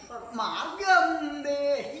ഇങ്ങനെ മാർഗം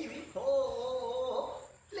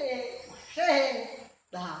പക്ഷേ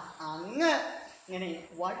അങ്ങ് ഇങ്ങനെ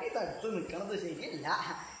വഴി തടുത്ത് നിൽക്കണത് ശരിയല്ല,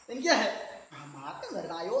 എനിക്ക് മാറ്റം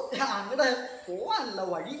തരണം, അയോധ്യ അങ്ങോട്ട് പോകാനുള്ള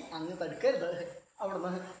വഴി അങ്ങ് തടുക്കരുത്,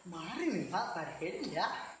 അവിടുന്ന് മാറി നിന്നാൽ തരക്കേടില്ല.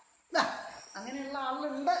 അങ്ങനെയുള്ള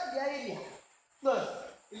ആളുണ്ട് ഇല്ലായില്ല.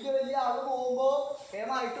 വലിയ ആള് പോകുമ്പോൾ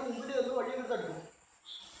കേമായിട്ട് മുമ്പിൽ വന്ന് വഴി തടുക്കും.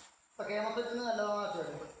 ഇപ്പം കേമത്തിൽ നല്ലതാണെന്ന് വെച്ചാൽ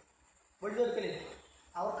വഴി തടുക്കലേ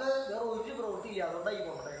അവർക്ക് വേറെ ഒരു പ്രവൃത്തിയില്ല, അതുകൊണ്ടാണ് ഈ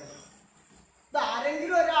പുറത്തേക്ക്.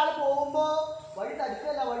 ആരെങ്കിലും ഒരാൾ പോകുമ്പോൾ വഴി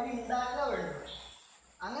തടുക്കല്ല, വഴി ഉണ്ടാക്കുക വേണ്ടത്.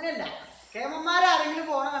 അങ്ങനെയല്ല, കേമന്മാരാരെങ്കിലും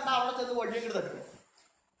പോകണ കണ്ടാൽ അവിടെ ചെന്ന് വഴിയെങ്കിലും തടുക്കും.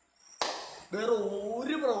 വേറെ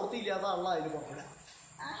ഒരു പ്രവൃത്തി ഇല്ലാത്ത ആളാണ് അതിന് പുറപ്പെടാം.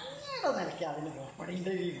 അങ്ങനെ നിലയ്ക്ക് അതിന് പുറപ്പെടേണ്ട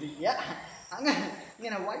രീതിയില്ല. അങ്ങനെ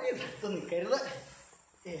ഇങ്ങനെ വഴി തടുത്ത് നിൽക്കരുത്.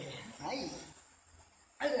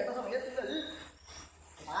 അത് കേട്ട സമയത്തിൽ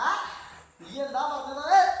നീ എന്താ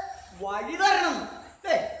പറഞ്ഞത്, വഴി തരണം,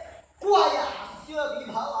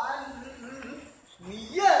 നീ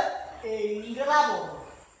എങ്കടാ പോകണം,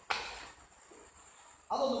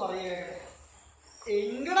 അതൊന്ന് പറയേ.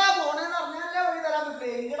 എങ്കടാ പോണേന്ന് പറഞ്ഞാലേ വഴി തരാൻ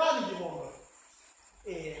പറ്റില്ല, എങ്കടാ നീ പോകണം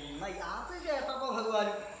എന്നാ. അത് കേട്ടപ്പോ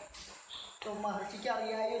ഭഗവാനും മഹർഷിക്ക്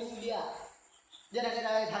അറിയായൊന്നുമില്ല.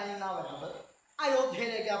 ജനകരാജധാനി എന്നാ വരുന്നത്,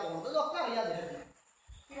 അയോധ്യയിലേക്കാ പോകുന്നത്, ഇതൊക്കെ അറിയാതെ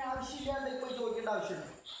പിന്നെ ആവശ്യമില്ലാണ്ട് ഇപ്പൊ ചോദിക്കേണ്ട ആവശ്യമില്ല.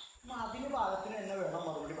 അപ്പൊ അതിന് ഭാഗത്തിന് തന്നെ വേണം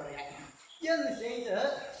മറുപടി പറയാൻ എന്ന് ചെയ്ത്.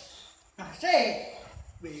 പക്ഷേ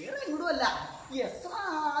വേറെ എങ്ങോട്ടുമല്ല,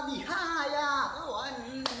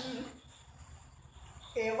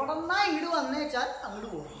 എവിടെന്നാ ഇങ്ങോട്ട് വന്നേച്ചാൽ അങ്ങോട്ട്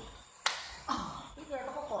പോകും. ഇത്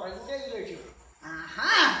കേട്ടപ്പോ കുറെ കൂടി അത് കഴിച്ചു.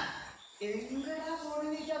 എങ്ങടാ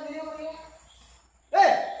പോണെന്ന് ചോദിച്ചാൽ അങ്ങനെയാ പറയാ,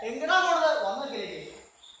 എങ്ങടാ പോണത് വന്നേക്കിലേക്ക്.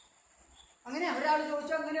 അങ്ങനെ ഒരാൾ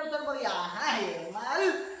ചോദിച്ചാൽ അങ്ങനെ ഉത്തരം പറയാ. എന്നാൽ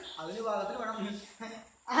അതിന് ഭാഗത്തിന് വേണം,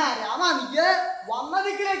 രാമ നീ വന്ന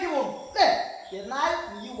ദിക്കിലേക്ക് പോകും, എന്നാൽ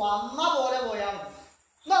നീ വന്ന പോലെ പോയാൽ മതി.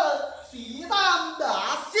 സീതാം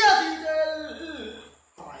ദാസ്യ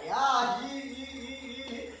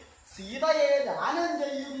സീതയെ ദാനം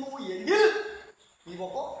ചെയ്യുന്നു എങ്കിൽ നീ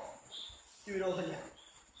പൊക്കോ, വിരോധമില്ല.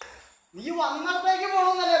 നീ വന്നപ്പോഴേക്ക്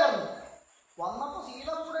പോകണമെന്നല്ലേ പറഞ്ഞു, വന്നപ്പോ സീത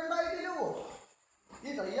കൂടെ ഉണ്ടായിട്ടില്ലോ. ഈ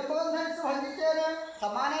ത്രയംബകം ധരിച്ച് ഭജിച്ചതിന്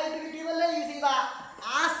സമാനായിട്ട് കിട്ടിയതല്ലേ ഈ സീത.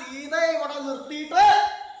 ആ സീതയെ ഇവിടെ നിർത്തിയിട്ട്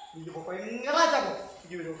നീ ഭയങ്കര ചപ്പോ ഈ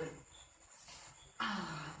വിരോധം.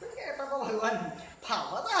 അത് കേട്ടപ്പോ ഭഗവാൻ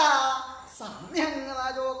ഭവതാ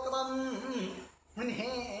സംയംഗോക്തം മുനേ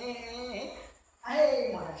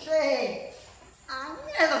മഹർഷേ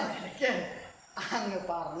അങ്ങനെ നിനക്ക് അങ്ങ്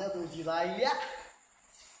പറഞ്ഞത് ഉചിതായില്ല.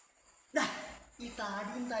 ഈ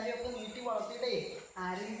താടിയും തലയൊക്കെ നീട്ടി വളർത്തിയിട്ടേ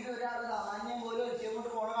ആരെങ്കിലും ഒരാൾ സാമാന്യം പോലും ഒരിക്കലും കൊണ്ട്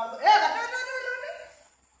പോണ കാണുമ്പോ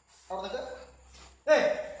അവിടത്തേക്ക്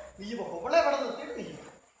നീ പൊക്കോളെ ഇവിടെ നിർത്തിയിട്ട്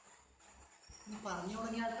നീ പറഞ്ഞു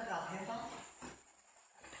തുടങ്ങിയ ആളുടെ കഥ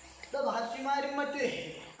മഹർഷിമാരും മറ്റേ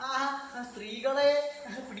സ്ത്രീകളെ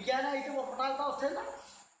പിടിക്കാനായിട്ട് പുറപ്പെട്ടാത്ത അവസ്ഥ എന്താ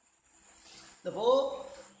ഇതിപ്പോ.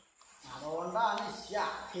 അതുകൊണ്ടാണ്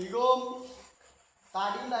ശീകവും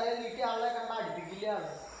താടിയും തലയും നീട്ടിയ ആളെ കണ്ട അടുപ്പിക്കില്ല ആള്.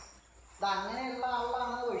 ഇത് അങ്ങനെയുള്ള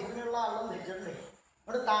ആളാണ് വിഷമയുള്ള ആളും ധരിച്ചിട്ടുണ്ട്.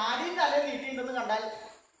 അതുകൊണ്ട് താടിയും തലയും നീട്ടിയിട്ടുണ്ടെന്ന് കണ്ടാൽ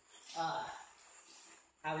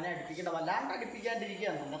അവനെ അടുപ്പിക്കണ്ട, വല്ലാണ്ട്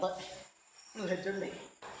അടുപ്പിക്കാണ്ടിരിക്കുകയാണ് നല്ലത് ധരിച്ചിട്ടുണ്ടേ.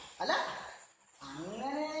 അല്ല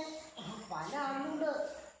അങ്ങനെ പല ആളുണ്ട്,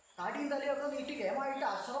 താടിയും തലയൊക്കെ നീട്ടി കേമായിട്ട്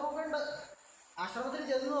ആശ്രമമൊക്കെ ഉണ്ട്. ആശ്രമത്തിൽ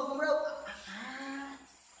ചെന്ന് നോക്കുമ്പോഴോ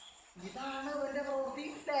ഇതാണ് ഇവന്റെ പ്രവൃത്തി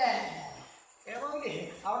അല്ലേ. കേറോല്ലേ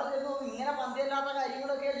അവിടെ ചെന്ന് നോക്കും, ഇങ്ങനെ പന്തിയല്ലാത്ത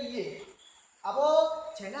കാര്യങ്ങളൊക്കെ ചെയ്യേ. അപ്പോ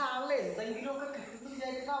ചില ആളിൽ എന്തെങ്കിലുമൊക്കെ കിട്ടുന്നു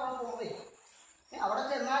വിചാരിച്ചിട്ടാ അവിടെ പോകുന്നേ. അവിടെ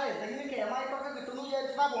ചെന്നാൽ എന്തെങ്കിലും കേമായിട്ടൊക്കെ കിട്ടുന്നു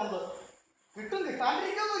വിചാരിച്ചിട്ടാ പോണത്. കിട്ടും,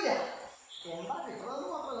 കിട്ടാണ്ടിരിക്കൊന്നുമില്ല. എന്താ കിട്ടുന്നതെന്ന്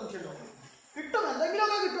മാത്രമേ സംശയമുള്ളൂ. കിട്ടും,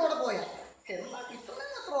 എന്തെങ്കിലുമൊക്കെ കിട്ടും അവിടെ പോയാൽ. എന്താ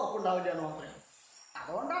കിട്ടുന്നതെന്ന് അത്ര ഉറപ്പുണ്ടാവില്ല എന്ന് മാത്രമേ.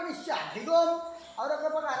 അതുകൊണ്ടാണ് അധികവും അവരൊക്കെ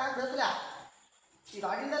ഇപ്പൊ കാരാഗ്രഹത്തിലാണ്. ഈ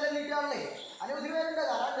താടിയും തല നീട്ടിയാണല്ലേ അനവധി പേരുണ്ട്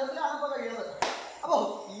കാരാഗ്രഹത്തിലാണ് ഇപ്പൊ കഴിയുന്നത്. അപ്പോ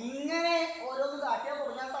ഇങ്ങനെ ഓരോന്ന് കാട്ടിയാൽ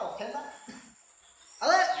തുടങ്ങാത്ത അവസ്ഥ എന്താ.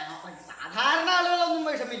 അത് സാധാരണ ആളുകളൊന്നും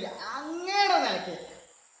വിഷമില്ല. അങ്ങയുടെ നിലയ്ക്ക്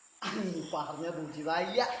പറഞ്ഞത്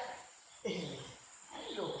ഉചിതായില്ല.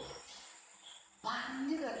 അല്ലോ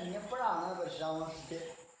പറഞ്ഞു കഴിഞ്ഞപ്പോഴാണ് പരശുരാമ മഹർഷിക്ക്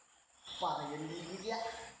പറയേണ്ടിയിരിക്കുക.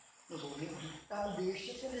 തോന്നി. ആ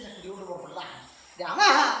ദേഷ്യത്തിന്റെ ശക്തി കൊണ്ട് പുറപ്പെട്ടതാണ്. രാമ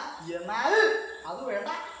എന്നാൽ അത് വേണ്ട.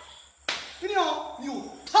 പിന്നെയോ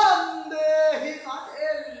യുദ്ധം ദേഹി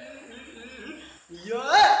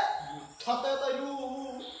യുദ്ധത്തെ തരൂ.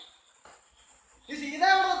 ഈ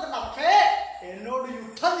സീതയോട് നിർത്തണ്ട, പക്ഷേ എന്നോട്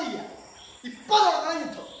യുദ്ധം ചെയ്യാം. ഇപ്പൊ തുടങ്ങാൻ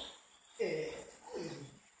യുദ്ധം.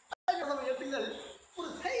 സമയത്തിൽ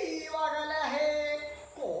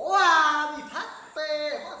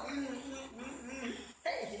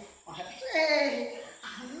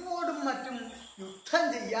അങ്ങോട്ടും മറ്റും യുദ്ധം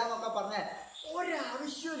ചെയ്യാന്നൊക്കെ പറഞ്ഞാൽ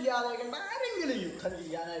ഒരാവശ്യമില്ലാതെ കണ്ട് ആരെങ്കിലും യുദ്ധം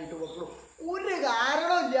ചെയ്യാനായിട്ട് വെക്കുള്ളൂ. ഒരു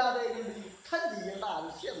കാരണമില്ലാതെ കണ്ട് യുദ്ധം ചെയ്യേണ്ട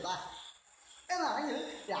ആവശ്യം എന്താ എന്നാണെങ്കിൽ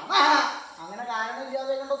രാമ അങ്ങനെ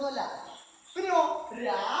കാരണമില്ലാതെ കണ്ടൊന്നുമല്ല. പിന്നെയോ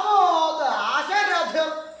രാമോ ദാശരഥിർ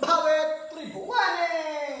ഭവേത് ത്രിഭുവനേ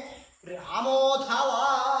രാമോധവാ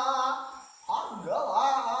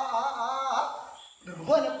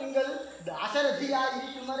ത്രിഭുവനത്തിങ്കൽ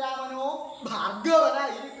ദാശരഥിയായിരിക്കുന്ന രാമനോ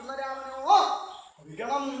ഭാർഗവനായിരിക്കുന്ന രാമനോ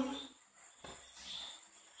വികണം.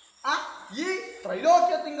 ആ ഈ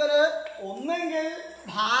ത്രൈലോക്യത്തിങ്കൽ ഒന്നെങ്കിൽ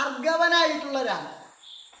ഭാർഗവനായിട്ടുള്ള രാമൻ,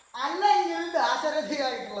 അല്ലെങ്കിൽ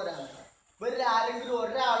ദാശരഥിയായിട്ടുള്ള രാമൻ. ഇവരിൽ ആരെങ്കിലും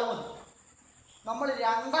ഒരാൾ മതി. നമ്മൾ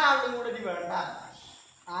രണ്ടാളും കൂടെ ഇനി വേണ്ട,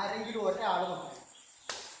 ആരെങ്കിലും ഒരാൾ മതി.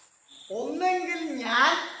 ഒന്നെങ്കിൽ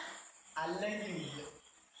ഞാൻ അല്ലെങ്കിൽ ഇല്ല,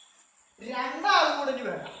 രണ്ടാളും കൂടെ ഇനി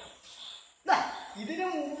വേണ്ട. ഇതിനു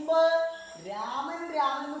മുമ്പ് രാമൻ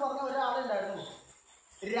രാമൻ എന്ന് പറഞ്ഞ ഒരാളുണ്ടായിരുന്നു.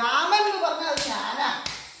 രാമൻ എന്ന് പറഞ്ഞ അത് ഞാനാ.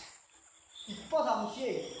 ഇപ്പൊ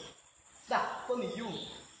സംശയം ഇപ്പൊ നീയും.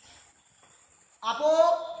 അപ്പോ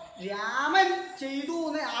രാമൻ ചെയ്തു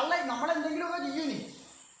ആളെ നമ്മളെന്തെങ്കിലുമൊക്കെ ചെയ്യൂ, നീ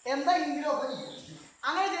എന്തെങ്കിലുമൊക്കെ ചെയ്യും.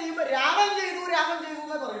 അങ്ങനെ ചെയ്യുമ്പോ രാമൻ ചെയ്തു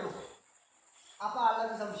എന്നേ പറയുള്ളൂ. അപ്പൊ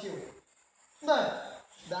ആളുടെ സംശയം എന്താ,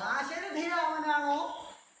 ദാശരഥി രാമനാണോ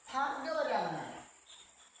ഭാർഗവ രാമനാണോ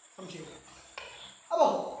സംശയം. അപ്പോ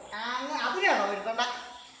അതിനാണോ വരുത്തണ്ട.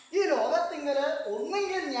 ഈ ലോകത്തിങ്കല്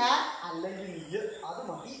ഒന്നെങ്കിൽ ഞാൻ അല്ലെങ്കിൽ നീ, അത്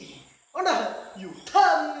മതി. ഉണ്ട്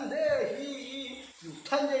യുദ്ധം ദേഹി.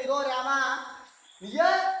 യുദ്ധം ചെയ്തോ രാമ. നീ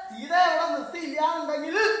സീത എവിടെ നിർത്തിയില്ല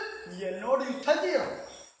എന്നുണ്ടെങ്കിൽ നീ എന്നോട് യുദ്ധം ചെയ്യണം.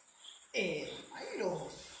 അയ്യോ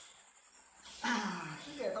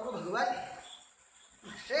കേട്ടപ്പോ ഭഗവാൻ,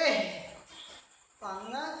 പക്ഷേ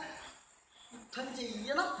അങ്ങ് യുദ്ധം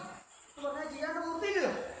ചെയ്യണം എന്ന് പറഞ്ഞാൽ ചെയ്യാണ്ട്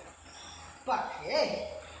നിർത്തിയില്ലല്ലോ. പക്ഷേ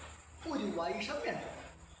ഒരു വൈഷമ്യം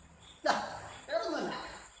വേറൊന്നുമല്ല,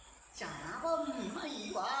 ശാപം.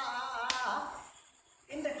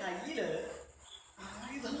 എൻ്റെ കയ്യില്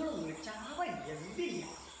ആയുധങ്ങളൊന്നും ചാവല്ല, വിധില്ല.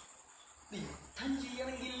 യുദ്ധം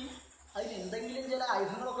ചെയ്യണമെങ്കിൽ അതിനെന്തെങ്കിലും ചില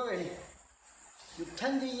ആയുധങ്ങളൊക്കെ വേണം.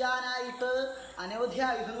 യുദ്ധം ചെയ്യാനായിട്ട് അനവധി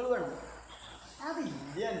ആയുധങ്ങൾ വേണം.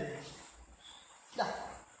 അതില്ല.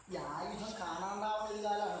 ഈ ആയുധം കാണാണ്ടാവുന്ന ഒരു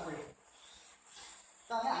കാലമാണ് ഇപ്പോഴും.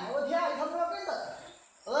 അങ്ങനെ അനവധി ആയുധങ്ങളൊക്കെ ഉണ്ട്.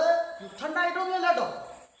 അത് യുദ്ധം ഉണ്ടായിട്ടൊന്നുമല്ല കേട്ടോ.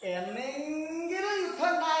 എന്നെങ്കിലും യുദ്ധം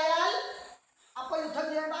ഉണ്ടായാൽ അപ്പൊ യുദ്ധം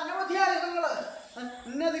ചെയ്യേണ്ട അനവധി ആയുധങ്ങൾ.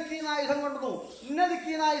 ഇന്ന ദിക്കിന്ന് ആയുധം കൊണ്ടുവന്നു, ഇന്ന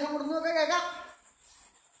ദിക്കിന്ന് ആയുധം കൊണ്ടുവന്നു ഒക്കെ കേൾക്കാം.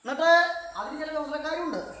 എന്നിട്ട് അതിന് ചില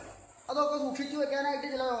ചുമതലക്കാരുണ്ട്. അതൊക്കെ സൂക്ഷിച്ചു വെക്കാനായിട്ട്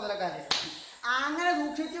ചില ചുമതലക്കാർ. അങ്ങനെ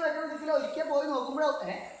സൂക്ഷിച്ചു വെക്കണമെങ്കിൽ ഒരിക്കൽ പോയി നോക്കുമ്പോഴോ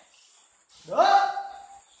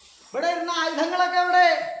ഇവിടെ ഇരുന്ന ആയുധങ്ങളൊക്കെ എവിടെ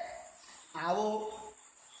ആവോ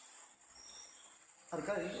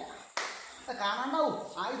അവർക്കറിയില്ല. കാണാണ്ടാവും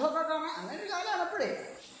ആയുധമൊക്കെ കാണാൻ. അങ്ങനെ ഒരു കാലമാണ് എപ്പോഴേ.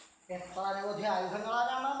 എത്ര അനവധി ആയുധങ്ങളാണ്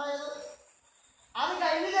കാണാണ്ടായത്. അത്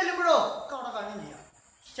കഴിഞ്ഞ് ചെല്ലുമ്പോഴോ ഒക്കെ അവിടെ കാണുകയും ചെയ്യാം.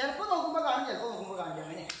 ചിലപ്പോൾ നോക്കുമ്പോൾ കാണും, ചിലപ്പോൾ നോക്കുമ്പോൾ കാണില്ല.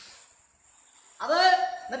 അങ്ങനെ അത്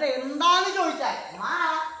എന്നിട്ട് എന്താന്ന് ചോദിച്ചാൽ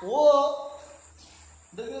ഓ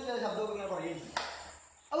എന്തെങ്കിലും ചില ശബ്ദമൊക്കെ ഇങ്ങനെ പറയുകയും ചെയ്യും.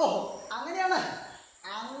 അപ്പോ അങ്ങനെയാണ്.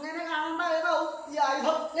 അങ്ങനെ കാണാണ്ടായതാവും ഈ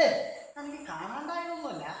ആയുധം അല്ലേ. എനിക്ക്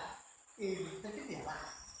കാണാണ്ടായതൊന്നുമല്ല, എടുത്തിട്ടില്ല.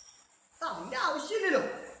 അതിൻ്റെ ആവശ്യമില്ലല്ലോ.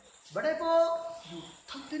 ഇവിടെ ഇപ്പോ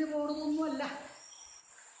യുദ്ധത്തിന് പോകണമെന്നൊന്നുമല്ല.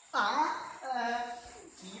 ആ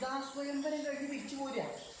സീതാസ്വയംവരം കഴിഞ്ഞ് തിരിച്ചു പോരുക.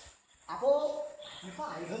 അപ്പോ ഇപ്പൊ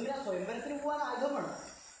ആയുധം സ്വയംവരത്തിന് പോകാൻ ആയുധം വേണം.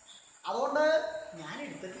 അതുകൊണ്ട് ഞാൻ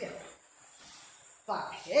എടുത്തിട്ടില്ല.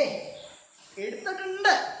 പക്ഷേ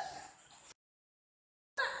എടുത്തിട്ടുണ്ട്.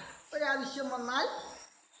 ഒരാവശ്യം വന്നാൽ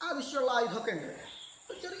ആവശ്യമുള്ള ആയുധമൊക്കെ ഉണ്ട്.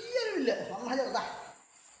 ചെറിയൊരു ഇല്ല നന്നാ ചെറുതാ.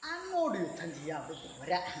 അങ്ങോട്ട് യുദ്ധം ചെയ്യാൻ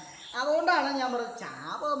പോരാ. അതുകൊണ്ടാണ് ഞാൻ പറഞ്ഞത്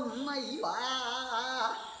ചാപം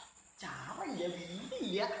ചാവല്ല,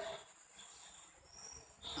 വില്ലില്ല.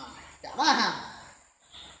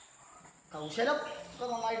 കൗശലം ഒക്കെ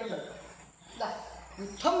നന്നായിട്ടുണ്ട്.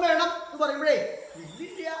 യുദ്ധം വേണം എന്ന് പറയുമ്പോഴേ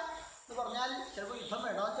വില്ലില്ല എന്ന് പറഞ്ഞാൽ ചിലപ്പോൾ യുദ്ധം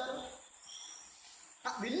വേണ്ട വെച്ചാലോ.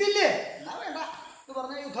 വില്ലില്ലേ എന്നാ വേണ്ട എന്ന്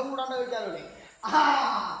പറഞ്ഞാൽ യുദ്ധം കൂടാണ്ട് കഴിക്കാറില്ലേ.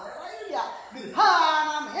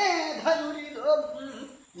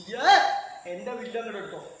 എന്റെ വില്ലങ്ങോട്ട്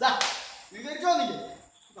എടുത്തോ, വിചാരിച്ചോ നീ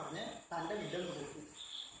പറഞ്ഞ് തൻ്റെ വില്ലങ്ങോട്ട് എടുത്തു.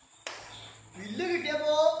 വില്ല്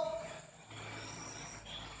കിട്ടിയപ്പോ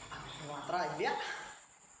മാത്രമില്ല.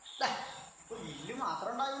 വില്ല്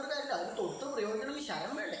മാത്രം ഉണ്ടായതുകൊണ്ട് കാര്യമില്ല, അതിന് തൊട്ട് പ്രയോഗിക്കണമെങ്കിൽ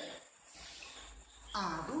ശരം വേണ്ടേ?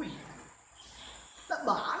 അതുമില്ല.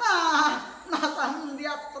 ബാണാസന്ധ്യത്രമേ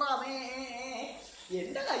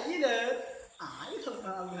എൻ്റെ കയ്യില് ആയുധം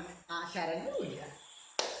ശരങ്ങളുമില്ല.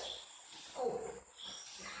 ഓ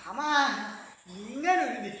രാമ,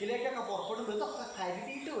 ഇങ്ങനൊരു ദിക്കിലേക്കൊക്കെ പുറപ്പെടുമ്പോൾ ഇതൊക്കെ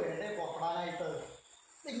കരുതിയിട്ട് വേണ്ടേ പുറപ്പെടാനായിട്ട്?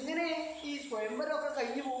 ഇങ്ങനെ ഈ സ്വയംവരമൊക്കെ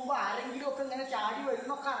കഴിഞ്ഞ് പോകുമ്പോൾ ആരെങ്കിലും ഒക്കെ ഇങ്ങനെ ചാടി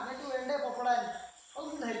വരുന്നൊക്കെ അറിഞ്ഞിട്ട് വേണ്ടേ പുറപ്പെടാൻ?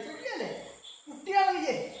 അതൊന്നും ധരിച്ചിട്ടില്ലേ?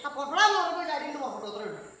 കുട്ടിയാണെങ്കിൽ ആ പുറപ്പെടാന്ന് പറഞ്ഞപ്പോൾ ചാടിയിട്ട് പുറപ്പെട്ടു, അത്രേ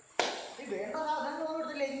ഉള്ളൂ. ഈ വേണ്ട സാധനങ്ങളൊന്നും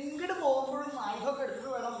എടുത്തില്ല. എങ്ങോട്ട് പോകുമ്പോഴും ആയുധമൊക്കെ എടുത്തിട്ട്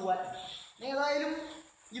വേണം പോവാൻ. ഏതായാലും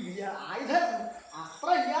ഈ ആയുധം അത്ര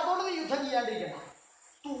ഇല്ലാത്തോണ്ട് നീ യുദ്ധം ചെയ്യാണ്ടിരിക്കണ്ട.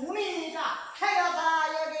 തുണി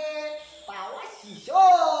അക്ഷയസായകേ തവ ശിശോ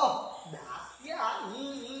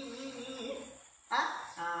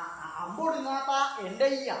അമ്പൊടുങ്ങാത്ത എൻ്റെ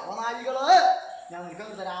ഈ അവനാഴികള് ഞാൻ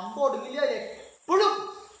നിൽക്കുന്നത് തരാം. അമ്പൊടുങ്ങില്ല, എപ്പോഴും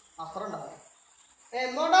അസ്ത്രം ഉണ്ടാവും.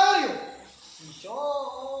 എന്തുകൊണ്ടാണെന്നറിയോ? ശിശോ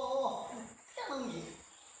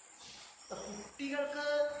കുട്ടികൾക്ക്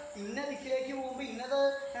ഇന്ന ദിക്കിലേക്ക് പോകുമ്പോൾ ഇന്നത്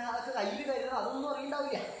അതൊക്കെ കയ്യിൽ കരുതുന്നത് അതൊന്നും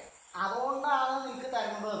അറിയണ്ടാവില്ല. അതുകൊണ്ടാണ് നിനക്ക്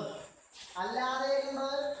തരുന്നത്. അല്ലാതെ കൊണ്ട്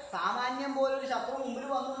സാമാന്യം പോലൊരു ശത്രു മുമ്പിൽ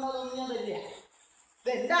വന്നിട്ടുണ്ട് അതൊന്നും ഞാൻ തരില്ല.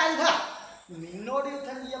 ഇതെൻ്റെ ആയുധ. നിന്നോട്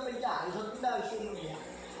യുദ്ധം ചെയ്യാൻ എനിക്ക് ആയുധത്തിൻ്റെ ആവശ്യമൊന്നുമില്ല.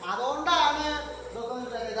 അതുകൊണ്ടാണ് ഇതൊക്കെ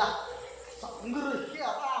തരുക. സംഘൃഷ്യ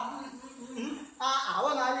ആ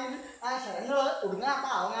അവനാഴിയിൽ ആ ശരങ്ങൾ ഒടുങ്ങാത്ത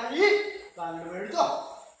അവനാഴി കണ്ടുപിടിച്ചോ.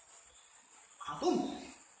 അതും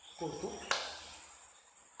കൊടുത്തു.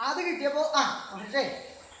 അത് കിട്ടിയപ്പോൾ പക്ഷേ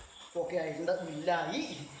ഓക്കെ ആയിട്ടുണ്ട്, വില്ലായി,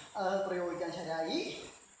 പ്രയോഗിക്കാൻ ശരായി.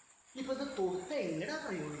 ഇപ്പൊ ഇത് തൊടുത്ത് എങ്ങനെയാ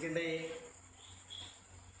പ്രയോഗിക്കണ്ടേ?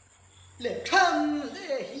 ലക്ഷ്യം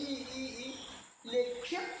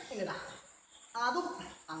ലക്ഷ്യം എങ്ങടാ? അതും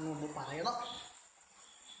അങ്ങൊന്ന് പറയണം.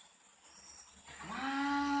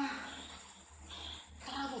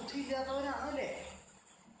 അത്ര ബുദ്ധിയില്ലാത്തവരാണല്ലേ?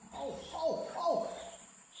 ഓ ഓ ഓ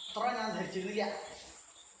അത്ര ഞാൻ ധരിച്ചിരുന്നില്ല.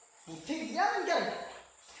 ബുദ്ധി ഇല്ലാന്ന് എനിക്കറിയാം.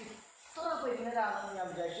 ഇത്ര പരിണരാണെന്ന് ഞാൻ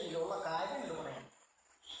വിചാരിച്ചില്ല. ഉള്ള കാര്യമില്ല പറയാം.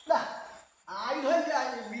 ആയുധമില്ല,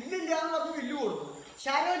 വില്ലില്ല എന്ന് പറഞ്ഞ് വില്ല് കൊടുത്തു,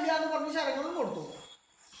 ശരമില്ല എന്ന് പറഞ്ഞ് ശരങ്ങളും കൊടുത്തു.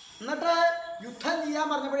 എന്നിട്ട് യുദ്ധം ചെയ്യാൻ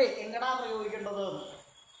പറഞ്ഞപ്പോഴേ എങ്ങടാ പ്രയോഗിക്കേണ്ടത്?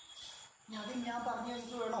 അത് ഞാൻ പറഞ്ഞു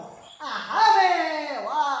എനിക്ക് വേണോ?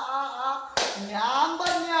 ഞാൻ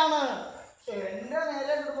പറഞ്ഞാണ് എന്റെ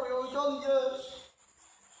നേരെ അങ്ങോട്ട് പ്രയോഗിച്ചോ നീ?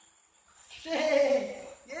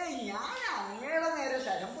 ഞാൻ അങ്ങയുടെ നേരെ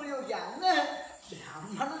ശരം പ്രയോഗിക്കാം. അങ്ങ്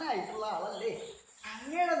ബ്രാഹ്മണനായിട്ടുള്ള ആളല്ലേ,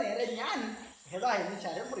 അങ്ങയുടെ നേരെ ഞാൻ ഏതായാലും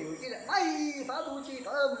ശരം പ്രയോഗിക്കില്ല.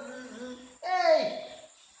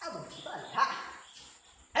 അതുചിതല്ല.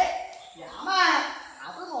 രാമ,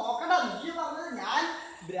 അത് നോക്കണ്ട. നീ പറഞ്ഞത് ഞാൻ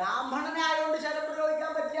ബ്രാഹ്മണനായോണ്ട് ശരം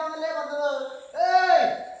പ്രയോഗിക്കാൻ പറ്റിയാന്നല്ലേ പറഞ്ഞത്?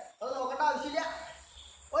 അത് നോക്കേണ്ട ആവശ്യമില്ല.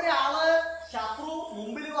 ഒരാള് ശത്രു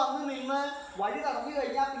മുമ്പിൽ വന്ന് നിന്ന് വഴി തടഞ്ഞു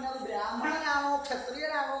കഴിഞ്ഞാൽ പിന്നെ അത് ബ്രാഹ്മണനാണോ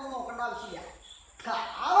ക്ഷത്രിയനാണോ എന്ന് നോക്കേണ്ട ആവശ്യമില്ല.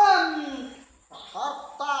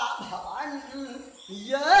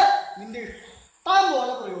 നിന്റെ ഇഷ്ടം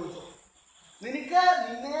പോലെ പ്രയോഗിച്ചു. നിനക്ക്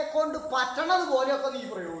നിന്നെ കൊണ്ട് പറ്റണത് പോലെയൊക്കെ നീ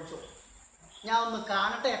പ്രയോഗിച്ചു. ഞാൻ ഒന്ന്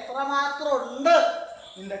കാണട്ടെ എത്രമാത്രം ഉണ്ട്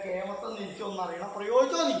നിന്റെ കേമത്വം. എനിക്കൊന്നറിയണം.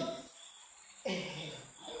 പ്രയോഗിച്ചോ നീ?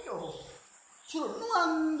 അയ്യോ,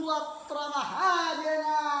 ശൃണ്വന്തു അത്ര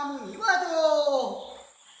മഹാജനാമുനിവചോ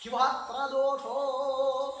ശിവത്ര ദോഷോ.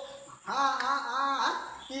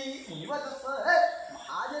 ഈ മുനിവചസ്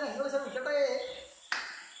മഹാജനങ്ങൾ ശ്രമിക്കട്ടെ.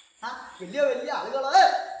 വലിയ വലിയ ആളുകള്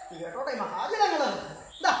കേട്ടോട്ടെ. മഹാജനങ്ങള്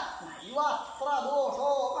നൈവത്ര ദോഷോ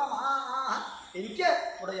എനിക്ക്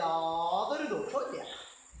ഇവിടെ യാതൊരു ദോഷമില്ല.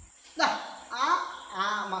 ആ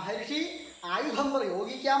മഹർഷി ആയുധം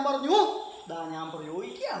പ്രയോഗിക്കാൻ പറഞ്ഞു. ഞാൻ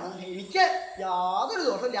പ്രയോഗിക്കുകയാണ്. എനിക്ക് യാതൊരു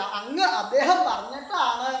ദോഷമില്ല. അങ്ങ് അദ്ദേഹം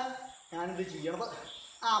പറഞ്ഞിട്ടാണ് ഞാനിത് ചെയ്യണത്.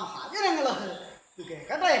 മഹാജനങ്ങള് ഇത്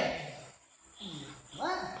കേൾക്കട്ടെ.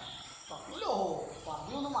 പറഞ്ഞല്ലോ,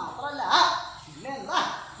 പറഞ്ഞു എന്ന് മാത്രല്ല പിന്നെ എന്താ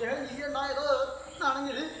അദ്ദേഹം ചെയ്യണ്ടായത്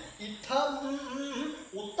എന്നാണെങ്കിൽ ഇത്തം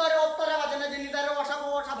ഉത്തരോത്തര വചന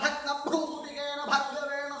ജനിതരോഷഘോഷ ഭഗ്നഭ്രൂതികേന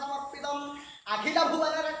ഭഗ്നവേണ സമർപ്പിതം അഖില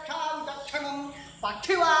ഭുവന രക്ഷാ വിചക്ഷണം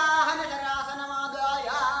പക്ഷിവാഹന ശരാസനമാദായ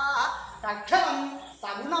തക്ഷണം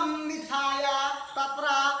സഗുണം വിധായ തത്ര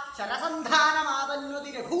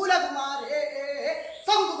ശരസന്ധാനമാതന്വതി രഘൂലകുമാരേ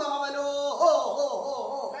സൗതുകമവലോ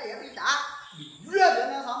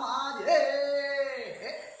ദിവ്യജന സമാജേ.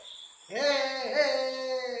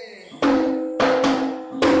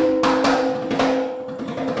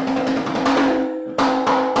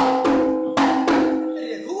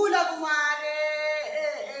 രഘൂലകുമാരേ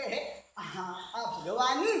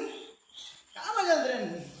ഭഗവാൻ രാമചന്ദ്രൻ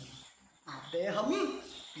അദ്ദേഹം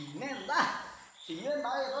പിന്നെന്താ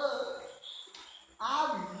ചെയ്യണ്ടായത്? ആ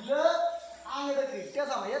വില്ല് അങ്ങോട്ട് കിട്ടിയ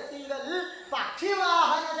സമയത്തിങ്കൽ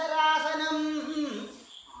പക്ഷിവാഹന ശരാസനം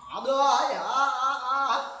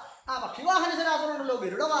ആ പക്ഷിവാഹന ശരാസനം ഉണ്ടല്ലോ,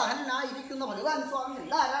 ഗരുഡവാഹനായിരിക്കുന്ന ഭഗവാൻ സ്വാമി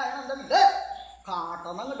നാരായണന്റെ വില്ല്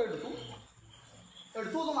കാട്ടെന്ന് അങ്ങോട്ട് എടുത്തു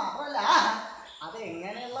എന്ന് മാത്രമല്ല,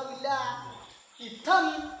 അതെങ്ങനെയുള്ള വില്ല? ഇത്തം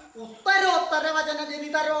ഉത്തരോത്തര വചന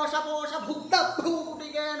ജനിതരോഷപോഷ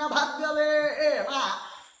ഭുക്തഭ്രൂകുടികേന ഭാഗ്യവേണ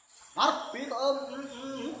സമർപ്പിതം.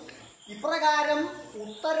 ഇപ്രകാരം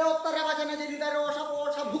ഉത്തരോത്തര വചന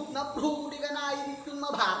ജനിതരോഷപോഷ ഭുക്തഭ്രൂകുടികനായിരിക്കുന്ന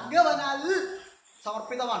ഭാഗ്യവനാൽ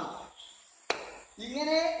സമർപ്പിതമാണ്.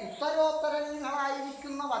 ഇങ്ങനെ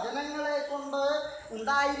ഉത്തരോത്തരങ്ങളായിരിക്കുന്ന വചനങ്ങളെ കൊണ്ട്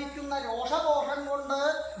ഉണ്ടായിരിക്കുന്ന രോഷപോഷം കൊണ്ട്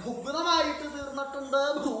ഭുഗ്നമായിട്ട് തീർന്നിട്ടുണ്ട്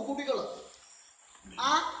ഭ്രൂകുടികൾ.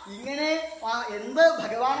 ഇങ്ങനെ എന്ത്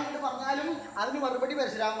ഭഗവാൻ എന്ന് പറഞ്ഞാലും അതിന് മറുപടി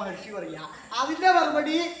പരശുരാമ മഹർഷി പറയാ, അതിന്റെ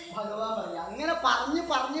മറുപടി ഭഗവാൻ പറയാ. ഇങ്ങനെ പറഞ്ഞ്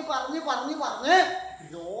പറഞ്ഞ് പറഞ്ഞ് പറഞ്ഞ് പറഞ്ഞ്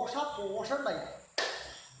രോഷപോഷണ്ടായി.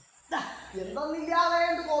 എന്തെന്നില്ലാതെ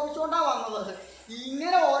കൊണ്ട് കോപിച്ചോണ്ടാ വന്നത്.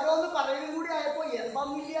 ഇങ്ങനെ ഓരോന്ന് പറയുകയും കൂടി ആയപ്പോ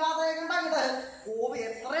എന്തെന്നില്ലാതെ കണ്ടങ്ങട്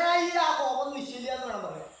എത്രയായി ആ കോപം നിശ്ചയില്ല എന്ന് വേണം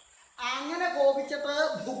പറയാം. അങ്ങനെ കോപിച്ചിട്ട്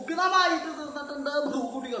ഭുഗ്നമായിട്ട് തീർന്നിട്ടുണ്ട്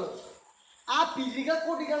ഭ്രൂകുടികൾ. ആ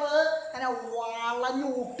പിരികക്കൊടികൾ അങ്ങനെ വളഞ്ഞു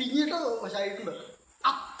ഒട്ടിഞ്ഞിട്ട് വശമായിട്ടുണ്ട്.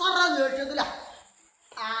 അത്ര നേഴ്ചത്തില്ല.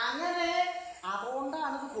 അങ്ങനെ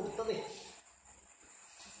അതുകൊണ്ടാണ് ഇത് കൊടുത്തത്.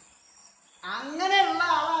 അങ്ങനെയുള്ള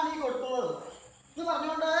ആളാണ് ഈ കൊടുത്തത് എന്ന്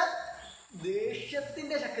പറഞ്ഞുകൊണ്ട്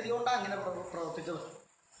ദേഷ്യത്തിന്റെ ശക്തി കൊണ്ടാണ് അങ്ങനെ പ്രവർത്തിച്ചത്.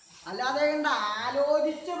 അല്ലാതെ കണ്ട്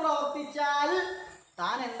ആലോചിച്ച് പ്രവർത്തിച്ചാൽ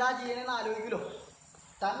താൻ എന്താ ചെയ്യണമെന്ന് ആലോചിക്കലോ.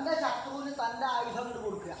 തൻ്റെ ശത്രുവിന് തൻ്റെ ആയുധം കൊണ്ട്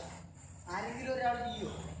കൊടുക്കുക ആരെങ്കിലും ഒരാൾ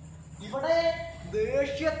ചെയ്യോ? ഇവിടെ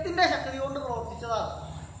ദേഷ്യത്തിന്റെ ശക്തി കൊണ്ട് പ്രവർത്തിച്ചതാണ്.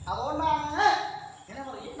 അതുകൊണ്ടാണ് ഇങ്ങനെ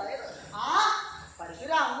പറയുണ്ടായത്. ആ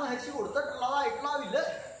പരശുരാമ മഹർഷി കൊടുത്തിട്ടുള്ളതായിട്ടുള്ള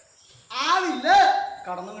ആ വില്ല്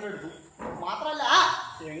കടന്നുകൊണ്ട് എടുത്തു. മാത്രല്ല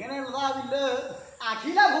എങ്ങനെയുള്ളതാ വില്ല്?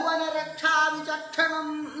 അഖില ഭുവന രക്ഷാ വിചക്ഷണം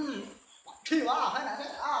പക്ഷിവാഹന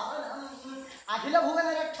ശരാസനം. അഖില ഭുവന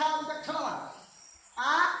രക്ഷാ വിചക്ഷണമാണ്.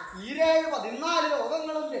 ആ 14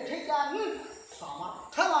 ലോകങ്ങളും രക്ഷിക്കാൻ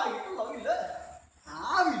സമർത്ഥമായിട്ടുള്ള വില്ല്. ആ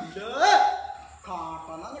വില്ല്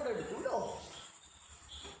കാട്ടണങ്ങോട്ട് എടുത്തൂല്ലോ.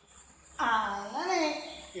 അങ്ങനെ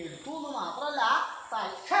എടുത്തു എന്ന് മാത്രല്ല,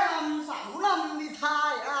 തൽക്ഷണം സഗുണം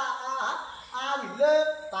വിധായ ആ വില്ല്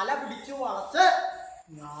തല പിടിച്ചു വളച്ച്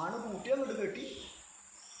കൂട്ടി കെട്ടി.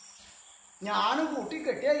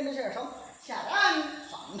 കെട്ടിയതിന് ശേഷം ശരാൻ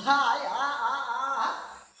സന്ധായ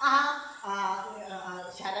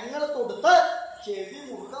ശരങ്ങൾ തൊടുത്ത് ചെവി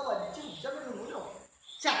മുറുക വലിച്ചു ഉച്ചപ്പെടുന്നല്ലോ.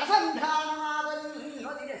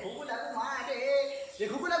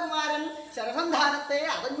 രഘുകുലകുമാരൻ ശരസന്ധാനത്തെ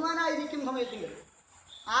അതഞ്ഞുവാനായിരിക്കും സമയത്തിൽ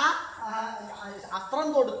ആ അസ്ത്രം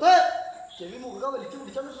കൊടുത്ത് ചെവി മുറുക വലിച്ചു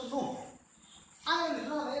പിടിച്ചോണ്ട് നിന്നു. അങ്ങനെ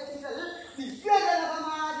നിന്ന സമയത്തിൽ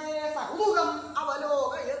ദിവ്യജനസമാജേ സഹുദുകം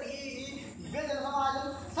അവലോകയതി. ദിവ്യജനസമാജം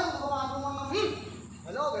സഹുദമാകും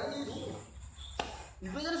അവലോകനം ചെയ്തു.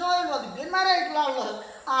 ദിവ്യജനസമാജമുള്ള ദിവ്യന്മാരായിട്ടുള്ള ആളുകൾ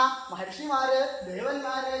ആ മഹർഷിമാര്,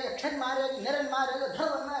 ദേവന്മാര്, യക്ഷന്മാര്, കിന്നരന്മാര്,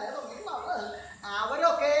 ഗന്ധർവന്മാര് തുടങ്ങിയിട്ടുള്ള ആളുകൾ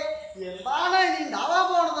അവരൊക്കെ എന്താണ് ഇനി ഉണ്ടാവാൻ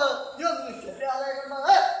പോണത് ഇതൊന്നും ശരിയാതെ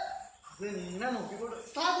കണ്ടത് അത് നിന്നെ നോക്കിക്കൊണ്ട്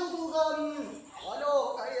സകുതുകം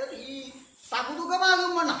അവലോകയതി.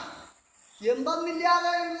 സകുതുകമാകും വേണം.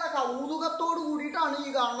 എന്തെന്നില്ലാതെയുള്ള കൗതുകത്തോട് കൂടിയിട്ടാണ് ഈ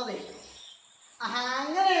കാണുന്നത്.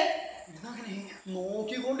 അങ്ങനെ ഇതങ്ങനെ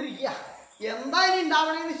നോക്കിക്കൊണ്ടിരിക്കുക. എന്താ ഇനി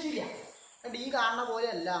ഉണ്ടാവണേന്ന് ശരിയാ. ഈ കാണുന്ന പോലെ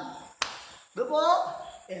അല്ല. ഇതിപ്പോ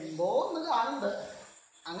എന്തോ ഒന്ന് കാണുന്നത്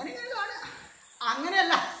അങ്ങനെ ഇങ്ങനെ കാണുക.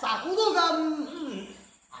 അങ്ങനെയല്ല, സകുതുകം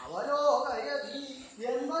അവലോകയതി.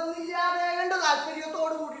 എന്തെന്നില്ലാതെ കണ്ട്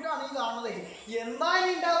താല്പര്യത്തോട് കൂടിയിട്ടാണ് ഈ കാണുന്നത്. എന്താ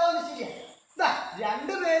ഇനി ഉണ്ടാവുക ശരിയാ.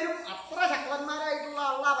 രണ്ടുപേരും അത്ര ശക്തന്മാരായിട്ടുള്ള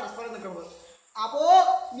ആളാ പരസ്പരം നിൽക്കുന്നത്. അപ്പോ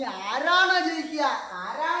ഇനി ആരാണ് ജയിക്കുക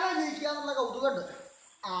എന്നുള്ള കൗതുകമുണ്ട്.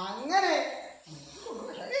 അങ്ങനെ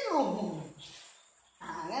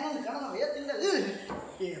നിൽക്കണ സമയത്തിൻ്റെ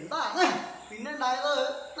എന്താണ് പിന്നെ ഉണ്ടായത്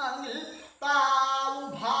ആണെങ്കിൽ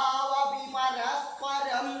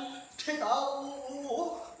പരസ്പരം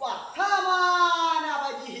വർത്തമാന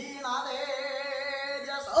പരിഹീണതേജസൗ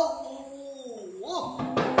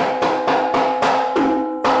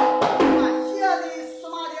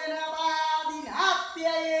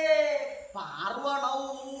പാർവണൗ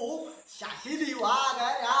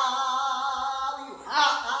ശശിദിവാകരാ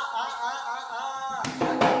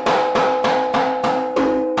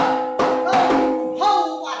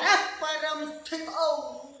പരസ്പരം സ്ഥിതൗ.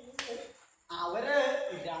 അവര്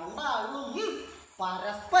രണ്ടാളും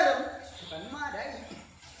പരസ്പരം സുഖന്മാരായി.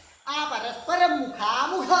 ആ പരസ്പരം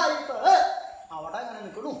മുഖാമുഖായിട്ട് അവിടെ അങ്ങനെ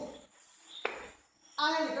നിൽക്കണു.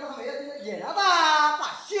 അങ്ങനെ നിൽക്കുന്ന സമയത്ത് ജനത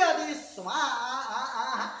പശ്യതി സ്മ.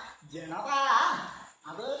 ജനത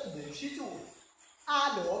അത് ദർശിച്ചു. ആ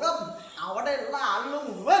ലോകം അവിടെയുള്ള ആളുകൾ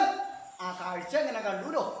മുഴുവൻ ആ കാഴ്ച എങ്ങനെ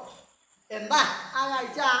കണ്ടുല്ലോ. എന്താ ആ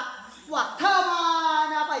കാഴ്ച?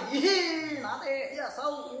 വർദ്ധമാന പരിഹീണ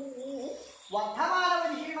തേജസ്സൗ. വർദ്ധമാന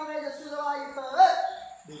പരിഹീണ തേജസ്സുകളായിട്ട്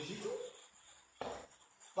ദർശിച്ചു.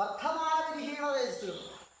 വർദ്ധമാന പരിഹീണ തേജസ്സുകൾ,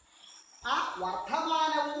 ആ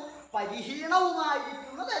വർദ്ധമാനവും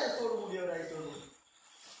പരിഹീണവുമായിരിക്കുന്ന തേജസ്സോട് കൂടിയവരായിട്ട്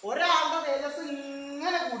ഒരാളുടെ തേജസ്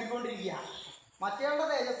ഇങ്ങനെ കൂടിക്കൊണ്ടിരിക്കുക, മറ്റേയാളുടെ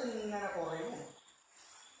തേജസ് ഇങ്ങനെ കുറയുന്നു.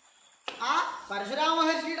 ആ പരശുരാമ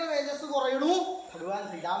മഹർഷിയുടെ തേജസ് കുറയണു, ഭഗവാൻ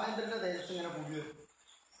ശ്രീരാമേന്ദ്രന്റെ തേജസ് ഇങ്ങനെ കൂടി വരും.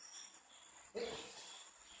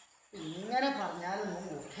 ഇങ്ങനെ പറഞ്ഞാലൊന്നും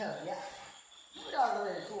മുഖ്യമല്ല. ഒരാളുടെ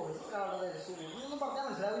തേജസ് കുറഞ്ഞു, ഒരാളുടെ തേജസ് കൂടുന്നു ഒന്നും പറഞ്ഞാൽ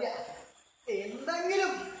മനസ്സിലാവില്ല.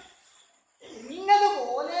 എന്തെങ്കിലും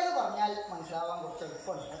ഇന്നതുപോലെ എന്ന് പറഞ്ഞാൽ മനസ്സിലാവാൻ കുറച്ച്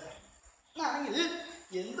എളുപ്പമുണ്ട്. എന്നാണെങ്കിൽ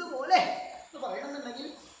എന്തുപോലെ എന്ന് പറയണമെന്നുണ്ടെങ്കിൽ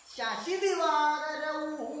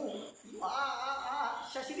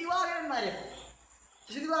ശശിദിവാകരന്മാരെ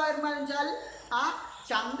ശശിദിവാകരന്മാരെന്ന് വെച്ചാൽ ആ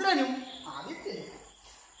ചന്ദ്രനും ആദിത്യനും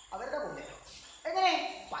അവരുടെ പോലെ. എങ്ങനെ?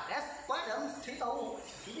 പരസ്പരം സ്ഥിതവും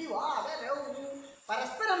ശശിദിവാകരവും.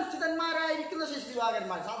 പരസ്പരം സ്ഥിതന്മാരായിരിക്കുന്ന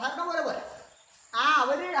ശശിദിവാകരന്മാർ സാധാരണ പോലെ പോലെ ആ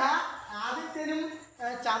അവര് ആ ആദിത്യനും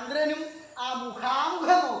ചന്ദ്രനും ആ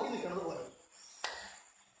മുഖാമുഖം നോക്കി നിൽക്കുന്നത് പോലെ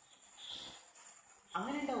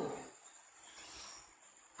അങ്ങനെ ഉണ്ടാവും.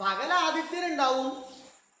 പകൽ ആദിത്യനുണ്ടാവും,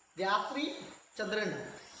 രാത്രി ചന്ദ്രൻ ഉണ്ടാവും.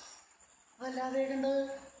 അതല്ലാതെ കണ്ട്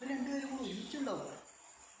രണ്ടുപേരും കൂടി ഒരുമിച്ചുണ്ടാവും.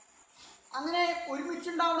 അങ്ങനെ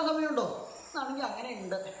ഒരുമിച്ചുണ്ടാവുന്ന സമയമുണ്ടോ എന്നാണെങ്കിൽ അങ്ങനെ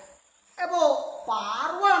ഉണ്ട്. അപ്പോ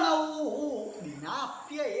പാർവണവും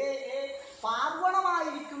ദിനാത്യയെ,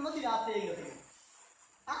 പാർവണമായിരിക്കുന്ന ദിനാത്യയിൽ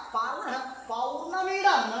ആ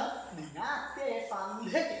പൗർണമിയുടെ അന്ന് ദിനാത്യയെ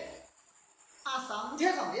സന്ധ്യയ്ക്ക്, ആ സന്ധ്യ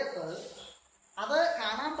സമയത്ത് അത്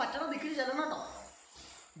കാണാൻ പറ്റണ ദിക്കിൽ ചെല്ലണം കേട്ടോ.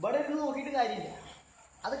 ഇവിടെ ഇരുന്ന് നോക്കിയിട്ട് കാര്യമില്ല.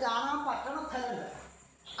 അത് കാണാൻ പറ്റണ സ്ഥലമുണ്ട്,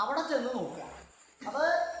 അവിടെ ചെന്ന് നോക്കുക. അത്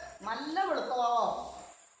നല്ല വെളുത്തവാവും.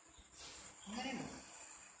 അങ്ങനെയുണ്ട്.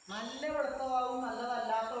 നല്ല വെളുത്തവാവും,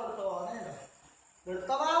 നല്ലതല്ലാത്ത വെളുത്തവാവും, അങ്ങനെയുണ്ട്.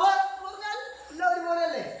 വെളുത്തവാവ് എന്ന് പറഞ്ഞാൽ എല്ലാവരും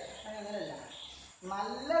പോലെയല്ലേ? അങ്ങനെയല്ല.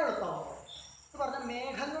 നല്ല വെളുത്തവാവ് എന്ന് പറഞ്ഞാൽ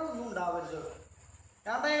മേഘങ്ങളൊന്നും ഉണ്ടാവരുത്.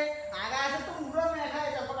 കാരണം ആകാശത്ത് മുഴുവൻ മേഘമായി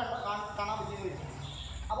ചിലപ്പോൾ കാണാൻ പറ്റിയെന്ന് വരും.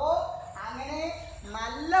 അപ്പോൾ അങ്ങനെ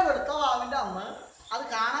നല്ല വെളുത്തവാവിൻ്റെ അന്ന് അത്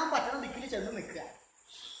കാണാൻ പറ്റണ ദിക്കിൽ ചെന്ന് നിൽക്കുക.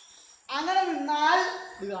 അങ്ങനെ നിന്നാൽ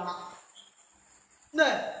ഇത് കാണാം.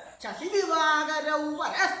 ശശിദിവാകരവും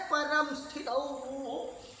പരസ്പരം സ്ഥിതവും.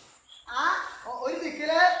 ആ ഒരു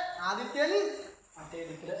ദിക്കില് ആദിത്യൻ, മറ്റേ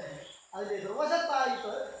ദിക്കില് അതിന്റെ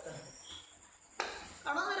എതിർവശത്തായിട്ട്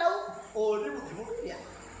കാണാൻ വരാവും. ഒരു ബുദ്ധിമുട്ടില്ല.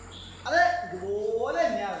 അത് ഇതുപോലെ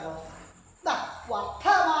തന്നെയാണല്ലോ.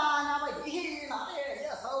 വർദ്ധമാന പരിഹീണ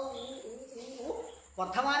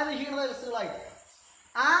തേജസ്സുകളായിട്ട്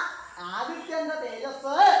ആ ആദിത്യന്റെ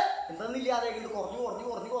തേജസ് എന്തെന്നില്ലാതെ കുറഞ്ഞ്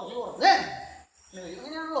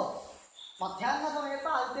അങ്ങനെയാണല്ലോ. മധ്യാഹ്ന സമയത്ത്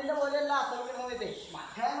ആദിത്യന്റെ പോലെയല്ല അസ്തമിക്കുന്ന സമയത്ത്.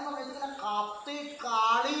 മധ്യാഹ്ന സമയത്ത് ഇങ്ങനെ കാത്തി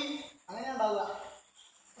കാളി അങ്ങനെ ഉണ്ടാവുക.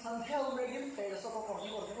 സന്ധ്യ ആകുമ്പോഴേക്കും തേജസ്സൊക്കെ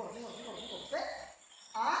കുറച്ച്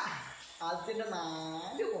ആ ആദിത്യന്റെ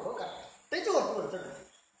 4 കുറവ് കത്തിച്ച് കുറച്ച് കൊടുത്തിട്ടുണ്ട്.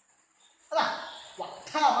 അതാ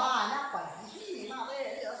വർദ്ധമാന പരിഹീണ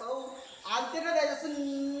തേജസ്സവും. ആദിത്യന്റെ തേജസ്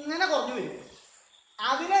ഇങ്ങനെ കുറഞ്ഞു വരും.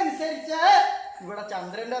 അതിനനുസരിച്ച് ഇവിടെ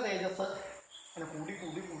ചന്ദ്രന്റെ തേജസ് അങ്ങനെ കൂടി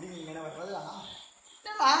ഇങ്ങനെ വരുന്നത് കാണാം.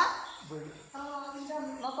 വെളുത്താവിൻ്റെ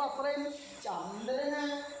അന്നത്തെ അത്രയും ചന്ദ്രന്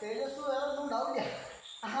തേജസ് വേറെ ഒന്നും ഉണ്ടാവില്ല.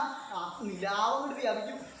 നിലാവ് കൊണ്ട്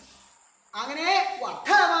വ്യാപിക്കും. അങ്ങനെ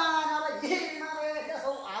വർദ്ധമാന പരിഹീണ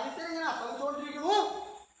തേജസ്സവും. ആദിത്യൻ ഇങ്ങനെ അസ്തമിച്ചുകൊണ്ടിരിക്കുന്നു,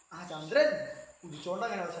 ആ ചന്ദ്രൻ ഉദിച്ചോണ്ട്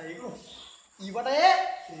അങ്ങനെ അവസാനിക്കുന്നു. ഇവിടെ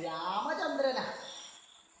രാമചന്ദ്രനാ.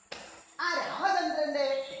 ആ രാമചന്ദ്രന്റെ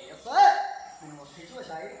തേജസ് അങ്ങനെ വർദ്ധിച്ചു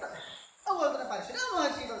വശായിട്ട്. അതുപോലെ തന്നെ പരശുരാമ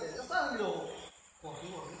മഹർഷിയുടെ തേജസ്സാണെങ്കിലോ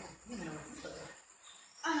ഇങ്ങനെ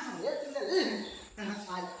ആ സമയത്തിൽ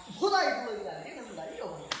അത്ഭുതമായിട്ടുള്ള ഒരു കാര്യം ഉണ്ടായോ.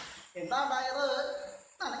 എന്താ ഉണ്ടായത്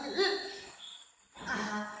എന്നാണെങ്കിൽ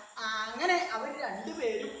അങ്ങനെ അവർ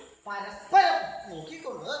രണ്ടുപേരും പരസ്പരം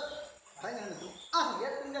നോക്കിക്കൊണ്ട് അങ്ങനെ നിൽക്കും. ആ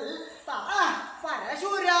സമയത്തിൽ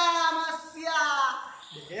പരശുരാമസ്യ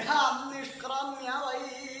ദേഹം നിഷ്ക്രമ്യ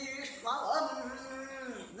വൈഷ്ണവം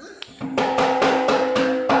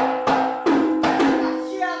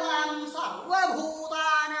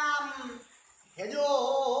സർവഭൂതാനാം യജോ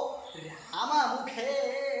രാമമുഖേ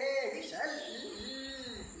വിശൽ.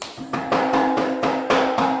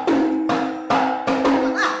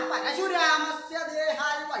 പരശുരാമസ്യ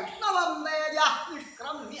ദേഹാൽ വൈഷ്ണവം തേജ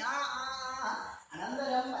നിഷ്ക്രമ്യ.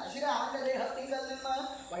 അനന്തരം പരശുരാമന്റെ ദേഹത്തിൽ നിന്ന്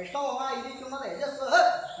വൈഷ്ണവമായിരിക്കുന്ന തേജസ്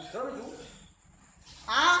നിഷ്ക്രമിച്ചു.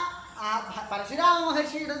 ആ പരശുരാമ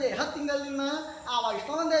മഹർഷിയുടെ ദേഹത്തിങ്കൽ നിന്ന് ആ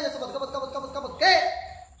വൈഷ്ണവൻ തേജസ് പതുക്കെ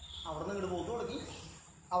അവിടെ നിന്ന് ഇങ്ങോട്ട് പോത്തു തുടങ്ങി.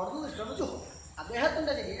 അവിടെ നിന്ന് നിഷ്ക്രമിച്ചു.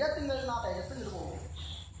 അദ്ദേഹത്തിന്റെ ശരീരത്തിൽ നിന്ന് ആ തേജസ് ഇങ്ങോട്ട് പോകും.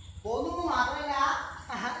 പോകുന്നു മാത്രമല്ല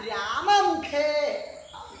രാമമുഖേ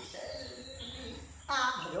ആ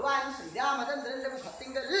ഭഗവാൻ ശ്രീരാമചന്ദ്രന്റെ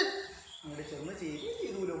മുഖത്തിങ്കൽ അങ്ങോട്ട് ചെന്ന് ചെയ്യുകയും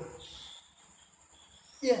ചെയ്തൂലോ.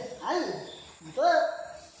 എന്നാൽ ഇത്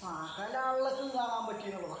സകല ആളുകൾക്കും കാണാൻ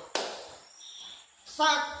പറ്റിയെന്നുള്ളതാണ്.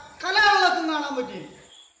 സകല ആളുകൾക്കും കാണാൻ പറ്റി.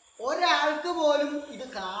 ഒരാൾക്ക് പോലും ഇത്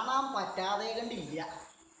കാണാൻ പറ്റാതെ കണ്ടില്ല.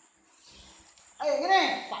 എങ്ങനെ?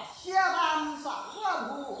 പശ്യതാം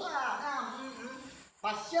സർവഭൂതാനാം,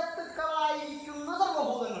 പശ്യത്തുക്കളായിരിക്കുന്ന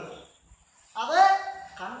സർവഭൂതങ്ങൾ അത്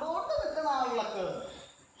കണ്ടോണ്ട് നിൽക്കുന്ന ആളുകൾക്ക്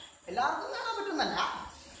എല്ലാവർക്കും കാണാൻ പറ്റുന്നല്ല,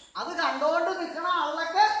 അത് കണ്ടോണ്ട് നിൽക്കുന്ന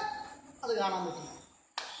ആളുകൾക്ക് അത് കാണാൻ പറ്റും.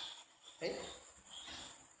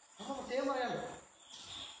 അപ്പൊ പ്രത്യേകം പറയാനുണ്ടോ?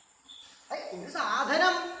 ഒരു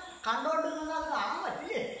സാധനം കണ്ടോണ്ടിരുന്നത് അത് കാണാൻ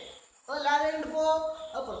പറ്റില്ലേ? അതല്ലാതെ ഇപ്പോ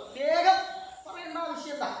അത് പ്രത്യേകം പറയേണ്ട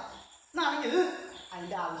ആവശ്യം എന്താ എന്നാണെങ്കിൽ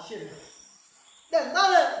അതിന്റെ ആവശ്യമില്ല.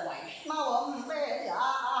 ഇതെന്താണ്? വൈഷ്ണവം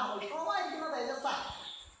വൈഷ്ണവമായിരിക്കുന്ന തേജസ്സാണ്,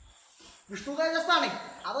 വിഷ്ണു തേജസ്സാണ്.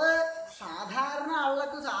 അത് സാധാരണ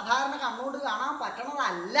ആളുകൾക്ക് സാധാരണ കണ്ണുകൊണ്ട് കാണാൻ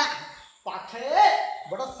പറ്റണതല്ല. പക്ഷേ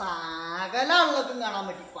ഇവിടെ സകല ആളുകൾക്കും കാണാൻ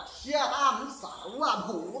പറ്റി. പശ്യതാം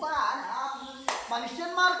സർവഭൂതാനാം,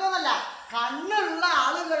 മനുഷ്യന്മാർക്കെന്നല്ല കണ്ണുള്ള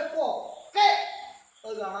ആളുകൾക്കൊക്കെ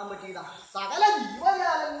അത് കാണാൻ പറ്റിയതാ. സകല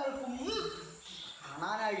ജീവജാലങ്ങൾക്കും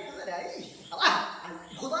കാണാനായിട്ട് തരായി. അതാ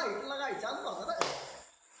അത്ഭുതമായിട്ടുള്ള കാഴ്ച എന്ന് പറഞ്ഞത്.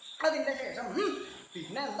 അതിന്റെ ശേഷം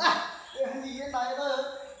പിന്നെന്താ ചെയ്യണ്ടായത്?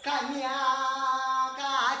 കന്യാകാചിദിഹാപി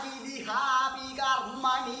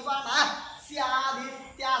കർമ്മണി പണ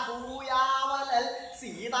സ്യാദിത്യസൂയാവലൽ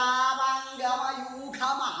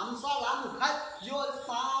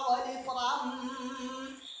സീതാമംഗമയൂഖമാംസളമുഖജ്യോത്സാവലിപദം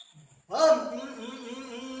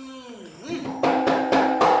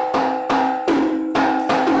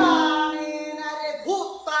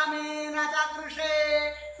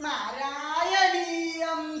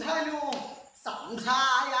നാരായണീയം ധനു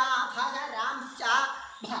സന്ധായാധരാംശ്ച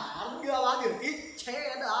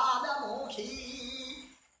ഭാർഗവഗതിച്ഛേദാദമോഹി.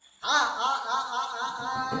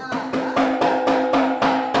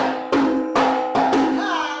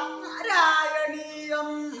 നാരായണീയം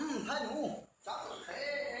ധനു ചതുർഹേ,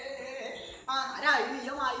 ആ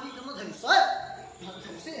നാരായണീയമായിരിക്കുന്ന ധനുസ്,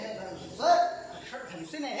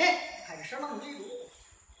 ധനുസിനെ കർഷണം ചെയ്തു.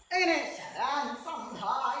 എങ്ങനെ? ശരാൻ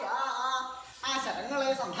സന്ധായ, ആ ശരങ്ങളെ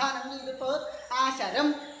സന്ധാനം ചെയ്തിട്ട് ആ ശരം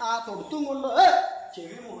ആ തൊടുത്തും കൊണ്ട്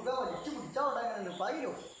ചെവി മുറുകെ വലിച്ചു പിടിച്ച ഉടനെ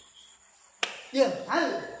നിപ്പായില്ലോ. എന്നാൽ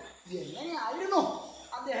എങ്ങനെയായിരുന്നു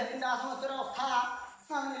അദ്ദേഹത്തിന്റെ ആ സമയത്തൊരവസ്ഥ?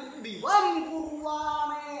 ദിവം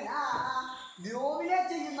കുർവാമേന, ദ്യോവിനെ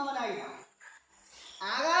ചെയ്യുന്നവനായിരുന്നു.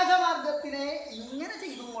 ആകാശമാർഗത്തിനെ ഇങ്ങനെ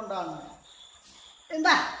ചെയ്തും കൊണ്ടാണ്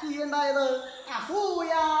എന്താ ചെയ്യണ്ടായത്?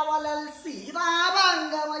 അസൂയാവലൽ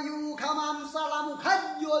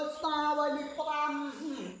സീതാഭാംഗമയൂഖമാംസളമുഖജ്യോത്സാവലിപദം.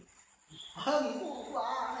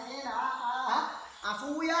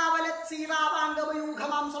 അസൂയാവലത്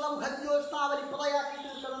സീതാഭാംഗമയൂഖമാംസളമുഖജ്യോത്സാവലിപദയാക്കി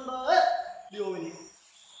തീർക്കുന്നുണ്ട് ദ്യോവിനെ.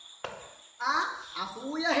 ആ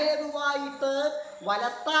അസൂയ ഹേതുവായിട്ട്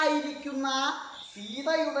വലത്തായിരിക്കുന്ന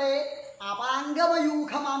സീതയുടെ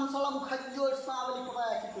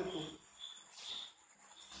അപാംഗമയൂഖമാംസളമുഖജ്യോത്സാവലിപദയാക്കി തീർക്കും.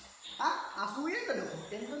 അസൂയ ഉണ്ടല്ലോ,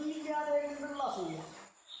 എന്തെന്നില്ലാതെ എന്നുള്ള അസൂയ.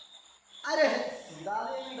 ആര്?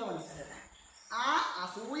 സീതാദേവിയുടെ മനസ്സിൽ ആ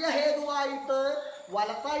അസൂയ ഹേതുവായിട്ട്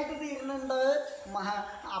വലത്തായിട്ട് തീരുന്നുണ്ട്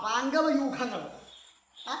അപാംഗമയൂഖങ്ങൾ,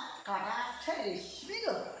 കടാക്ഷ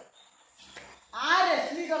രശ്മികൾ. ആ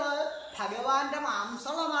രശ്മികള് ഭഗവാന്റെ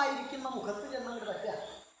മാംസളമായിരിക്കുന്ന മുഖത്ത് ചെന്നങ്ങോട്ട് തട്ടുക.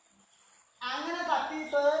 അങ്ങനെ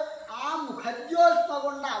തട്ടിയിട്ട് ആ മുഖജ്യോത്സ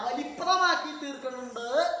കൊണ്ട് അവലിപ്രദമാക്കി തീർക്കുന്നുണ്ട്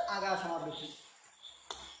ആകാശമാർഗത്തിൽ.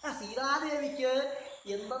 സീതാദേവിക്ക്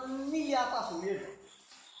എന്തെന്നില്ലാത്ത അസൂയുണ്ട്.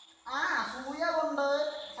 ആ അസൂയ കൊണ്ട്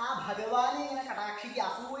ആ ഭഗവാനെ ഇങ്ങനെ കടാക്ഷിക്കുക.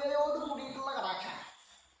 അസൂയയോട് കൂടിയിട്ടുള്ള കടാക്ഷ.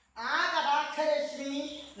 ആ കടാക്ഷരശ്മി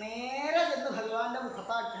നേരെ ചെന്ന് ഭഗവാന്റെ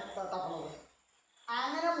മുഖത്താക്കി തട്ടുന്നത്.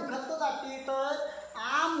 അങ്ങനെ മുഖത്ത് തട്ടിയിട്ട്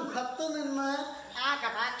ആ മുഖത്ത് നിന്ന് ആ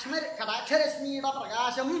കടാക്ഷരശ്മിയുടെ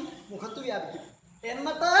പ്രകാശം മുഖത്ത് വ്യാപിക്കും.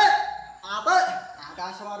 എന്നിട്ട് അത്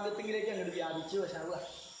ആകാശമാർഗത്തിലേക്ക് അങ്ങോട്ട് വ്യാപിച്ച് വശാവുക.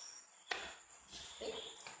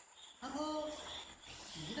 അപ്പോ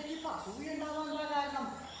ഇതിനൊക്കെ ഇപ്പൊ അസൂയ ഉണ്ടാവാനുള്ള കാരണം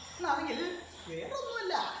എന്നാണെങ്കിൽ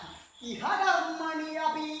വേറൊന്നുമല്ല. ഇഹകർമ്മണി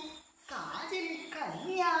അഭി കാചിൽ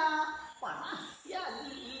കന്യ പണസ്യൽ.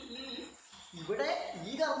 ഇവിടെ ഈ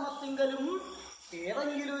കർമ്മത്തിങ്കലും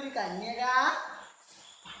ഏതെങ്കിലും ഒരു കന്യക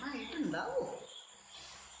പണമായിട്ടുണ്ടാവോ?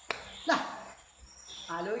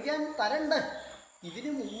 ആലോചിക്കാൻ തരണ്ട്.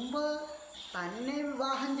 ഇതിനു മുമ്പ് തന്നെ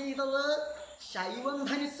വിവാഹം ചെയ്തത് ശൈവം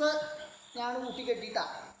ധനുസ് ഞാൻ കൂട്ടിക്കെട്ടിയിട്ടാ.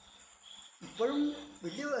 ഇപ്പോഴും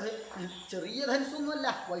വലിയ ചെറിയ ധനുസൊന്നുമല്ല,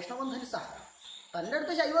 വൈഷ്ണവം ധനുസാ. തൻ്റെ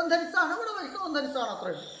അടുത്ത് ശൈവം ധരിച്ചാണ്, ഇവിടെ വൈഷ്ണവം ധരിച്ചാണ്,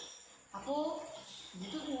 അത്രേ ഉള്ളൂ. അപ്പോൾ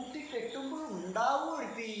ഇത് കൂട്ടി കെട്ടുമ്പോൾ ഉണ്ടാവുമോ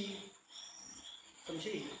എഴുതി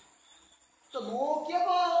സംശയം.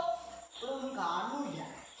 നോക്കിയപ്പോൾ ഇവിടെ ഒന്നും കാണുന്നില്ല.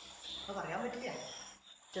 അത് പറയാൻ പറ്റില്ല.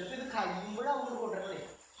 ചിലപ്പോൾ ഇത് കഴിയുമ്പോഴാണ് കൊണ്ടുവരുന്നത്.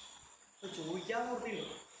 ഇപ്പോൾ ചോദിക്കാൻ കൊടുത്തില്ല.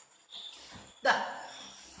 ഇതാ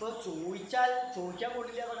ഇപ്പോൾ ചോദിക്കാൻ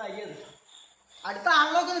കൊണ്ടില്ലാത്ത കാര്യമാണ്. അടുത്ത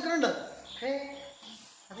ആളിലൊക്കെ നിൽക്കുന്നുണ്ട്.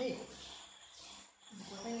 അതെ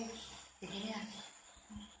എങ്ങനെയാ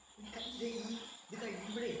ഇത്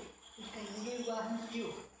കഴിയുമ്പോഴേ കൈയ്യിലെ വിവാഹം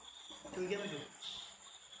ചെയ്യുമോ ചോദിക്കാൻ പറ്റുമോ?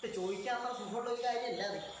 ചോദിക്കാനുള്ള സുഖമുള്ള ഒരു കാര്യമല്ല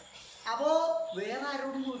അത്. അപ്പോൾ വേറെ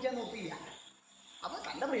ആരോടും ചോദിക്കാൻ നോക്കിയില്ല. അപ്പോൾ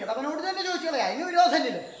തൻ്റെ പ്രിയതമനോട് തന്നെ ചോദിച്ചോളേ, അതിന്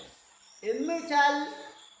വിരോധമില്ലല്ലോ. എന്ന് വെച്ചാൽ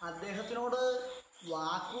അദ്ദേഹത്തിനോട്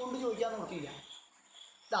വാക്കുകൊണ്ട് ചോദിക്കാൻ നോക്കിയില്ല.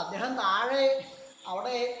 അദ്ദേഹം താഴെ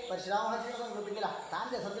അവിടെ പരശുരാമ മഹർഷിയുടെ നിർബന്ധിക്കില്ല, താൻ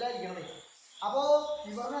രസത്തിലായിരിക്കണേ. അപ്പോൾ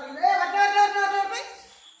ഇവരുടെ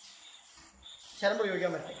ശരം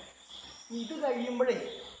പ്രയോഗിക്കാൻ പറ്റേ. ഇത് കഴിയുമ്പോഴേ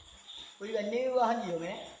ഒരു കന്യക വിവാഹം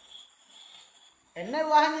ചെയ്യുമേ, എന്നെ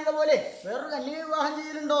വിവാഹം ചെയ്ത പോലെ വേറൊരു കന്യക വിവാഹം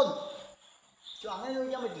ചെയ്യലുണ്ടോന്ന് അങ്ങനെ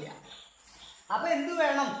ചോദിക്കാൻ പറ്റില്ല. അപ്പം എന്ത്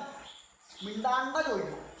വേണം? മിണ്ടാണ്ട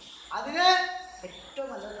ചോദിക്കണം. അതിന് ഏറ്റവും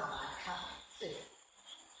നല്ലൊരു കടാക്ഷ,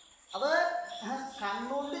 അത്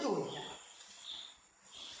കണ്ണുകൊണ്ട് ചോദിക്കാം.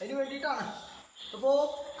 അതിന് വേണ്ടിയിട്ടാണ്. ഇപ്പോൾ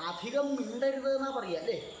അധികം മിണ്ടരുത് എന്നാ പറയുക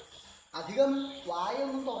അല്ലേ, അധികം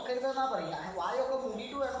വായൊന്നും തുറക്കരുത് എന്നാ പറയുക. വായൊക്കെ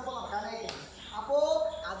മൂടിയിട്ട് വേണം ഇപ്പോൾ നടക്കാനായിട്ട്. അപ്പോൾ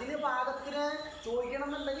അതിന് പാകത്തിന് ചോദിക്കണം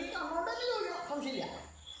എന്നുണ്ടെങ്കിൽ കണ്ണുകൊണ്ട് തന്നെ ചോദിക്കണം, സംശയമില്ല.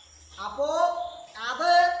 അപ്പോൾ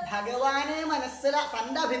അത് ഭഗവാനെ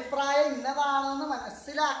തൻ്റെ അഭിപ്രായം ഇന്നതാണെന്ന്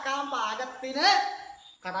മനസ്സിലാക്കാൻ പാകത്തിന്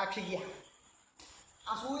കടാക്ഷിക്കുക,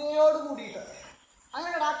 അസൂയയോട് കൂടിയിട്ട്.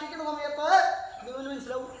 അങ്ങനെ കടാക്ഷിക്കുന്ന സമയത്ത് ഇതൊന്നും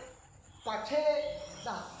മനസ്സിലാവും. പക്ഷേ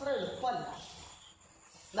ഇത് അത്ര എളുപ്പമല്ല.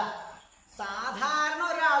 എന്താ, സാധാരണ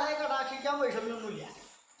ഒരാളെ കടാക്ഷിക്കാൻ വിഷമമൊന്നുമില്ല.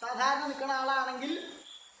 സാധാരണ നിൽക്കുന്ന ആളാണെങ്കിൽ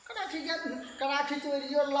കടാക്ഷിച്ച്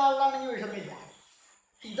പരിചയമുള്ള ആളാണെങ്കിൽ വിഷമില്ല.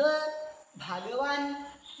 ഇത് ഭഗവാൻ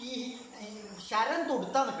ഈ ശരം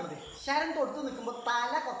തൊടുത്താണ് നിൽക്കുന്നത്. ശരം തൊടുത്ത് നിൽക്കുമ്പോൾ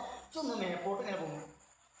തല കുറച്ചൊന്ന് മേപ്പോട്ട് ഇങ്ങനെ പോകുന്നു.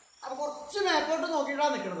 അപ്പോൾ കുറച്ച് മേപ്പോട്ട്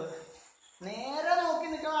നോക്കിയിട്ടാണ് നിൽക്കുന്നത്. നേരെ നോക്കി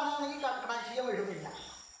നിൽക്കുന്ന ആളാണെങ്കിൽ കടാക്ഷിക്കാൻ വിഷമില്ല.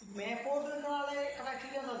 മേപ്പോട്ട് നിൽക്കുന്ന ആളെ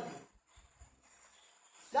കടാക്ഷിക്കാൻ സാധിക്കും.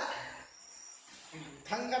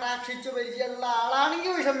 യുദ്ധം കടാക്ഷിച്ച് പരിചയമുള്ള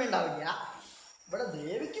ആളാണെങ്കിൽ വിഷമം ഉണ്ടാവില്ല. ഇവിടെ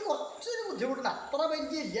ദേവിക്ക് കുറച്ചൊരു ബുദ്ധിമുട്ടുണ്ട്, അത്ര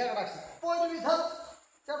പരിചയമില്ല കടാക്ഷി. ഇപ്പോൾ ഒരു വിധം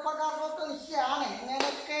ചെറുപ്പക്കാർക്കൊക്കെ നിശ്ചയമാണ്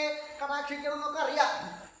എങ്ങനെയൊക്കെ കടാക്ഷിക്കണം എന്നൊക്കെ അറിയാം.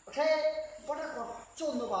 പക്ഷേ ഇവിടെ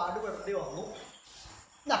കുറച്ചൊന്ന് പാടുപെടേണ്ടി വന്നു.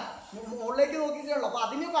 മുകളിലേക്ക് നോക്കിയിട്ടുള്ളൂ. അപ്പോൾ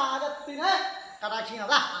അതിന് പാകത്തിന്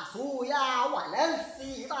കടാക്ഷിക്കുന്നത് അസൂയ വലൽ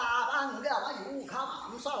സീതാവലിപ്രാം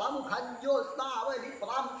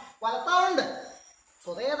വലത്താവുണ്ട്.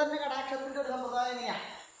 സ്വതേ തന്നെ കടാക്ഷത്തിൻ്റെ ഒരു സമ്പ്രദായം എങ്ങനെയാണ്?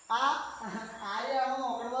 ആ ആരെയാണോ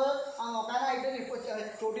നോക്കുന്നത് ആ നോക്കാനായിട്ട് ഇപ്പോൾ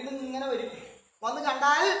ചോട്ടിൽ നിന്ന് ഇങ്ങനെ വരും. വന്ന്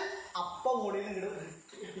കണ്ടാൽ അപ്പം മുകളിൽ നിന്ന്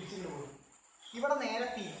തിരിച്ചിട്ട് പോകും. ഇവിടെ നേരെ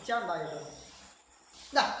തിരിച്ചുണ്ടായിട്ട്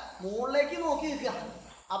ഇതാ മുകളിലേക്ക് നോക്കി നിൽക്കുക.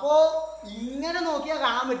 അപ്പോൾ ഇങ്ങനെ നോക്കിയാൽ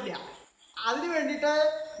കാണാൻ പറ്റില്ല. അതിന് വേണ്ടിയിട്ട്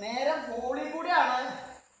നേരെ മുകളിൽ കൂടെയാണ്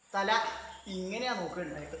തല ഇങ്ങനെയാണ്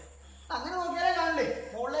നോക്കുകയുണ്ടായിട്ട്. അങ്ങനെ നോക്കിയാലേ കാണില്ലേ.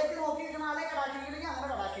 മുകളിലേക്ക് നോക്കി നിൽക്കുന്ന ആളെ കടാക്ഷിക്കണമെങ്കിൽ അങ്ങനെ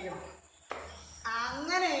കടാക്ഷിക്കണം.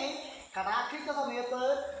 അങ്ങനെ കടാക്ഷിച്ച സമയത്ത്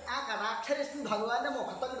ആ കടാക്ഷരശ്മി ഭഗവാന്റെ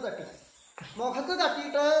മുഖത്ത്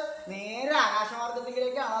തട്ടിയിട്ട് നേരെ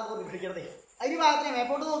ആകാശമാർഗത്തിലേക്കാണ് അത് പ്രതീക്ഷിക്കുന്നത്. അതിന് ഭാഗത്തിന്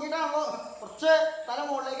മേപ്പോട്ട് നോക്കിയിട്ടാണല്ലോ കുറച്ച് തല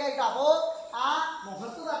മുകളിലേക്കായിട്ട്. അപ്പോൾ ആ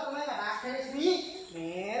മുഖത്ത് തട്ടുന്ന കടാക്ഷരശ്മി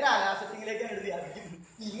നേരെ ആകാശത്തിലേക്കാണ് എഴുതി.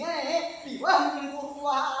 ഇങ്ങനെ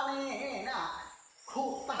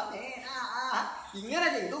ഇങ്ങനെ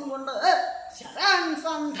ചെയ്തും കൊണ്ട് ശരൺ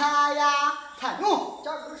സന്ധായ ധനു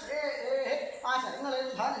ചക്ഷുഷേ ആ ശരങ്ങളെ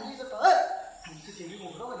ധാനം ചെയ്തിട്ട് നമുക്ക് ചെവി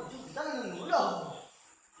മുഖം വലിച്ചു നിന്നല്ലോ.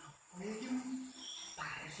 അപ്പോഴേക്കും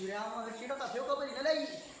പരശുരാമ മഹർഷിയുടെ കഥയൊക്കെ പരിണലായി.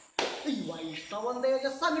 ഈ വൈഷ്ണവൻ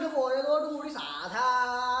തേജസ് അങ്ങോട്ട് പോയതോടുകൂടി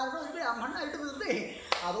സാധാരണ ഒരു ബ്രാഹ്മണനായിട്ട് തീർന്നേ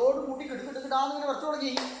അതോടുകൂടി കിടുക്കിടാന്ന് ഇങ്ങനെ കുറച്ച്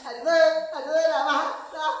തുടങ്ങി. അരുത് അരുത് രാമ,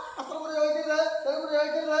 അത്ര പ്രയോഗിക്കരുത്.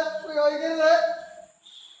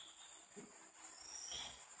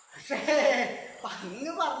 പക്ഷേ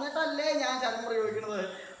അങ്ങ് പറഞ്ഞിട്ടല്ലേ ഞാൻ ശരം പ്രയോഗിക്കുന്നത്.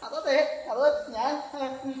 അതെ, അത് ഞാൻ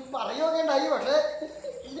പറയുകയൊക്കെ ഉണ്ടായി. പക്ഷെ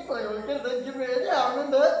ഇനി പ്രയോഗിക്കരുത്, എനിക്ക്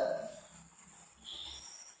പേടിയാവുന്നുണ്ട്.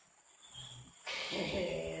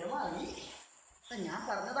 ഞാൻ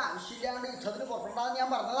പറഞ്ഞത് ആവശ്യമില്ലാണ്ട് യുദ്ധത്തിന് പുറപ്പെടാന്ന് ഞാൻ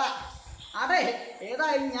പറഞ്ഞതാ. അതെ,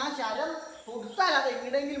 ഏതായാലും ഞാൻ ശരം കൊടുത്താൽ അത്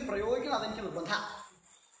എങ്ങനെയെങ്കിലും പ്രയോഗിക്കണം, അതെനിക്ക് നിർബന്ധ.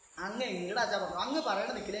 അങ്ങ് എങ്ങടാച്ചാ പറഞ്ഞു, അങ്ങ് പറയണ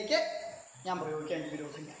ദിക്കിലേക്ക് ഞാൻ പ്രയോഗിക്കാൻ എനിക്ക്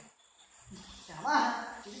വിരോധമില്ല.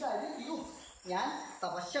 ഒരു കാര്യം ചെയ്യൂ, ഞാൻ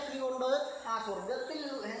തപശക്തി കൊണ്ട് ആ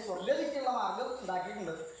സ്വർഗത്തിലുള്ള മാർഗം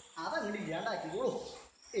ഉണ്ടാക്കിയിട്ടുണ്ട്, അതങ്ങോട്ട് ഇല്ലാണ്ടാക്കിക്കോളൂ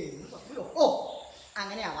എന്ന് പറഞ്ഞോ. ഓ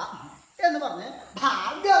അങ്ങനെയാവാം എന്ന് പറഞ്ഞ്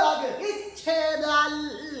ഭാർഗവഗരിച്ഛേദാൽ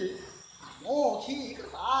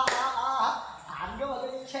അമോഘീകൃത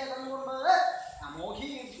ഭാർഗവഗരിച്ഛേദം കൊണ്ട്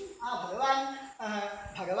അമോഘീകരിച്ചു ആ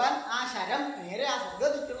ഭഗവാൻ ആ ശരം നേരെ ആ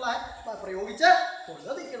സ്വർഗതിക്കുള്ള പ്രയോഗിച്ച്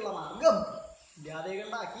സ്വർഗതിക്കുള്ള മാർഗം ഇല്ലാതെ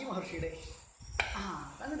മഹർഷിയുടെ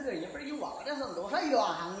അങ്ങോട്ട് കഴിഞ്ഞപ്പോഴേക്കും വളരെ സന്തോഷമായിരുന്നു.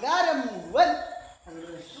 അഹങ്കാരം മുഴുവൻ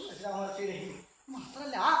മഹർഷിയുടെ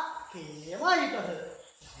മാത്രമല്ല കേമായിട്ടത്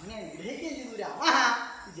അവനെ അനുഗ്രഹിക്കുകയും ചെയ്തു. രാമ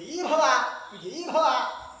വിജയീഭവ വിജയീഭവ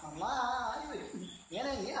നന്നായി വരും,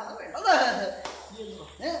 ഇങ്ങനെയാണ് വേണ്ടത് എന്ന്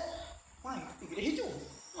പറഞ്ഞ് വിഗ്രഹിച്ചു.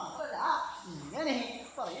 മാത്രമല്ല ഇങ്ങനെ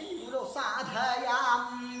പറയുന്നു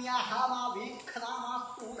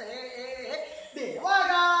സാധയാമ്യഹമവിഘ്നമസ്തുതേ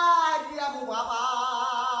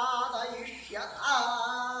ദേവകാര്യമുപപാദയിഷ്യത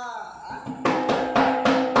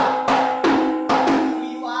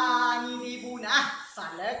ഇവാനിതി പുനഃ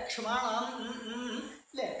സലക്ഷ്മണം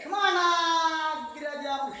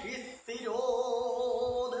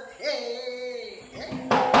ലക്ഷ്മണാഗ്രജംഷിസ്ഥിരോദേ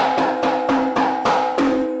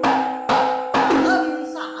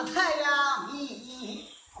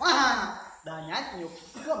ഞാൻ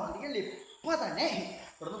മതികളിൽ ഇപ്പൊ തന്നെ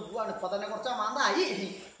ഇവിടുന്ന് പോവാണ്. ഇപ്പൊ തന്നെ കുറച്ചാ മാന്തായി.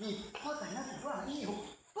 നീ ഇപ്പൊ തന്നെ പോവാണ്. നീ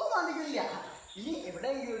ഇപ്പൊ മാന്തിക്കില്ല. ഇനി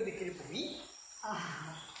എവിടെയെങ്കിലും ഒരു ദിക്കിൽ പോയി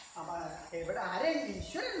എവിടെ ആരെയും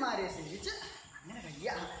ഈശ്വരന്മാരെ സേവിച്ച് അങ്ങനെ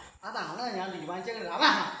കഴിയാ. അതാണ് ഞാൻ തീരുമാനിച്ചത്.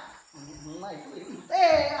 നന്നായിട്ട് വരും.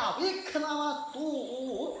 അവിഘ്നമസ്തു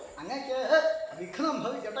അങ്ങക്ക് വിഘ്നം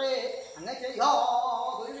ഭവിക്കട്ടെ. അങ്ങക്ക്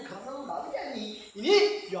യാതൊരു വിഘ്നങ്ങളും ഉണ്ടാവില്ല. ഇനി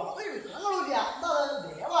യാതൊരു വിഘ്നങ്ങളുമില്ല.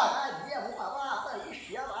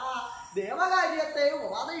 ദേവകാര്യത്തെ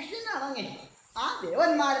ഉപാദേശിക്കാണെങ്കിൽ ആ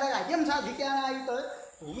ദേവന്മാരുടെ കാര്യം സാധിക്കാനായിട്ട്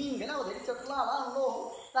ഭൂമി ഇങ്ങനെ അവതരിച്ചിട്ടുള്ള ആളാണല്ലോ.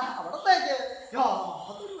 അവിടത്തേക്ക്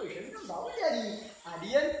യാതൊരു വിഷയം ഉണ്ടാവില്ല.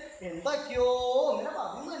 അടിയൻ എന്തൊക്കെയോ ഇങ്ങനെ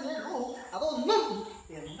പറഞ്ഞു തന്നെ ഉള്ളൂ. അതൊന്നും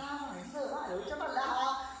എന്താണ് വേണ്ടത് ആലോചിച്ചിട്ടല്ല.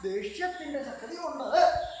 ദേഷ്യത്തിന്റെ ശക്തി കൊണ്ട്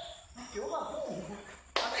ഒക്കെയോ പറഞ്ഞു.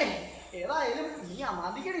 അതെ, ഏതായാലും ഇനി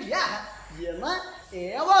അമാദിക്കണില്ല എന്ന്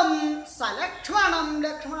ഏവം സലക്ഷ്മണം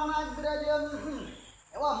ലക്ഷ്മണാഗ്രജം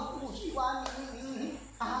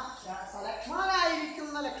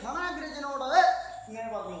സലക്ഷ്മണനായിരിക്കുന്ന ലക്ഷ്മണാഗ്രജനോട് ഇങ്ങനെ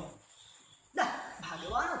പറഞ്ഞു.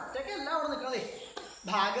 ഭഗവാൻ ഒറ്റയ്ക്കല്ല അവിടെ നിൽക്കണതേ.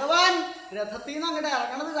 ഭഗവാൻ രഥത്തിൽ നിന്ന് അങ്ങോട്ട്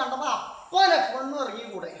ഇറങ്ങണത് കണ്ടപ്പോ അപ്പൊ ലക്ഷ്മണനും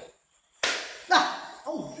ഇറങ്ങിക്കൂടെ.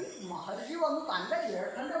 മഹർഷി വന്ന് തൻ്റെ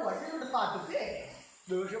ജ്യേഷ്ഠന്റെ വഴിയെടുത്ത് അടുത്തേ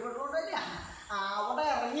ദേഷ്യപ്പെട്ടുകൊണ്ടല്ല അവിടെ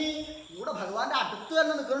ഇറങ്ങി കൂടെ ഭഗവാന്റെ അടുത്ത്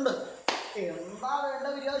തന്നെ നിൽക്കുന്നുണ്ട്. എന്താ വേണ്ട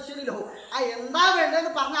വിരാശില്ലല്ലോ. ആ എന്താ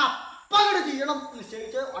വേണ്ടതെന്ന് പറഞ്ഞ അപ്പം അങ്ങോട്ട് ചെയ്യണം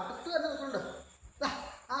നിശ്ചയിച്ച് അടുത്ത് തന്നെ നിൽക്കുന്നുണ്ട്.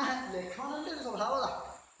 ആ ലക്ഷ്മണന്റെ ഒരു സ്വഭാവത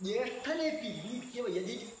ജ്യേഷ്ഠനെ പിരിക്കുക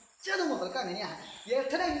വ്യതിരിച്ചത് മുതൽക്ക് അങ്ങനെയാണ്.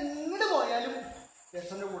 ജ്യേഷ്ഠൻ എങ്ങോട്ട് പോയാലും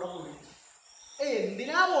ജ്യേഷ്ഠന്റെ കൂടെ പോയി.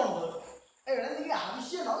 എന്തിനാ പോണത്? എവിടെ എനിക്ക്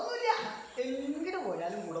ആവശ്യമുണ്ടോ? ഒന്നുമില്ല. എങ്ങോട്ട്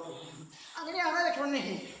പോയാലും കൂടെ പോകും. അങ്ങനെയാണ് ലക്ഷ്മണനെ.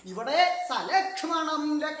 ഇവിടെ സലക്ഷ്മണം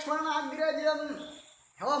ലക്ഷ്മണാഗ്രജം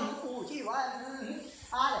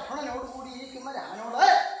ആ ലക്ഷ്മണനോട് കൂടിയിരിക്കുന്ന രാമനോട്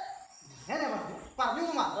ഇങ്ങനെ പറഞ്ഞു.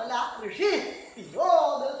 മാത്രമല്ല ഋഷി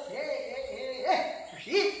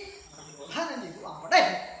ഋഷി പ്രധാനം ചെയ്തു. അവിടെ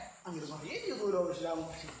അങ്ങോട്ട് പറയുകയും ചെയ്തു ലോകശ്രാമ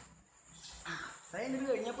ഋഷി. എന്നിട്ട്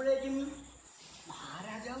കഴിഞ്ഞപ്പോഴേക്കും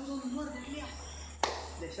മഹാരാജാവിനൊന്നും അറിഞ്ഞിട്ടില്ല.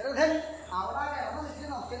 ദശരഥൻ അവിടെ കിടന്ന് വെച്ച്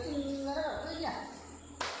നമസ്കരിച്ച് ഇങ്ങനെ കിടക്കില്ല.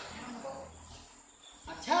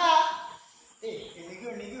 അച്ഛാ എണ്ണിക്കൂ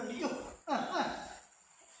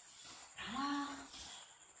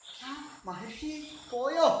മഹർഷി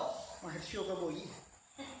പോയോ? മഹർഷിയൊക്കെ പോയി.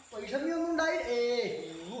 വൈഷമ്യൊന്നും ഉണ്ടായി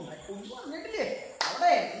ഒന്നും അറിഞ്ഞിട്ടില്ലേ. അവിടെ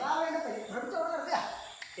എന്താ വേണ്ട പരിഭ്രമിച്ച് അവിടെ കിടക്കുക.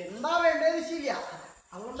 എന്താ വേണ്ടതെന്ന് ശരിയാ.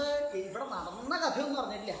 അതുകൊണ്ട് ഇവിടെ നടന്ന കഥയൊന്നും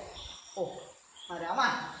അറിഞ്ഞിട്ടില്ല. ഓ രാമ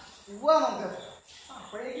പോവാ നമുക്ക്.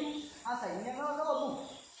 അപ്പോഴേക്കും ആ സൈന്യങ്ങളൊക്കെ വന്നു.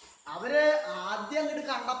 അവര് ആദ്യം അങ്ങോട്ട്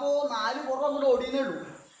കണ്ടപ്പോ 4 പുറം അങ്ങോട്ട് ഓടിയെന്നേ ഉള്ളൂ.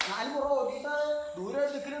 4 പുറം ഓടിയിട്ട് ദൂരെ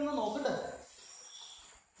ദിക്കിലൊന്ന് നോക്കണ്ട്.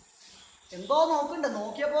 എന്തോ നോക്കണ്ട്.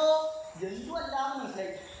 നോക്കിയപ്പോ ജന്തു അല്ലാന്ന്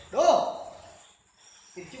മനസ്സിലായി.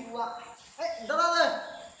 തിരിച്ചു പോവാ. എന്താ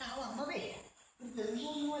വന്നതേ ജന്തു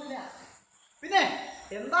ഒന്നുമല്ല. പിന്നെ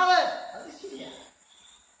എന്താ അത് ശരിയാ.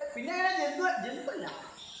 പിന്നെ ജന്തുവല്ല.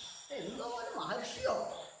 എന്തോ ഒരു മഹർഷിയോ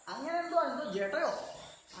അങ്ങനെ എന്തോ ജഡയോ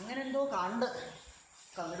അങ്ങനെ എന്തോ കണ്ട്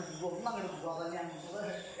അങ്ങോട്ട് പോവുക. അങ്ങോട്ട് പോവുക തന്നെയാണ്.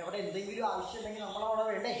 എവിടെ എന്തെങ്കിലും ആവശ്യമുണ്ടെങ്കിൽ നമ്മളവിടെ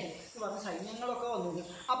വേണ്ടേ പറഞ്ഞ സൈന്യങ്ങളൊക്കെ വന്നു.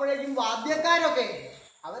 അപ്പോഴേക്കും വാദ്യക്കാരൊക്കെ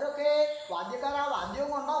അവരൊക്കെ വാദ്യക്കാരാ വാദ്യവും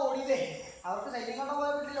കൊണ്ടാ ഓടിയതേ. അവർക്ക് സൈന്യങ്ങളുടെ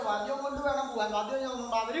പോയാൽ പറ്റില്ല. വാദ്യവും കൊണ്ട് വേണം പോകാൻ. വാദ്യം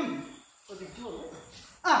ഒന്നുകൊണ്ട് അവരും തിരിച്ചു വന്നു.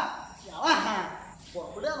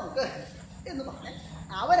 പുറപ്പെടുക നമുക്ക് എന്ന് പറഞ്ഞ്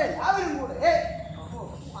അവരെല്ലാവരും കൂടെ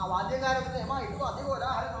ആ വാദ്യക്കാരൊക്കെ നിയമായിട്ട്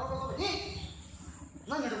വാദ്യകോലാഹാരങ്ങളൊക്കെ തുടങ്ങി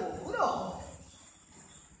അങ്ങോട്ട് പോകൂലോ.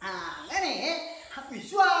 അങ്ങനെ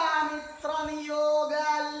വിശ്വാമിത്ര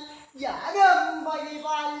നിയോഗാൽ യാഗം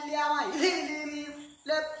പരിപാല്യമൈ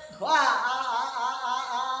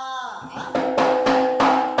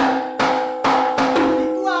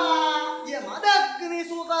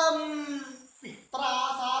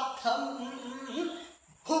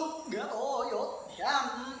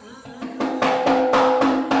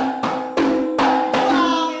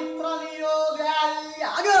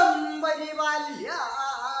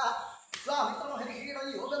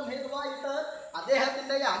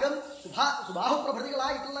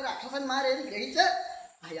തീർച്ചയായും ഗ്രഹിച്ച്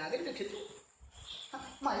ആ യാഗം രക്ഷിച്ചു.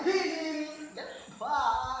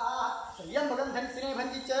 ധനസിനെ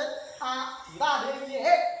ഭഞ്ജിച്ച് ആ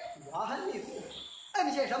സീതാദേവിയെ വിവാഹം ചെയ്തു.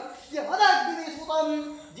 അതിനുശേഷം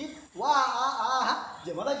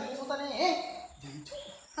ജമദഗ്നിസുതനെ ജയിച്ചു.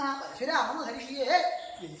 ആ പരശുരാമ മഹർഷിയെ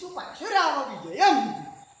ജയിച്ചു. പരശുരാമ വിജയം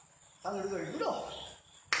അങ്ങോട്ട് കഴിഞ്ഞല്ലോ.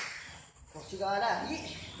 കുറച്ചു കാലമായി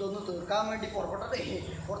ഇതൊന്ന് തീർക്കാൻ വേണ്ടി പുറപ്പെട്ടത്.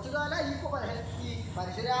 കുറച്ചു കാലമായി ഇപ്പോൾ ഈ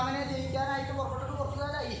പരശുരാമനെ ജയിക്കാനായിട്ട് പുറപ്പെട്ടത് കുറച്ചു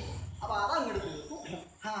കാലമായി. അപ്പം അതങ്ങോട്ട് തീർന്നു.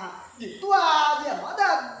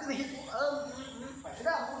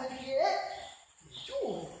 പരശുരാമ മഹർഷിയെ ജയിച്ചു.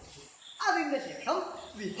 അതിൻ്റെ ശേഷം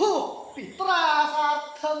വിഭു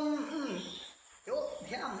പിത്രാസാർത്ഥം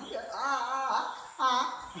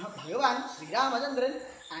ഭഗവാൻ ശ്രീരാമചന്ദ്രൻ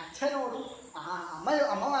അച്ഛനോടും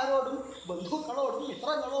അമ്മമാരോടും ബന്ധുക്കളോടും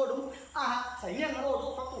മിത്രങ്ങളോടും സൈന്യങ്ങളോടും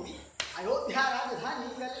ഒക്കെ കൂടി അയോധ്യ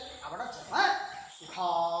രാജധാനികൾ അവിടെ ചെന്ന്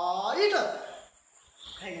സുഖമായിട്ട്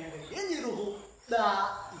കഴിയുകയും ചെയ്തു.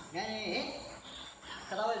 ഇങ്ങനെ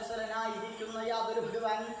ഭക്തവത്സരനായിരിക്കുന്ന യാതൊരു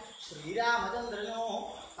ഭഗവാൻ ശ്രീരാമചന്ദ്രനോ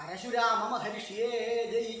പരശുരാമ മഹർഷിയെ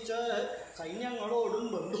ജയിച്ച് സൈന്യങ്ങളോടും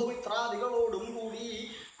ബന്ധുമിത്രാദികളോടും കൂടി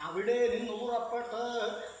അവിടെ നിന്ന് പുറപ്പെട്ട്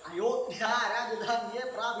അയോധ്യ രാജധാനിയെ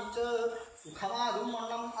പ്രാപിച്ച് സുഖമാകും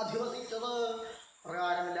വണ്ണം അധിവസിച്ചത്.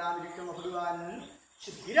 പ്രകാരമെല്ലാം ഇരിക്കുന്ന ഭഗവാൻ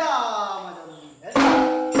ശ്രീരാമചന്ദ്രൻ.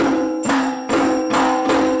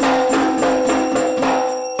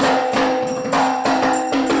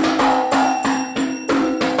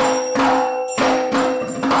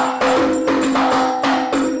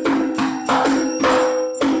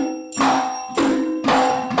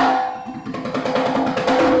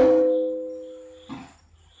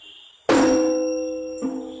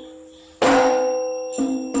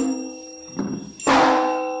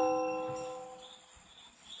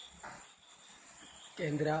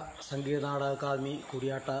 കേന്ദ്ര സംഗീത നാടക അക്കാദമി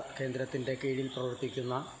കൂടിയാട്ട കേന്ദ്രത്തിൻ്റെ കീഴിൽ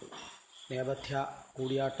പ്രവർത്തിക്കുന്ന നേപഥ്യ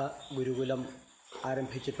കൂടിയാട്ട ഗുരുകുലം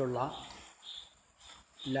ആരംഭിച്ചിട്ടുള്ള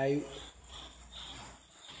ലൈവ്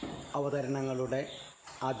അവതരണങ്ങളുടെ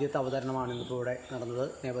ആദ്യത്തെ അവതരണമാണ് ഇന്നിപ്പോൾ ഇവിടെ നടന്നത്.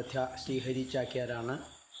 നേപഥ്യ ശ്രീഹരി ചാക്യാരാണ്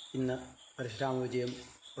ഇന്ന് പരശുരാമവിജയം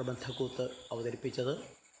പ്രബന്ധക്കൂത്ത് അവതരിപ്പിച്ചത്.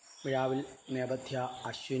 മിഴാവിൽ നേപഥ്യ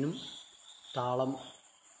അശ്വിനും താളം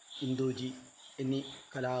ഇന്ദുജി എന്നീ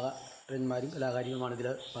കലാകാരന്മാരും കലാകാരികളുമാണ് ഇതിൽ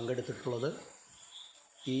പങ്കെടുത്തിട്ടുള്ളത്.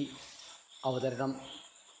 ഈ അവതരണം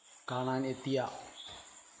കാണാൻ എത്തിയ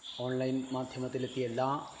ഓൺലൈൻ മാധ്യമത്തിലെത്തിയ എല്ലാ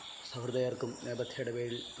സഹൃദയർക്കും നേപഥ്യയുടെ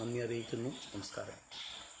പേരിൽ നന്ദി അറിയിക്കുന്നു. നമസ്കാരം.